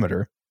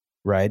diameter,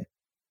 right?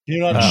 Can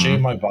you not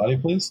shave my body,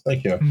 please?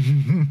 Thank you.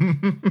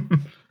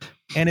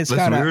 And it's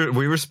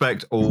we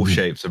respect all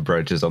shapes of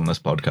bridges on this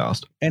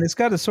podcast. And it's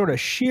got a sort of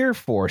shear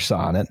force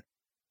on it,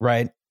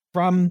 right?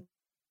 From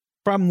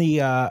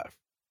the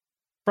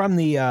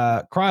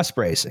cross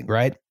bracing,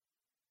 right?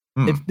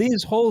 If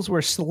these holes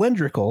were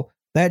cylindrical,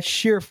 that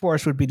shear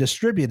force would be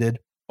distributed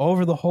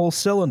over the whole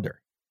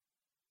cylinder.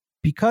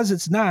 Because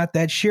it's not,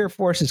 that shear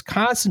force is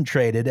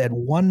concentrated at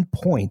one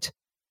point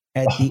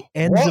at the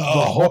ends of the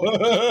hole.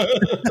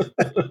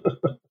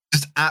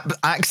 Just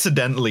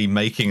accidentally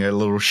making a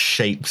little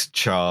shaped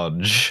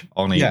charge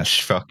on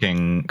each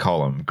fucking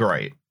column.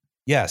 Great.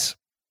 Yes.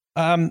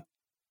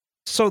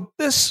 So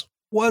this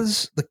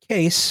was the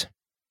case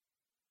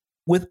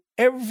with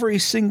every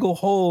single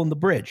hole in the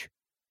bridge.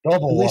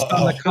 At least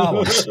on the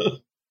columns.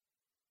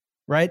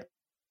 Right?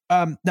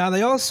 Now,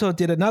 they also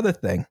did another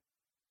thing.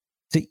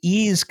 To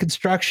ease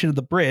construction of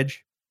the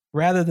bridge,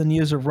 rather than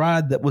use a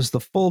rod that was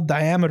the full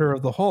diameter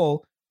of the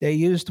hole, they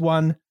used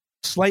one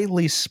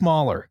slightly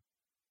smaller.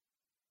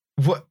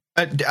 What?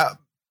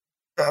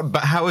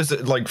 But how is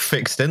it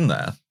fixed in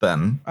there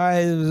then?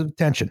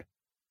 Tension.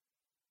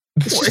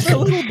 It's just a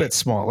little bit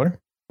smaller.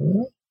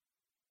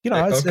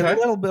 it's a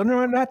little bit.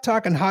 We're not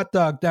talking hot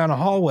dog down a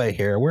hallway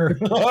here. We're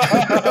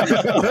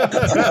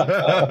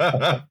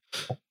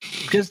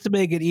just to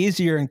make it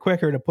easier and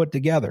quicker to put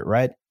together,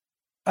 right?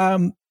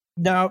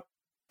 Now,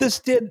 this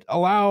did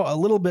allow a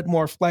little bit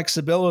more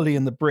flexibility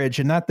in the bridge,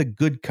 and not the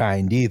good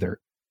kind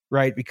either,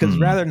 right? Because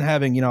rather than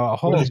having a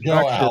whole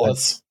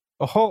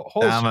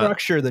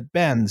structure that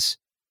bends,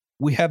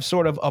 we have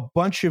sort of a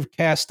bunch of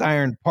cast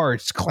iron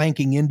parts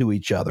clanking into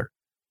each other.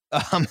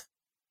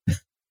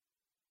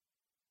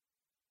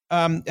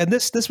 And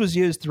this was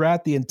used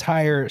throughout the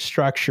entire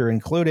structure,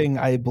 including,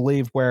 I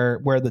believe, where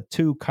the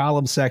two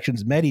column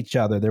sections met each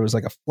other. There was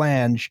like a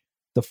flange.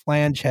 The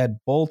flange had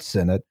bolts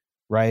in it,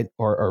 right,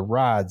 or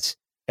rods,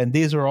 and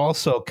these are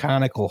also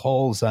conical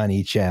holes on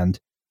each end,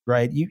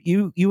 right?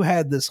 You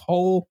had this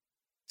whole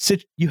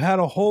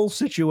a whole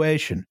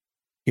situation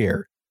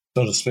here,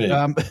 so to speak,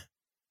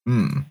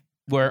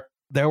 where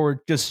there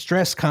were just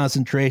stress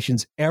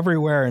concentrations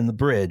everywhere in the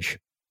bridge,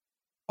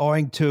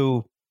 owing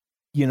to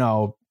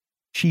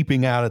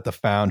cheaping out at the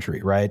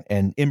foundry, right?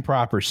 And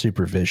improper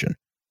supervision.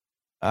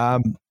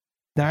 Now,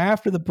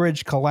 after the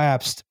bridge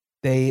collapsed,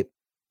 they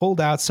pulled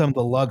out some of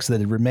the lugs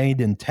that had remained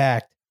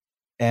intact,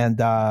 and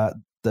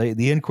the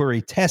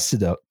inquiry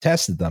tested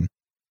them.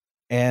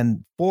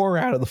 And 4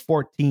 out of the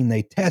 14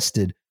 they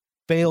tested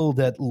failed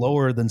at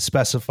lower than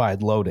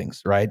specified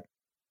loadings, right?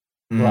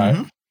 Mm-hmm.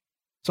 Right.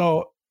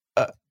 So,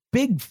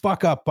 big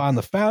fuck up on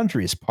the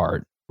foundry's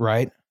part,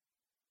 right?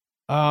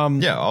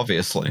 Yeah,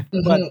 obviously.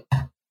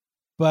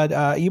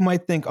 But you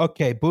might think,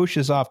 okay, Bush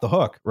is off the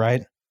hook,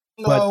 right?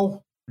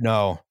 No,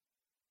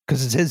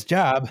 because it's his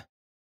job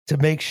to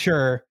make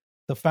sure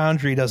the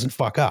foundry doesn't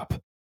fuck up.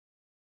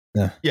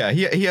 Yeah,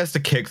 he has to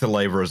kick the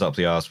laborers up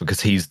the arse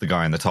because he's the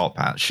guy in the top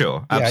hat.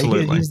 Sure,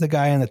 absolutely. Yeah, he's the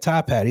guy in the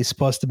top hat. He's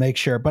supposed to make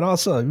sure, but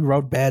also he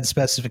wrote bad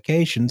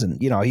specifications,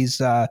 and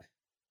he's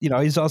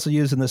also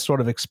using this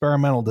sort of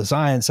experimental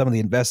design. Some of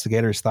the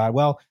investigators thought,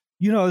 well,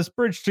 this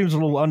bridge seems a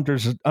little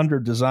under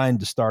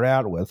designed to start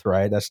out with,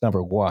 right? That's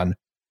number one.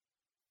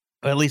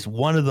 At least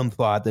one of them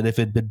thought that if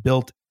it had been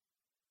built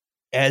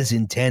as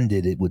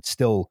intended, it would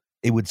still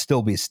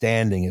be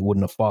standing. It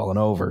wouldn't have fallen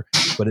over,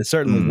 but it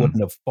certainly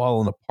wouldn't have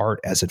fallen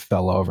apart as it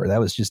fell over. That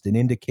was just an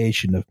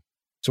indication of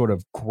sort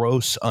of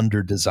gross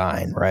under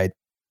design, right?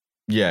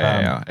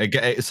 Yeah.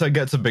 So it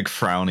gets a big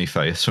frowny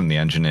face from the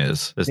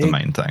engineers is the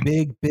main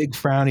thing. Big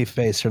frowny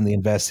face from the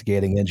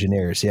investigating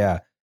engineers. Yeah.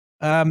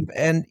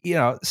 And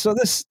so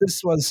this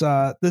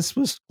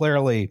was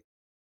clearly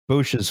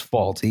Bush's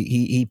fault.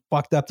 He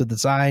fucked up the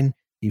design.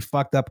 He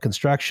fucked up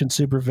construction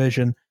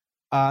supervision.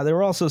 There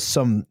were also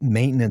some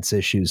maintenance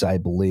issues, I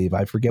believe.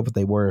 I forget what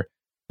they were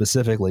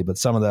specifically, but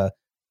some of the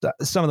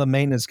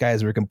maintenance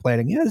guys were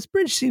complaining. This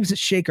bridge seems to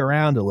shake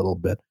around a little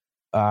bit.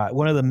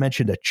 One of them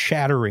mentioned a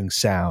chattering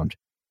sound,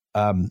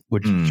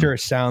 which sure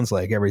sounds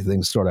like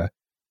everything's sort of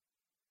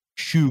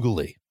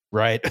shugly,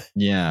 right?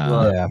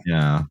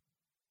 Yeah.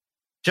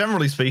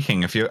 Generally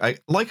speaking, if you're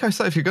like I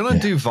said, if you're going to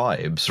do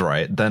vibes,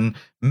 right, then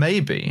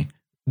maybe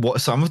what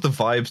some of the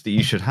vibes that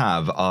you should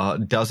have are: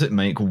 does it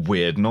make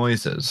weird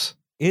noises?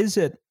 Is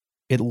it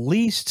at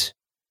least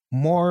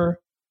more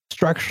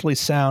structurally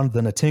sound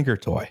than a Tinker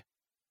Toy?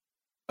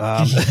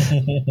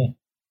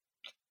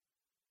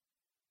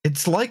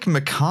 It's like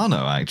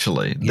Meccano,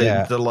 actually.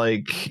 They're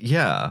like,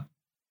 yeah.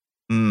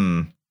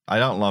 I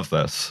don't love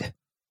this.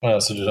 I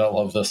also do not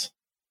love this.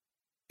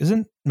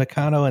 Isn't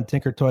Meccano and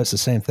Tinker Toys the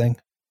same thing?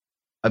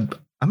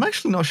 I'm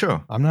actually not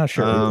sure. I'm not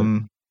sure.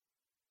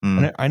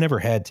 I never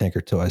had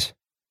Tinker Toys.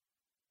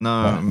 No,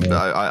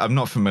 I'm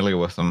not familiar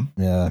with them.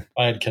 Yeah,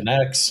 I had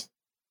K'NEX.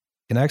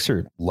 K'NEX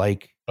are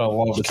like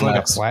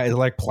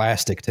like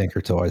plastic Tinker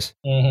Toys.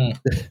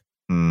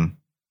 Mm-hmm.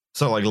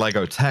 So like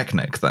Lego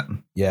Technic,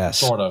 then? Yes,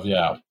 sort of.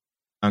 Yeah.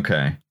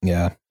 Okay.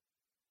 Yeah.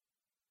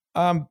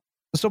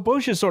 So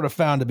Bush is sort of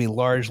found to be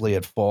largely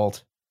at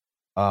fault.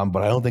 But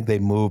I don't think they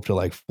moved to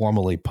like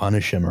formally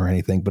punish him or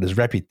anything, but his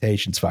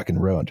reputation's fucking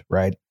ruined,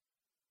 right?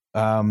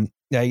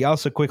 He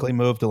also quickly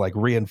moved to like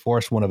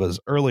reinforce one of his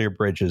earlier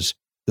bridges,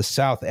 the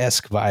South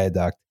Esk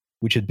Viaduct,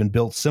 which had been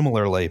built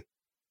similarly,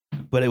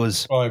 but it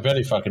was... Oh, I bet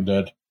he fucking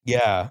did.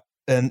 Yeah.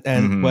 And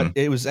but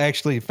it was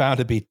actually found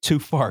to be too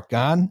far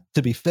gone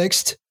to be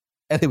fixed,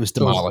 and it was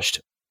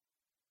demolished.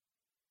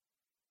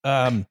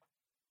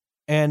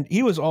 And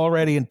he was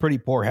already in pretty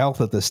poor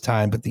health at this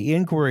time, but the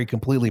inquiry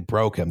completely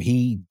broke him.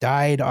 He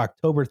died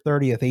October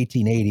 30th,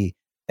 1880,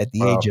 at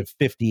the age of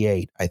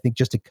 58. I think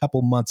just a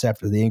couple months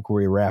after the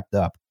inquiry wrapped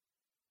up.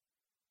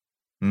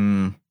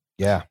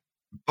 Yeah.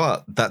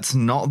 But that's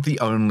not the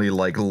only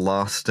like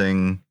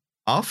lasting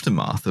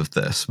aftermath of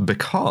this,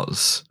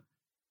 because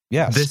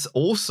this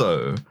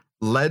also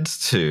led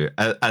to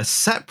a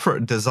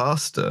separate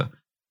disaster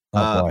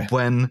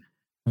when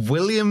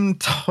William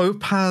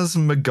Topaz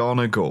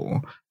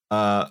McGonagall,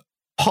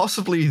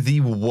 possibly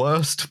the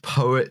worst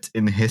poet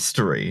in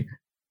history,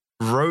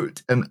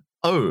 wrote an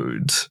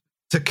ode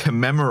to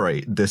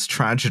commemorate this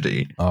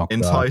tragedy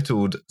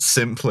entitled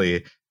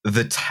simply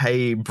The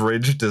Tay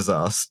Bridge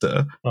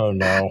Disaster. Oh,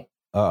 no.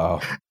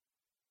 Uh-oh.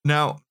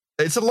 Now,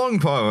 It's a long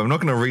poem. I'm not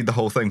going to read the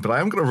whole thing, but I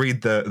am going to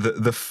read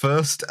the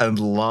first and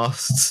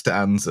last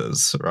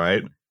stanzas,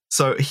 right?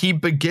 So he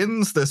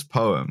begins this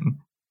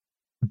poem.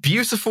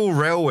 Beautiful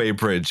railway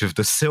bridge of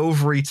the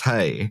Silvery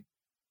Tay.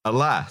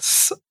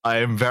 Alas, I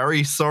am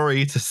very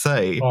sorry to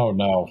say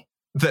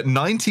that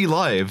 90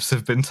 lives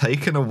have been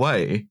taken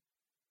away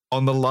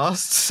on the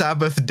last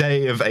Sabbath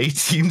day of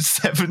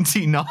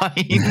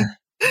 1879,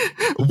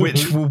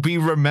 which will be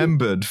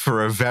remembered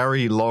for a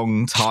very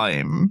long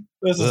time.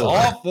 This is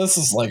off. This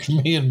is like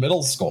me in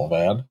middle school,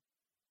 man.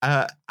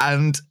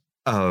 And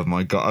oh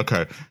my god,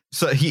 okay.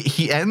 So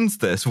he ends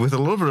this with a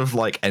little bit of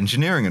like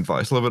engineering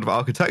advice, a little bit of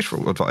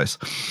architectural advice.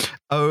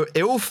 Oh,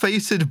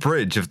 ill-fated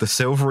bridge of the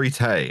Silvery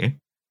Tay,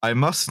 I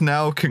must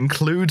now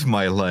conclude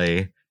my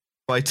lay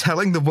by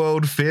telling the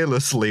world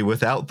fearlessly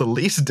without the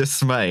least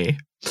dismay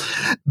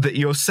that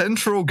your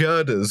central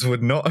girders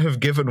would not have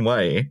given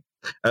way,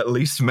 at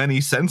least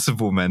many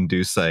sensible men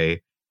do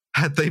say,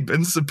 had they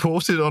been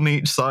supported on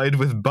each side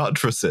with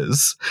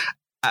buttresses,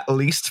 at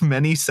least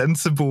many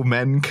sensible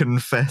men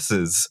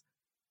confesses.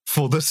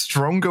 For the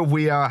stronger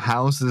we our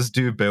houses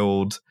do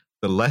build,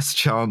 the less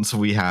chance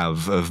we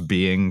have of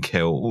being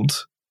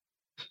killed.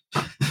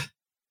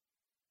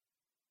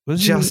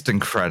 Just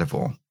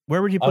incredive.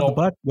 Where would you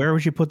put Where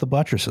would you put the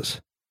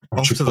buttresses?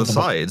 Off to the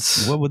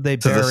sides. What would they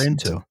bear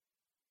into?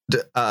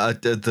 The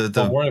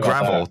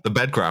gravel, the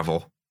bed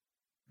gravel.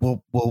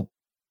 Well,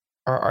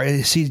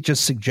 is he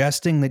just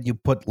suggesting that you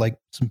put like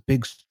some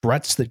big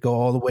struts that go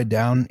all the way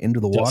down into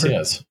the water?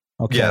 Yes.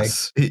 Okay.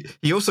 Yes.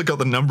 He also got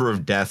the number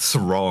of deaths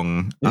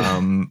wrong.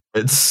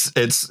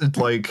 It's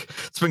like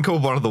it's been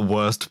called one of the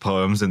worst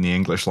poems in the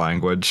English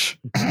language,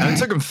 and it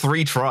took him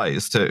 3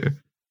 tries too.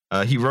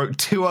 He wrote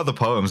 2 other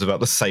poems about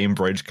the same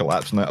bridge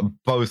collapse, and they're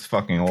both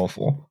fucking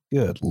awful.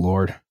 Good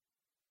Lord.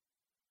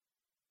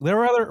 There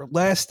are other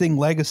lasting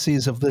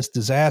legacies of this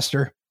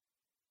disaster.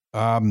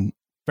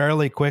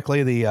 Fairly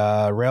quickly,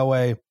 the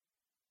railway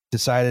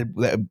decided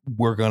that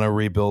we're going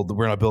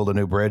to build a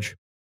new bridge,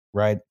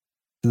 right?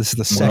 This is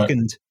the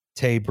second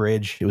Tay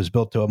Bridge. It was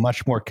built to a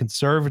much more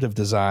conservative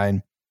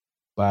design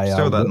by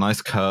still that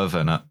nice curve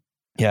in it.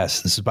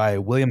 Yes, this is by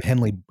William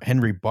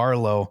Henry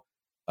Barlow.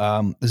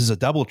 This is a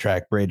double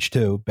track bridge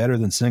too, better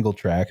than single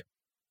track.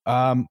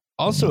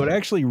 Also, it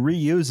actually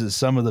reuses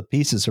some of the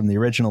pieces from the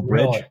original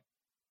bridge. Really?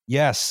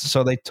 Yes,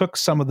 so they took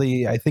some of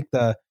the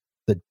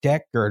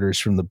deck girders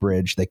from the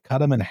bridge. They cut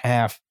them in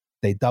half.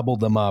 They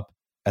doubled them up,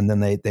 and then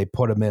they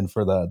put them in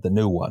for the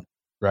new one,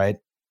 right?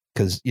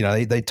 Because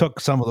they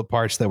took some of the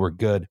parts that were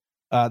good.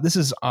 This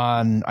is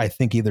on, I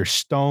think, either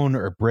stone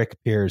or brick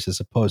piers as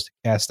opposed to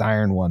cast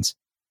iron ones.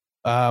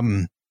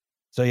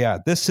 So yeah,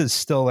 this is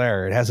still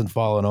there. It hasn't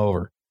fallen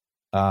over.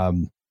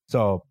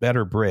 So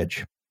better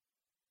bridge.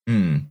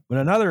 But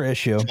another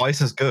issue,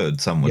 twice as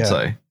good, some would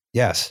say.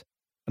 Yes.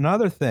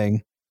 Another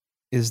thing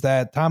is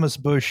that Thomas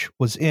Bush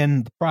was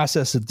in the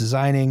process of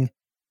designing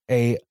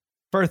a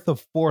Firth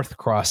of Forth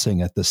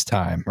crossing at this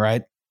time,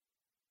 right?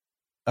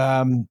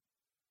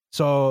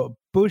 So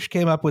Bush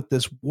came up with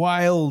this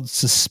wild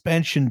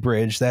suspension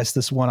bridge. That's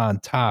this one on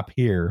top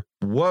here.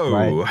 Whoa.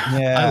 Right?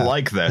 Yeah. I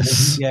like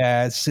this.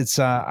 Yeah, it's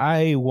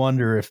I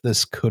wonder if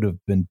this could have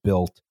been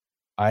built.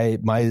 I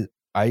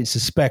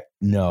suspect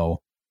no.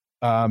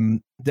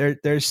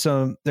 There's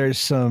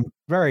some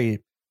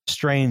very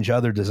strange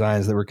other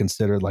designs that were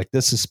considered, like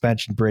this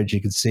suspension bridge.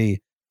 You can see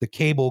the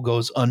cable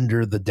goes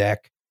under the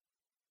deck.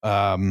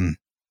 One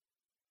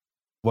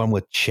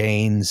with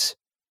chains.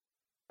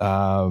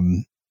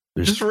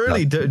 Just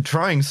really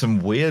trying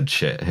some weird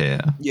shit here.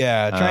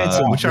 Yeah, trying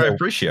some, which I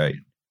appreciate.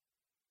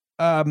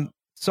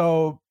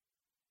 So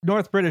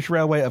North British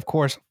Railway, of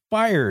course,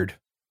 fired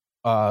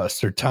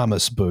Sir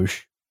Thomas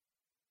Bush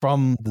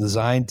from the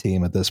design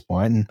team at this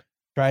point and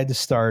tried to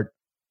start.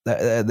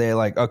 They're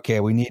like,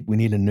 okay, we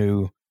need a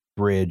new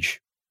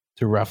bridge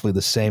to roughly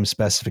the same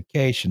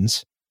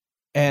specifications.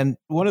 And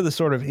one of the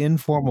sort of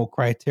informal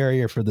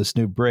criteria for this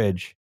new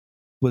bridge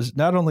was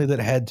not only that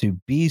it had to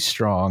be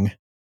strong,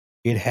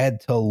 it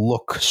had to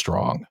look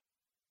strong,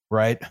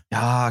 right?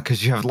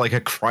 Because you have like a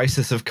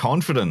crisis of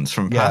confidence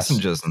from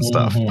passengers and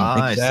stuff. Exactly.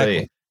 I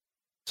see.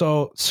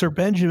 So Sir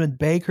Benjamin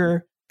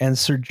Baker and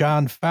Sir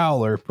John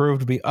Fowler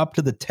proved to be up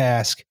to the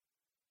task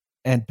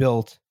and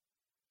built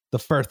the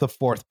Firth of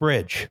Forth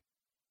Bridge.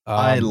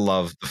 I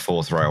love the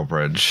Forth Rail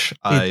Bridge.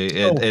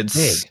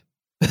 It's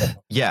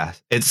yeah,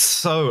 it's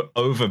so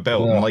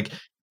overbuilt. Yeah. And like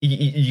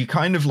you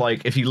kind of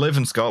like, if you live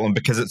in Scotland,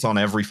 because it's on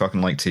every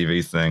fucking like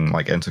TV thing,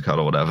 like Intercut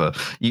or whatever,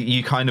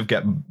 you kind of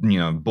get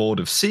bored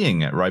of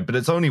seeing it, right? But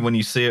it's only when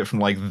you see it from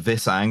like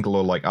this angle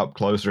or like up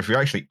close, or if you're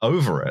actually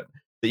over it,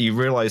 that you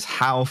realize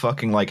how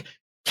fucking like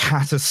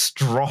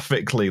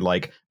catastrophically,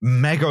 like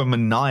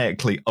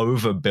megamaniacally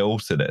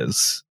overbuilt it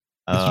is.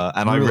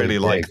 And really I really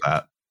big. Like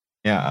that.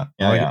 Yeah.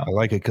 I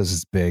like it because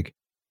it's big.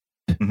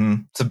 Mm-hmm.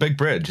 It's a big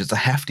bridge. It's a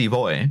hefty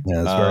boy.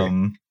 Yeah, it's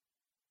very,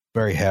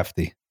 very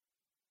hefty.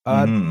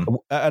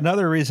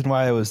 Another reason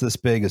why it was this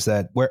big is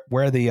that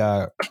where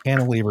the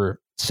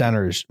cantilever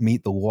centers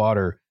meet the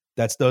water,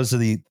 those are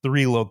the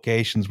 3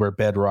 locations where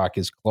bedrock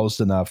is close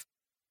enough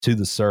to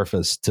the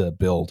surface to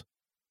build.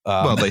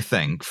 Well, they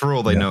think. For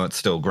all they know, it's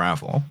still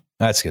gravel.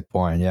 That's a good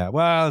point. Yeah.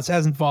 Well, it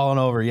hasn't fallen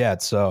over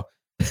yet, so.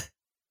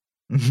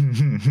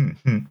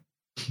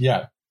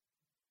 Yeah.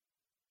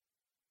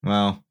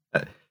 Well,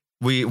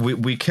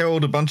 we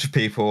killed a bunch of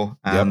people,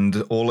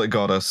 and all it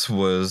got us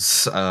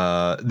was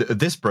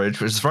this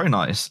bridge, which is very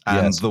nice,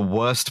 and the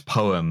worst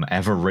poem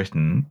ever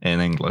written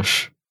in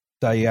English.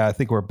 So yeah, I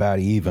think we're about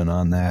even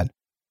on that.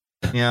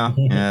 Yeah,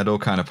 it all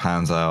kind of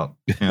pans out.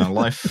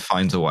 Life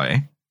finds a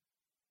way.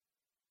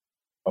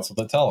 That's what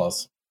they tell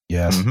us.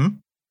 Yes. Mm-hmm.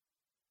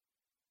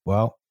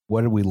 Well,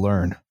 what did we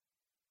learn?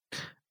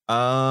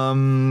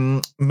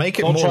 Make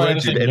it more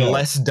rigid and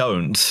less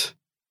don't.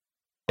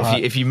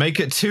 If you make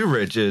it too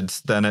rigid,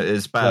 then it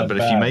is bad. But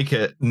if you make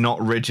it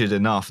not rigid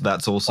enough,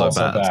 that's also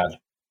bad.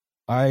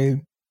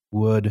 I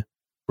would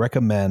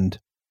recommend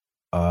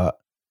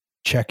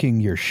checking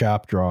your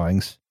shop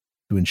drawings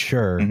to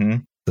ensure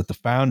that the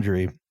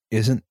foundry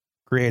isn't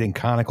creating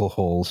conical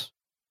holes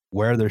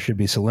where there should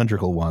be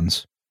cylindrical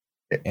ones.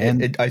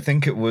 And I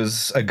think it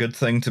was a good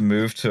thing to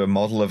move to a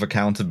model of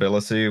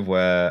accountability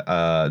where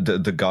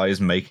the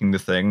guys making the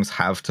things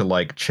have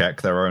to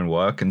check their own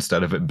work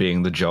instead of it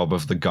being the job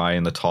of the guy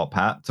in the top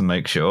hat to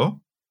make sure.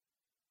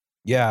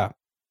 Yeah.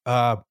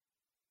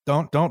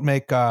 Don't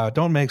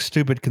make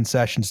stupid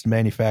concessions to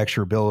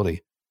manufacturability.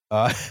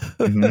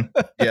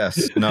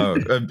 Yes. No.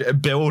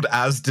 Build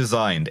as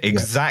designed,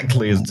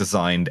 exactly as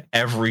designed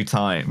every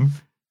time.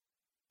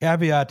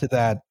 Caveat to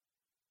that.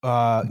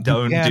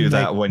 Don't do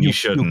that when you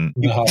shouldn't.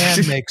 You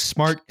can make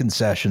smart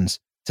concessions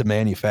to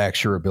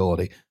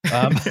manufacturability.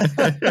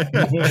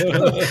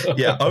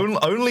 Yeah,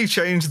 only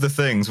change the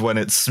things when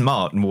it's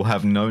smart and will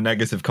have no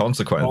negative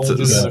consequences.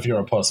 Only do that if you're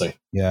a pussy.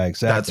 Yeah,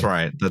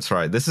 exactly. That's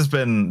right. This has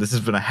been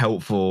a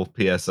helpful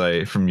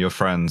PSA from your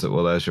friends at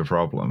Well, There's Your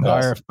Problem.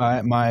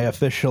 My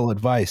official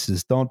advice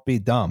is don't be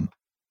dumb.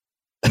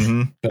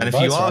 And if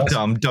you are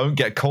dumb, don't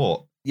get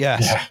caught.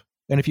 Yes. Yeah.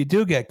 And if you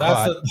do get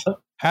caught,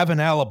 have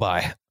an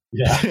alibi.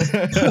 Yeah.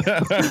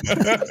 That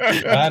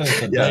is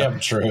the damn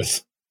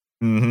truth.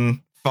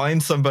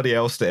 Find somebody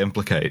else to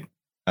implicate.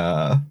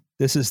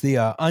 This is the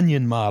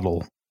onion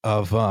model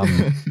of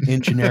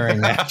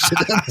engineering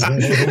accidents.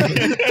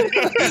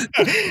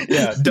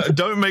 Yeah,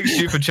 don't make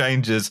stupid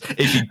changes.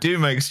 If you do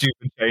make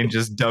stupid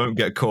changes, don't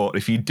get caught.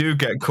 If you do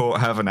get caught,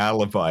 have an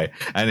alibi.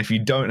 And if you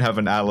don't have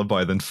an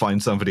alibi, then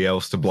find somebody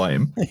else to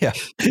blame. Yeah.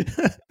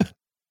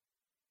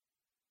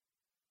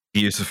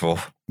 Beautiful.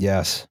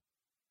 Yes.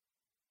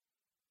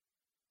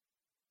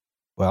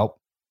 Well,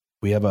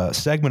 we have a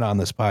segment on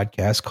this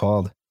podcast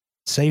called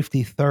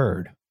Safety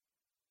Third.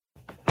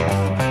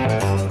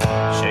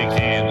 Shake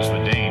hands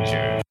with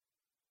danger.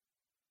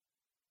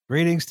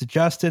 Greetings to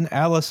Justin,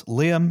 Alice,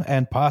 Liam,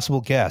 and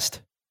possible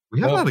guest.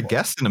 We haven't had a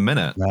guest in a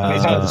minute. We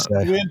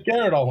had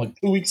Garrett on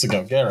 2 weeks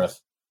ago. Gareth.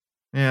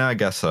 Yeah, I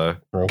guess so.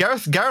 True.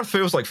 Gareth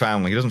feels like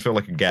family. He doesn't feel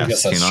like a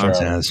guest, True. Yeah,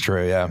 that's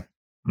true, yeah.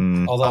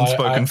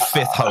 Unspoken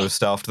fifth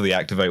host after the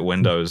Activate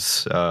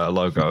Windows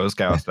logo is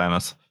Gareth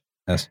Dennis.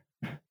 Yes.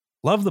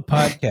 Love the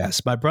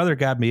podcast. My brother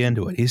got me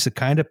into it. He's the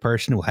kind of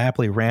person who will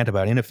happily rant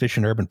about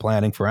inefficient urban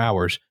planning for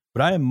hours,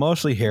 but I am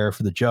mostly here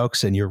for the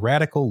jokes and your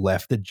radical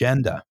left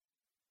agenda.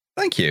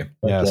 Thank you.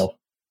 Yes.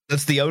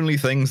 That's the only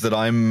things that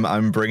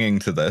I'm bringing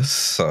to this.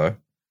 So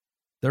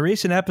the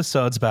recent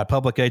episodes about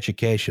public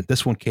education,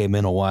 this one came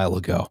in a while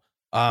ago,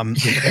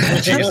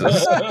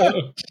 Jesus,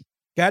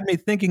 got me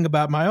thinking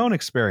about my own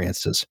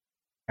experiences.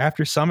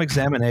 After some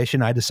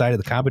examination, I decided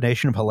the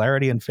combination of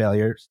hilarity and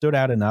failure stood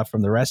out enough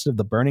from the rest of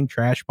the burning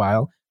trash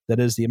pile that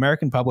is the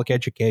American public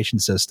education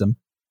system.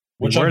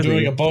 Which I'm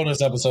doing a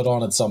bonus episode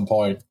on at some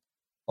point.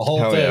 The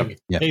whole thing.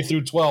 Yeah. K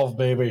through 12,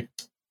 baby.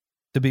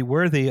 To be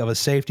worthy of a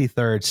Safety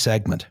Third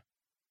segment.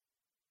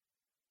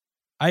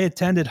 I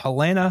attended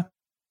Helena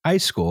High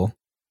School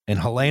in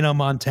Helena,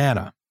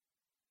 Montana.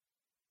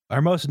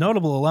 Our most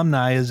notable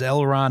alumni is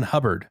L. Ron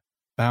Hubbard,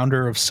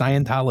 founder of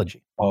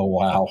Scientology. Oh,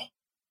 wow.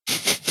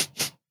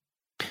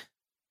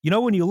 You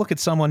know, when you look at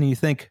someone and you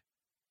think,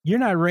 you're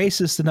not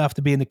racist enough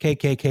to be in the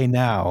KKK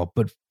now,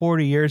 but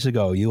 40 years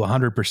ago, you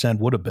 100%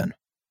 would have been.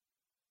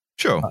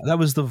 Sure. That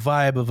was the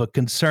vibe of a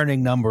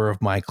concerning number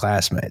of my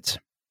classmates.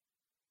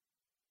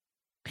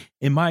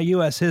 In my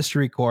U.S.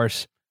 history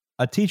course,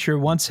 a teacher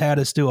once had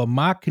us do a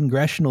mock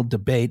congressional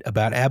debate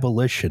about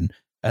abolition,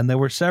 and there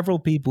were several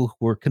people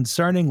who were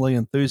concerningly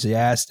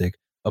enthusiastic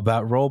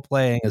about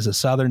role-playing as a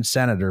Southern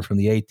senator from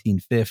the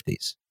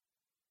 1850s.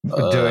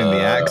 Doing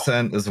the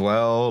accent as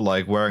well,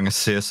 like wearing a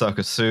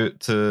seersucker suit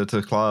to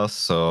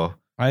class, or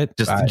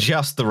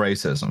just the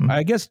racism.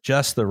 I guess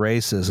just the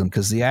racism,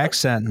 because the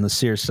accent and the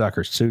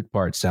seersucker suit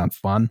part sound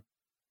fun.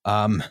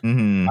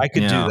 I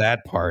could do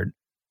that part.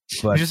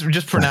 But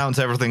just pronounce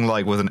everything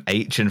like with an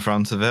H in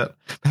front of it.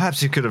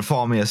 Perhaps you could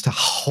inform me as to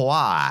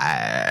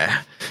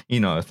why,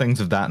 things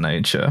of that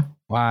nature.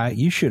 Why,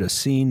 you should have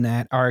seen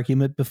that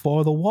argument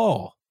before the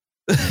wall.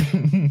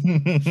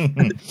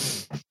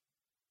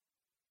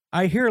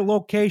 I hear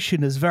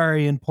location is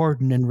very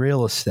important in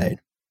real estate.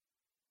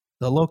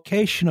 the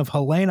location of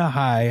Helena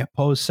High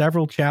posed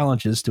several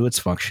challenges to its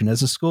function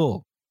as a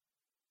school.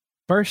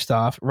 First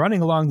off,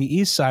 running along the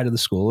east side of the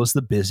school is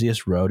the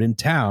busiest road in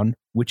town,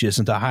 which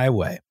isn't a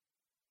highway.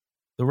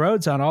 The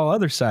roads on all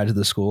other sides of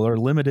the school are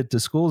limited to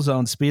school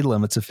zone speed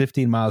limits of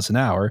 15 miles an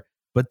hour,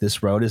 but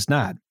this road is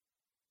not.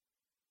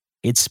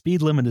 Its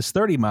speed limit is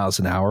 30 miles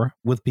an hour,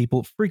 with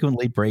people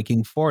frequently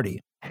breaking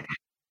 40.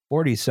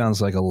 40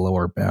 sounds like a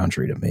lower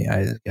boundary to me,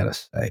 I gotta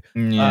say.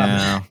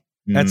 Yeah.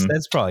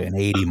 That's probably an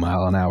 80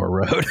 mile an hour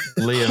road.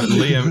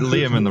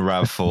 Liam in the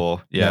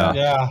RAV4. Yeah.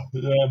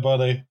 Yeah,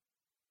 buddy.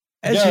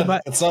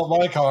 It's not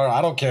my car.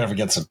 I don't care if it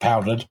gets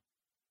impounded.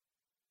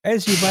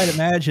 As you might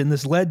imagine,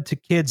 this led to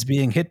kids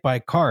being hit by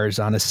cars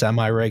on a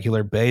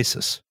semi-regular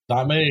basis.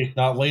 Not me,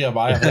 not Liam.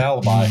 I have an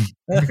alibi.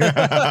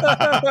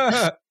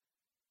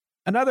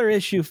 Another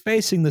issue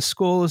facing the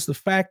school is the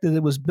fact that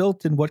it was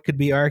built in what could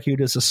be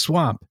argued as a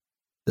swamp.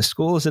 The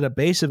school is at a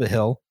base of a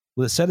hill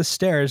with a set of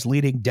stairs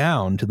leading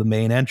down to the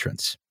main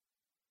entrance.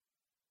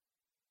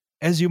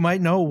 As you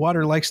might know,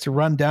 water likes to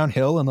run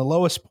downhill, and the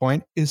lowest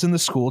point is in the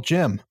school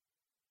gym.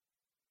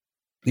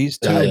 These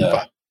two...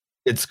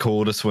 It's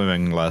called a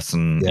swimming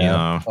lesson, you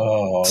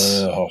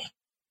know.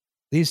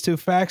 These two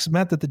facts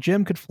meant that the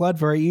gym could flood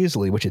very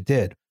easily, which it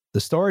did.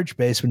 The storage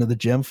basement of the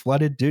gym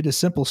flooded due to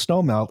simple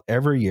snowmelt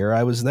every year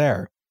I was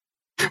there.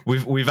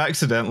 We've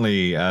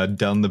accidentally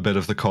done the bit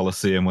of the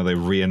Colosseum where they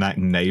reenact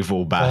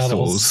naval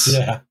battles.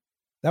 Yeah.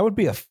 That would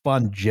be a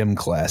fun gym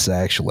class,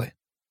 actually.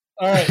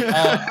 All right.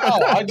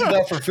 I did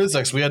that for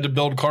physics. We had to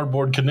build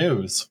cardboard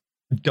canoes.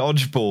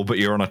 Dodgeball, but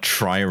you're on a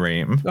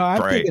trireme.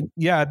 I'm thinking,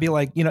 I'd be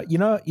like, in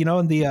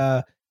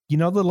the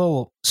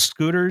little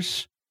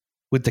scooters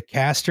with the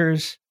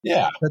casters,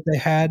 that they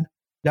had.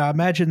 Now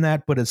imagine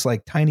that, but it's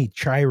like tiny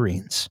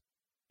triremes.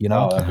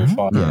 That'd be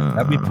fun. Yeah,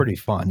 that'd be pretty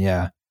fun.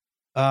 Yeah.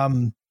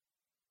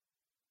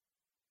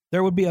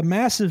 There would be a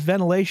massive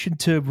ventilation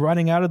tube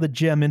running out of the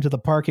gym into the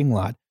parking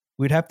lot.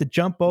 We'd have to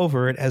jump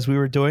over it as we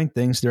were doing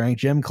things during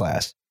gym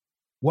class.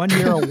 One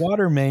year, a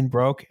water main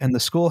broke, and the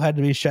school had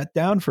to be shut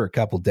down for a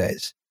couple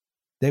days.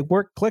 They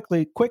worked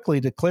quickly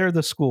to clear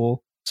the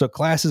school so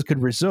classes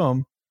could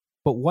resume,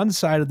 but one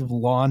side of the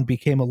lawn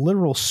became a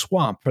literal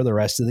swamp for the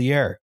rest of the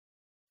year.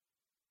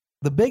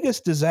 The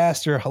biggest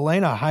disaster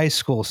Helena High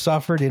School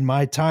suffered in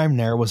my time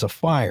there was a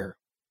fire.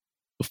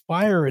 The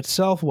fire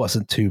itself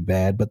wasn't too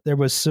bad, but there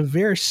was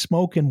severe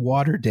smoke and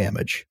water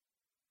damage.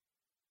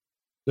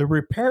 The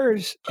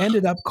repairs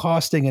ended up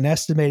costing an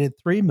estimated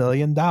 $3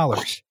 million.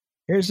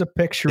 Here's a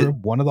picture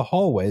of one of the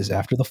hallways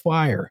after the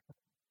fire.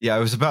 Yeah, I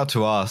was about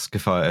to ask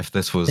if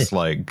this was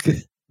like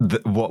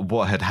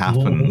what had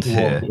happened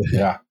here.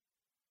 Yeah.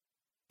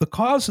 The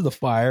cause of the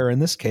fire in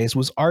this case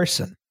was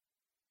arson.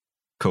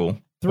 Cool.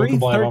 3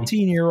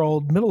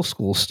 13-year-old middle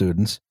school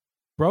students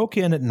broke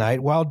in at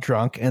night while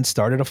drunk and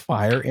started a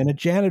fire in a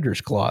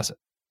janitor's closet.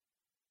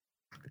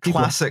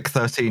 Classic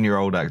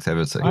 13-year-old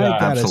activity. I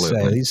gotta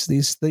say,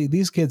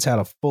 these kids had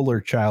a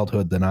fuller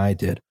childhood than I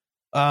did.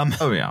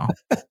 Yeah.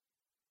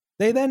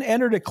 They then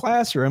entered a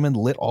classroom and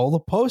lit all the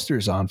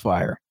posters on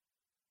fire.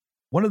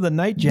 One of the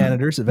night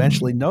janitors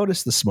eventually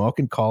noticed the smoke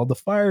and called the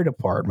fire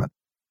department,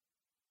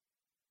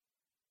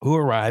 who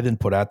arrived and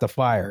put out the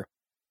fire.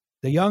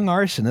 The young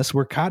arsonists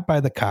were caught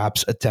by the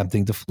cops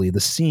attempting to flee the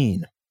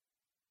scene.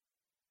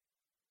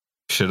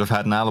 Should have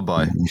had an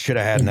alibi. You should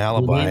have had an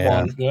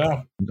alibi.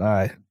 Yeah.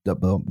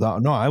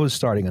 No, I was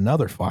starting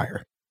another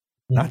fire.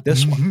 Not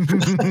this one.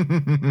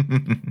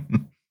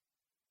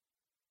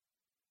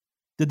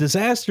 The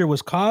disaster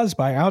was caused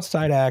by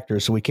outside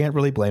actors, so we can't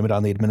really blame it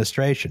on the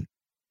administration.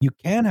 You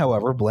can,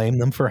 however, blame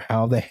them for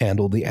how they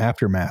handled the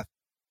aftermath.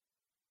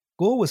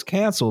 School was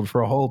canceled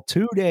for a whole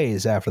 2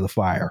 days after the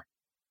fire.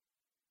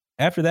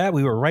 After that,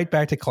 we were right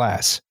back to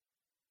class.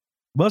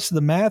 Most of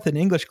the math and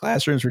English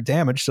classrooms were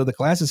damaged, so the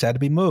classes had to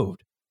be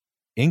moved.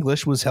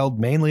 English was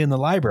held mainly in the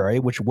library,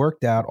 which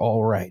worked out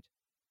all right.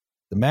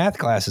 The math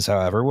classes,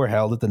 however, were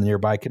held at the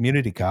nearby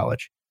community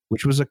college,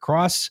 which was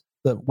across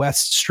the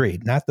West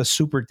Street, not the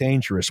super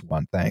dangerous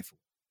one, thankfully.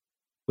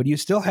 But you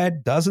still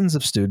had dozens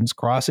of students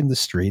crossing the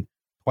street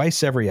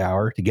twice every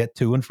hour to get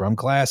to and from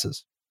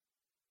classes.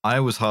 I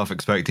was half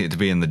expecting it to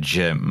be in the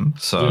gym,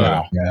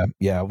 so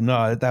yeah.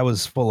 No, that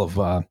was full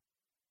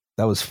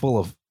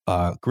of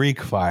Greek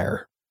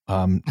fire,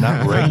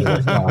 not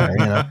regular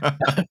fire.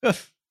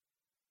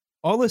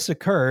 All this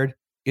occurred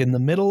in the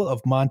middle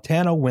of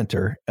Montana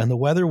winter, and the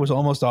weather was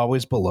almost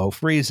always below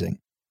freezing.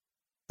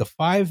 The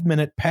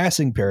 5-minute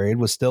passing period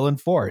was still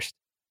enforced,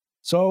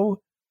 so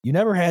you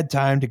never had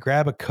time to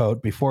grab a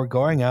coat before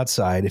going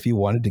outside if you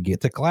wanted to get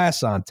to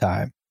class on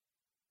time.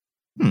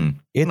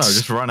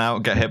 Just run out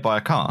and get hit by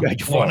a car. Yeah,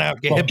 you run out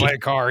and get hit by a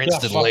car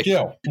instantly.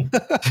 Yeah,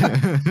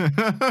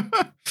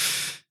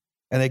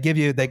 And they give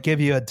you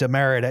a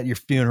demerit at your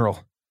funeral.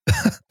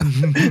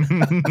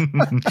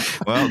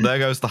 Well, there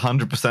goes the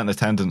 100%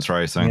 attendance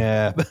racing.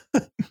 Yeah.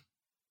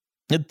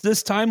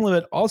 This time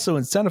limit also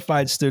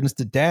incentivized students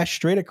to dash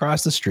straight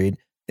across the street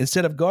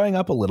instead of going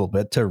up a little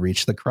bit to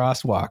reach the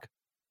crosswalk.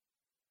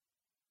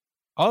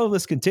 All of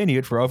this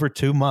continued for over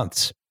 2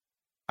 months.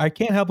 I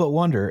can't help but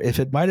wonder if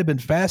it might have been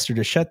faster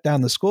to shut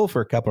down the school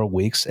for a couple of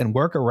weeks and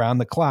work around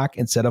the clock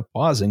instead of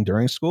pausing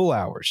during school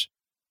hours.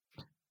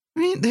 I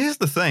mean, here's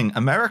the thing.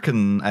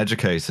 American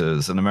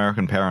educators and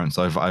American parents,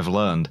 I've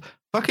learned,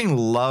 fucking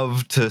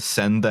love to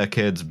send their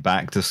kids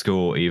back to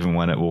school even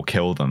when it will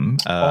kill them.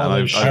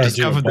 I've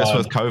discovered this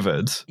with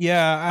COVID.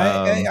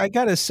 Yeah, I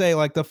got to say,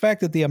 like, the fact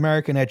that the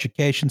American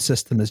education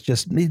system is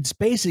it's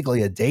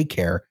basically a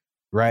daycare,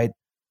 right?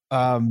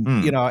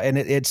 You know, and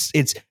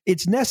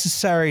it's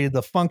necessary to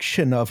the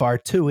function of our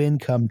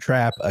two-income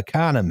trap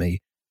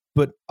economy,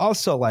 but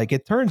also, like,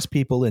 it turns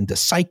people into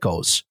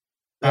psychos.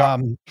 Yeah.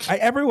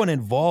 Everyone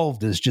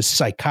involved is just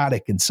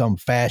psychotic in some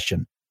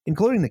fashion,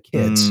 including the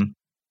kids.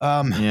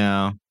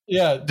 Yeah.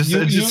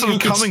 Just sort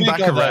of coming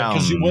back around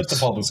because you went to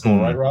public school,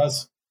 right,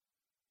 Roz?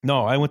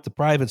 No, I went to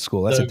private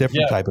school. That's a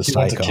different type of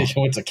psycho. You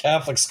went to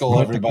Catholic school,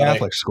 everybody.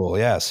 Catholic school,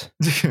 yes.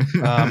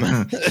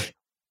 And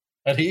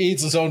he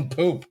eats his own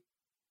poop.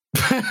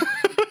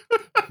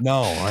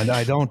 No,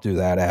 I don't do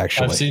that,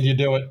 actually. I've seen you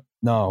do it.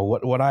 No,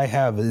 what I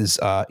have is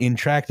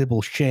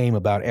intractable shame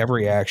about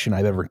every action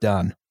I've ever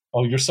done.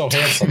 Oh, you're so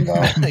handsome,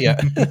 though.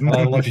 Yeah.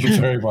 I love you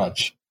very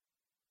much.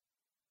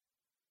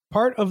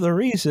 Part of the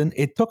reason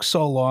it took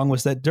so long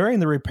was that during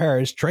the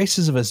repairs,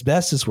 traces of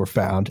asbestos were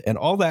found, and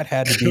all that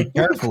had to be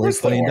carefully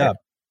cleaned up.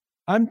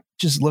 I'm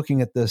just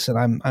looking at this,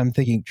 and I'm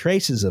thinking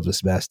traces of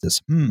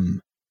asbestos.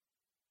 What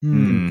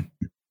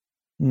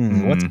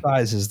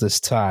size is this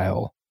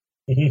tile?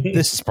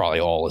 This is probably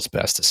all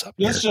asbestos up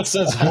here. This just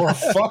says you're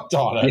fucked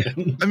on it.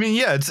 I mean,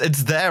 yeah,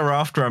 it's there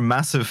after a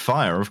massive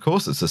fire. Of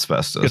course it's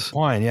asbestos. Good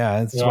point. Yeah,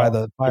 that's why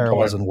the fire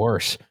wasn't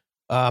worse.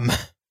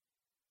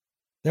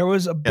 There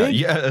was a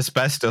big...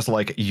 asbestos,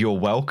 like, you're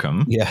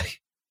welcome. Yeah.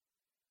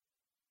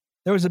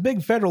 There was a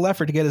big federal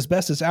effort to get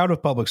asbestos out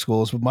of public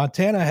schools, but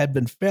Montana had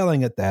been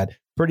failing at that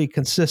pretty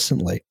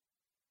consistently.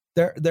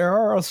 There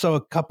are also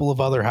a couple of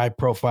other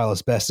high-profile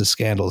asbestos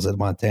scandals at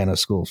Montana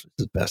schools.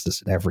 There's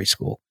asbestos in every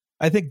school.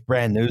 I think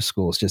brand new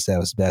schools just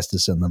have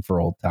asbestos in them for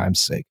old time's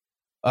sake.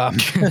 But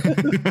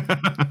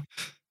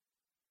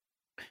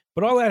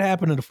all that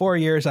happened in the 4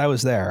 years I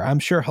was there. I'm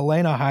sure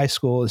Helena High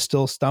School is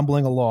still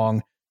stumbling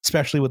along,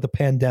 especially with the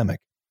pandemic.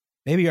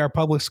 Maybe our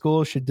public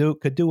schools could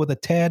do with a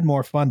tad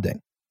more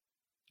funding.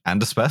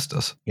 And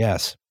asbestos.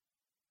 Yes.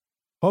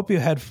 Hope you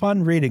had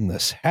fun reading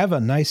this. Have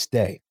a nice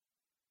day.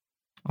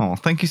 Oh,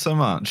 thank you so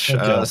much.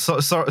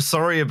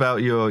 Sorry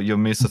about your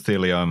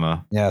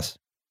mesothelioma. Yes.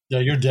 Yeah,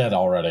 you're dead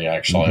already,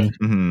 actually.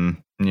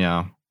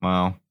 Yeah,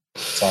 well.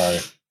 Sorry.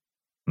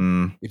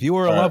 If you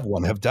or a loved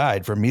one have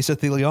died from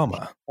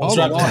mesothelioma. Let's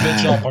wrap this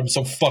bitch up. I'm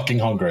so fucking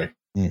hungry.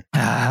 All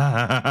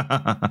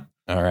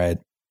right.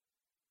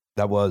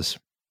 That was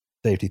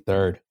Safety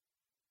Third.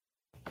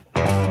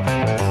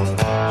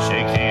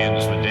 Shake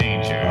hands with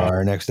danger.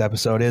 Our next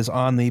episode is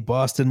on the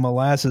Boston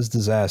molasses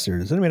disaster.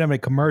 Does anybody have any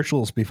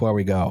commercials before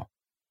we go?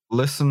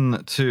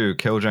 Listen to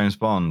Kill James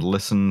Bond.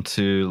 Listen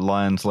to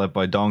Lions Led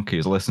by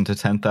Donkeys. Listen to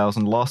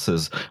 10,000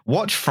 Losses.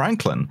 Watch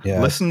Franklin.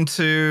 Yeah. Listen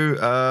to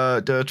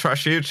the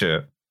Trash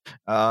Future.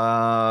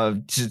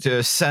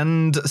 To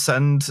send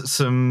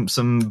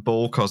some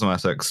ball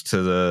cosmetics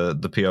to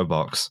the PO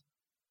box.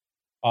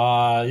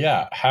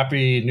 Yeah.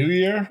 Happy New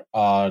Year.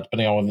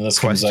 Depending on when this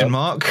comes out. Question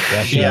mark.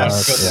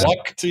 Yes. Good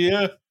luck to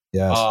you.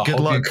 Yes. Good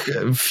luck,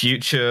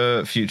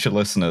 future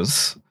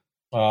listeners.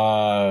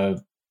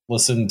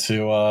 Listen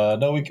to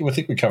no, we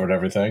think we covered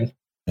everything.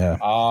 Yeah.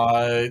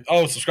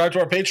 Subscribe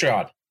to our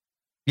Patreon.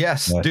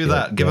 Yes, do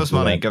that. Give us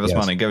money. Give us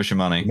money. Give us your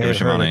money. Give us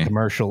your money.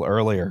 Commercial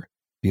earlier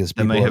because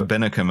there may have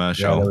been a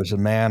commercial. Yeah, there was a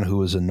man who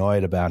was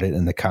annoyed about it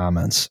in the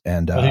comments,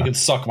 and but he could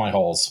suck my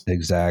holes.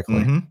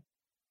 Exactly.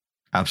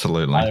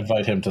 Absolutely. I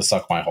invite him to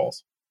suck my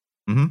holes.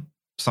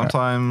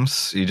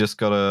 Sometimes you just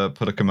gotta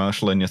put a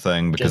commercial in your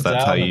thing because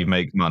that's how you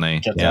make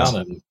money. Get down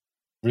and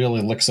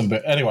really lick some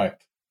bit. Anyway.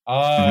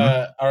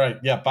 All right.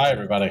 Yeah. Bye,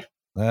 everybody.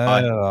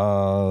 Bye.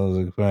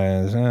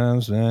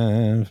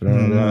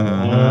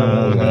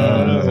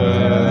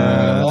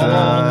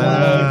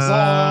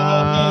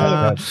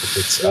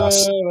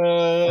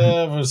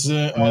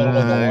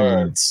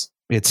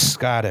 It's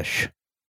Scottish.